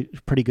pretty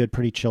good,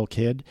 pretty chill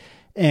kid.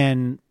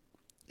 And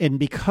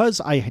because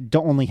I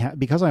only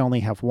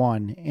have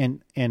one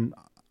and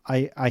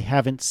I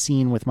haven't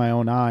seen with my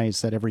own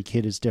eyes that every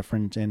kid is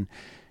different and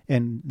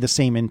and the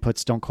same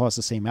inputs don't cause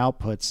the same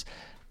outputs.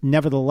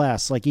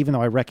 Nevertheless, like, even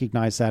though I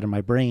recognize that in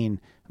my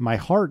brain, my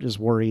heart is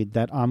worried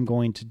that I'm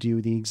going to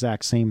do the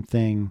exact same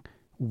thing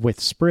with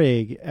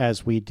Sprig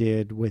as we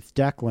did with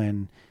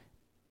Declan.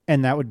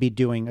 And that would be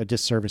doing a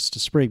disservice to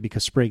Sprig,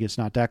 because Sprig is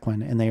not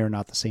Declan and they are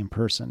not the same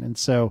person. And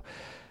so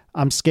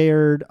I'm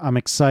scared. I'm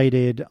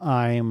excited.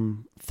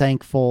 I'm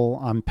thankful.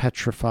 I'm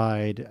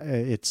petrified.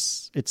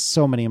 It's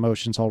so many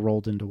emotions all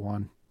rolled into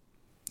one.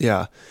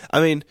 Yeah.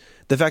 I mean,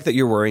 the fact that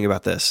you're worrying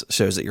about this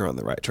shows that you're on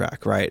the right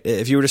track, right?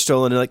 If you were to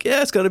stroll in and like,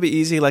 yeah, it's going to be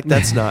easy, like,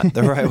 that's not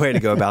the right way to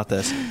go about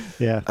this.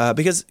 Yeah.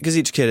 Because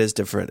each kid is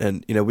different.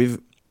 And, you know,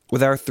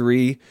 with our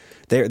three,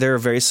 they're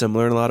very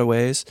similar in a lot of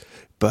ways,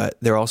 but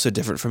they're also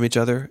different from each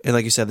other. And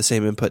like you said, the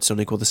same inputs don't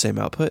equal the same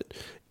output.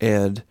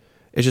 And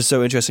it's just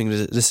so interesting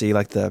to see,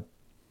 like, the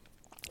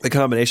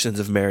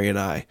combinations of Mary and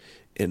I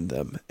in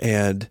them.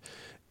 And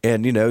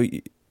you know,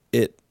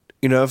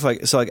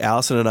 if like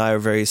Allison and I are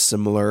very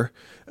similar.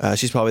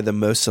 She's probably the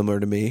most similar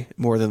to me,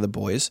 more than the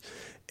boys.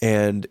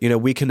 And, you know,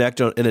 we connect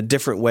in a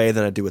different way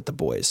than I do with the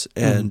boys.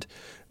 And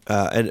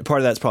part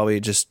of that's probably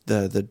just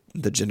the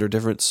gender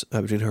difference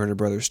between her and her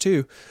brothers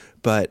too.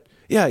 But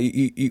yeah,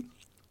 you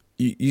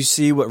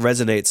see what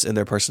resonates in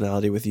their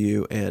personality with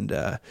you. And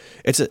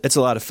it's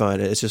a lot of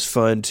fun. It's just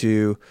fun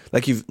to,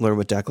 like you've learned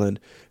with Declan,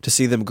 to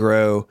see them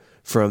grow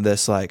from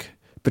this like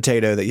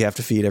potato that you have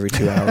to feed every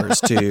 2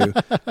 hours to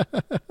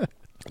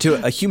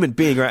a human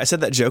being, right? I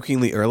said that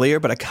jokingly earlier,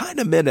 but I kind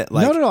of meant it.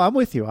 Like, no, I'm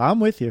with you.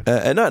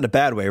 And not in a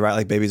bad way, right?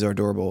 Like, babies are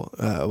adorable,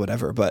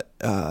 whatever. But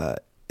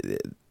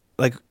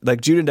like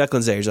Jude and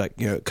Declan's age, like,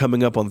 you know,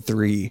 coming up on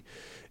 3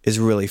 is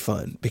really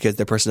fun because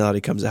their personality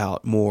comes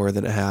out more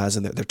than it has,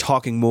 and they're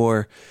talking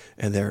more,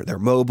 and they're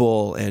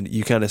mobile, and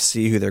you kind of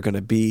see who they're going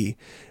to be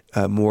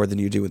more than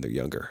you do when they're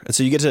younger. And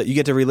so you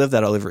get to relive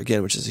that all over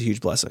again, which is a huge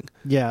blessing.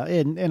 Yeah,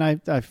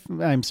 and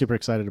I'm super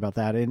excited about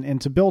that.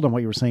 And to build on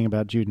what you were saying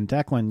about Jude and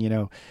Declan, you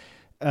know,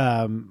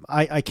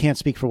 I can't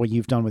speak for what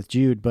you've done with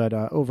Jude, but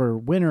over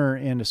winter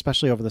and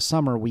especially over the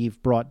summer,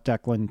 we've brought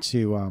Declan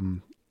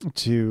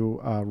to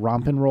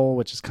Romp and Roll,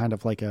 which is kind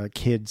of like a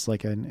kids,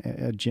 like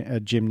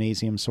a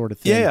gymnasium sort of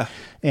thing. Yeah,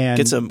 and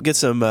get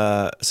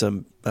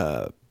some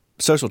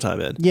social time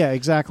in. Yeah,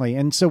 exactly.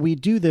 And so we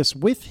do this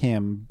with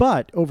him,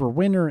 but over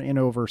winter and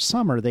over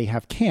summer, they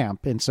have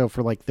camp. And so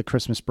for like the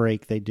Christmas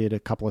break, they did a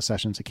couple of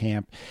sessions of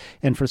camp.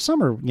 And for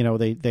summer, you know,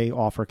 they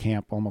offer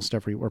camp almost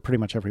pretty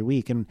much every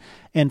week. And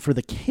for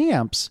the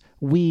camps,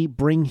 we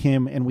bring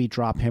him and we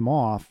drop him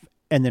off,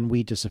 and then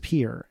we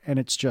disappear, and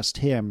it's just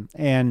him.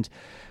 And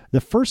the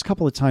first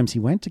couple of times he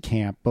went to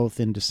camp, both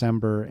in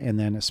December and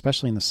then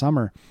especially in the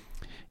summer,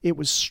 it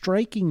was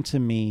striking to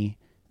me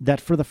that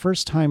for the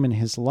first time in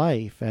his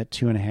life at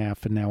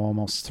 2.5 and now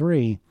almost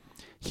 3,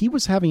 he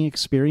was having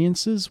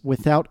experiences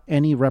without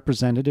any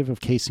representative of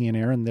Casey and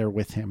Aaron there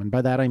with him. And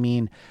by that, I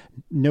mean,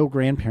 no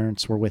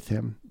grandparents were with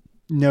him.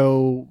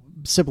 No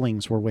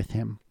siblings were with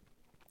him.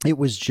 It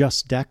was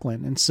just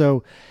Declan. And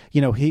so,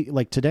 you know,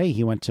 today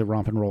he went to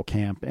Romp and Roll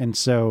camp. And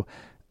so,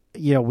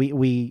 you know,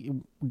 we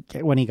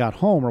when he got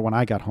home, or when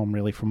I got home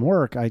really from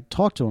work, I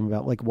talked to him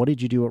about, like, what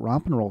did you do at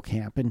Romp and Roll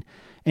camp? And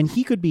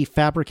he could be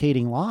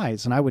fabricating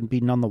lies, and I wouldn't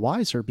be none the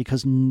wiser,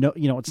 because no,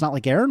 you know, it's not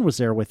like Aaron was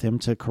there with him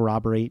to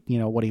corroborate, you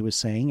know, what he was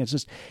saying. It's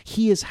just,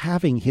 he is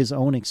having his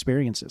own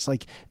experiences.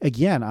 Like,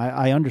 again,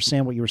 I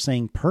understand what you were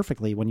saying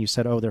perfectly when you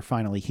said, oh, they're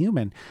finally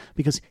human,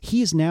 because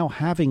he is now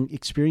having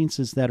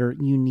experiences that are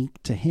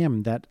unique to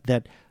him that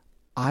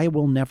I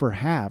will never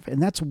have.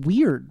 And that's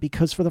weird,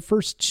 because for the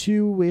first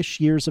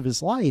 2-ish years of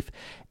his life,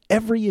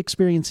 every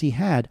experience he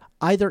had,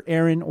 either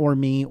Aaron or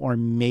me, or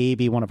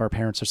maybe one of our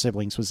parents or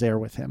siblings was there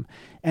with him.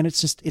 And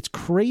it's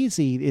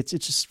crazy.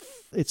 It's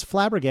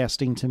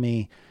flabbergasting to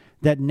me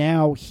that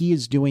now he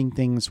is doing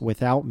things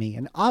without me.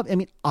 And I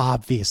mean,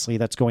 obviously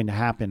that's going to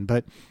happen,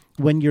 but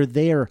when you're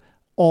there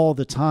all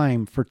the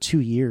time for 2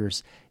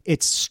 years,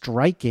 it's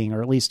striking,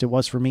 or at least it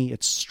was for me,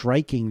 it's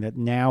striking that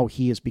now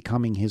he is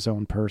becoming his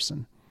own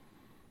person.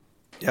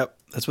 Yep.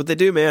 That's what they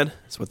do, man.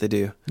 That's what they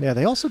do. Yeah,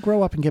 they also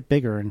grow up and get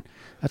bigger, and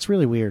that's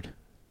really weird.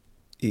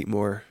 Eat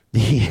more.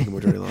 Make more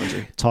dirty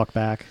laundry. Talk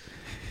back.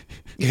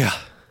 Yeah.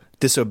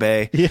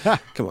 Disobey. Yeah.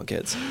 Come on,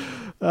 kids.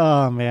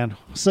 Oh, man.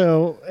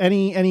 So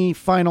any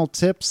final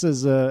tips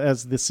as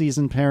the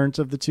seasoned parent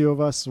of the two of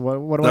us?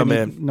 What do I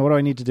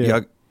need to do?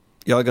 Y'all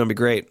are going to be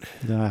great.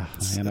 Man,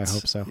 I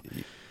hope so.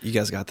 You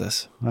guys got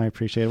this. I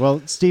appreciate it.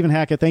 Well, Stephen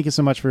Hackett, thank you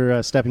so much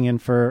for stepping in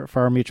for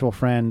our mutual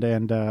friend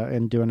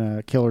and doing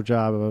a killer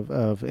job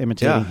of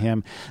imitating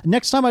him.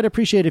 Next time, I'd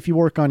appreciate if you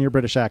work on your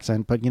British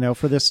accent, but, you know,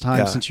 for this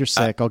time, since you're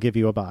sick, I'll give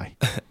you a bye.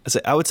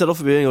 I would settle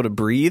for being able to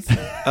breathe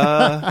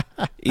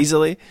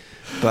easily,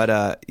 but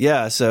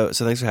so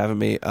thanks for having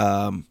me.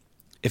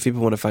 If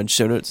people want to find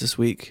show notes this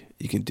week,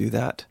 you can do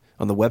that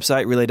on the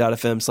website,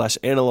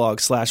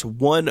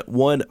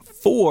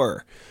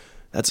 relay.fm/analog/114.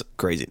 That's a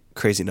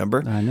crazy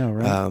number. I know,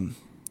 right?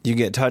 You can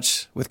get in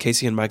touch with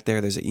Casey and Mike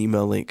there. There's an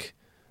email link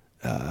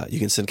You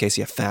can send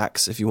Casey a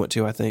fax if you want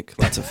to. I think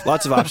lots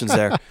of options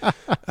there.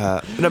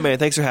 No, man,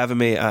 thanks for having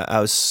me. I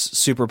was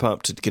super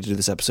pumped to get to do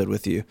this episode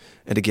with you.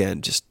 And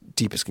again, just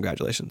deepest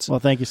congratulations. Well,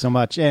 thank you so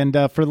much. And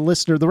for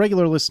the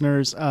regular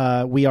listeners,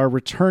 we are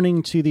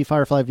returning to the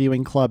Firefly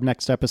Viewing Club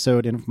next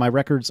episode. And if my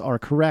records are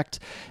correct,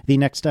 the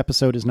next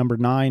episode is number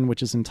 9,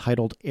 which is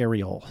entitled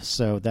Ariel.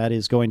 So that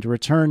is going to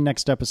return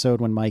next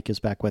episode when Mike is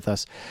back with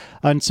us.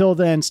 Until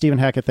then, Stephen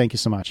Hackett, thank you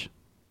so much.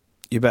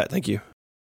 You bet. Thank you.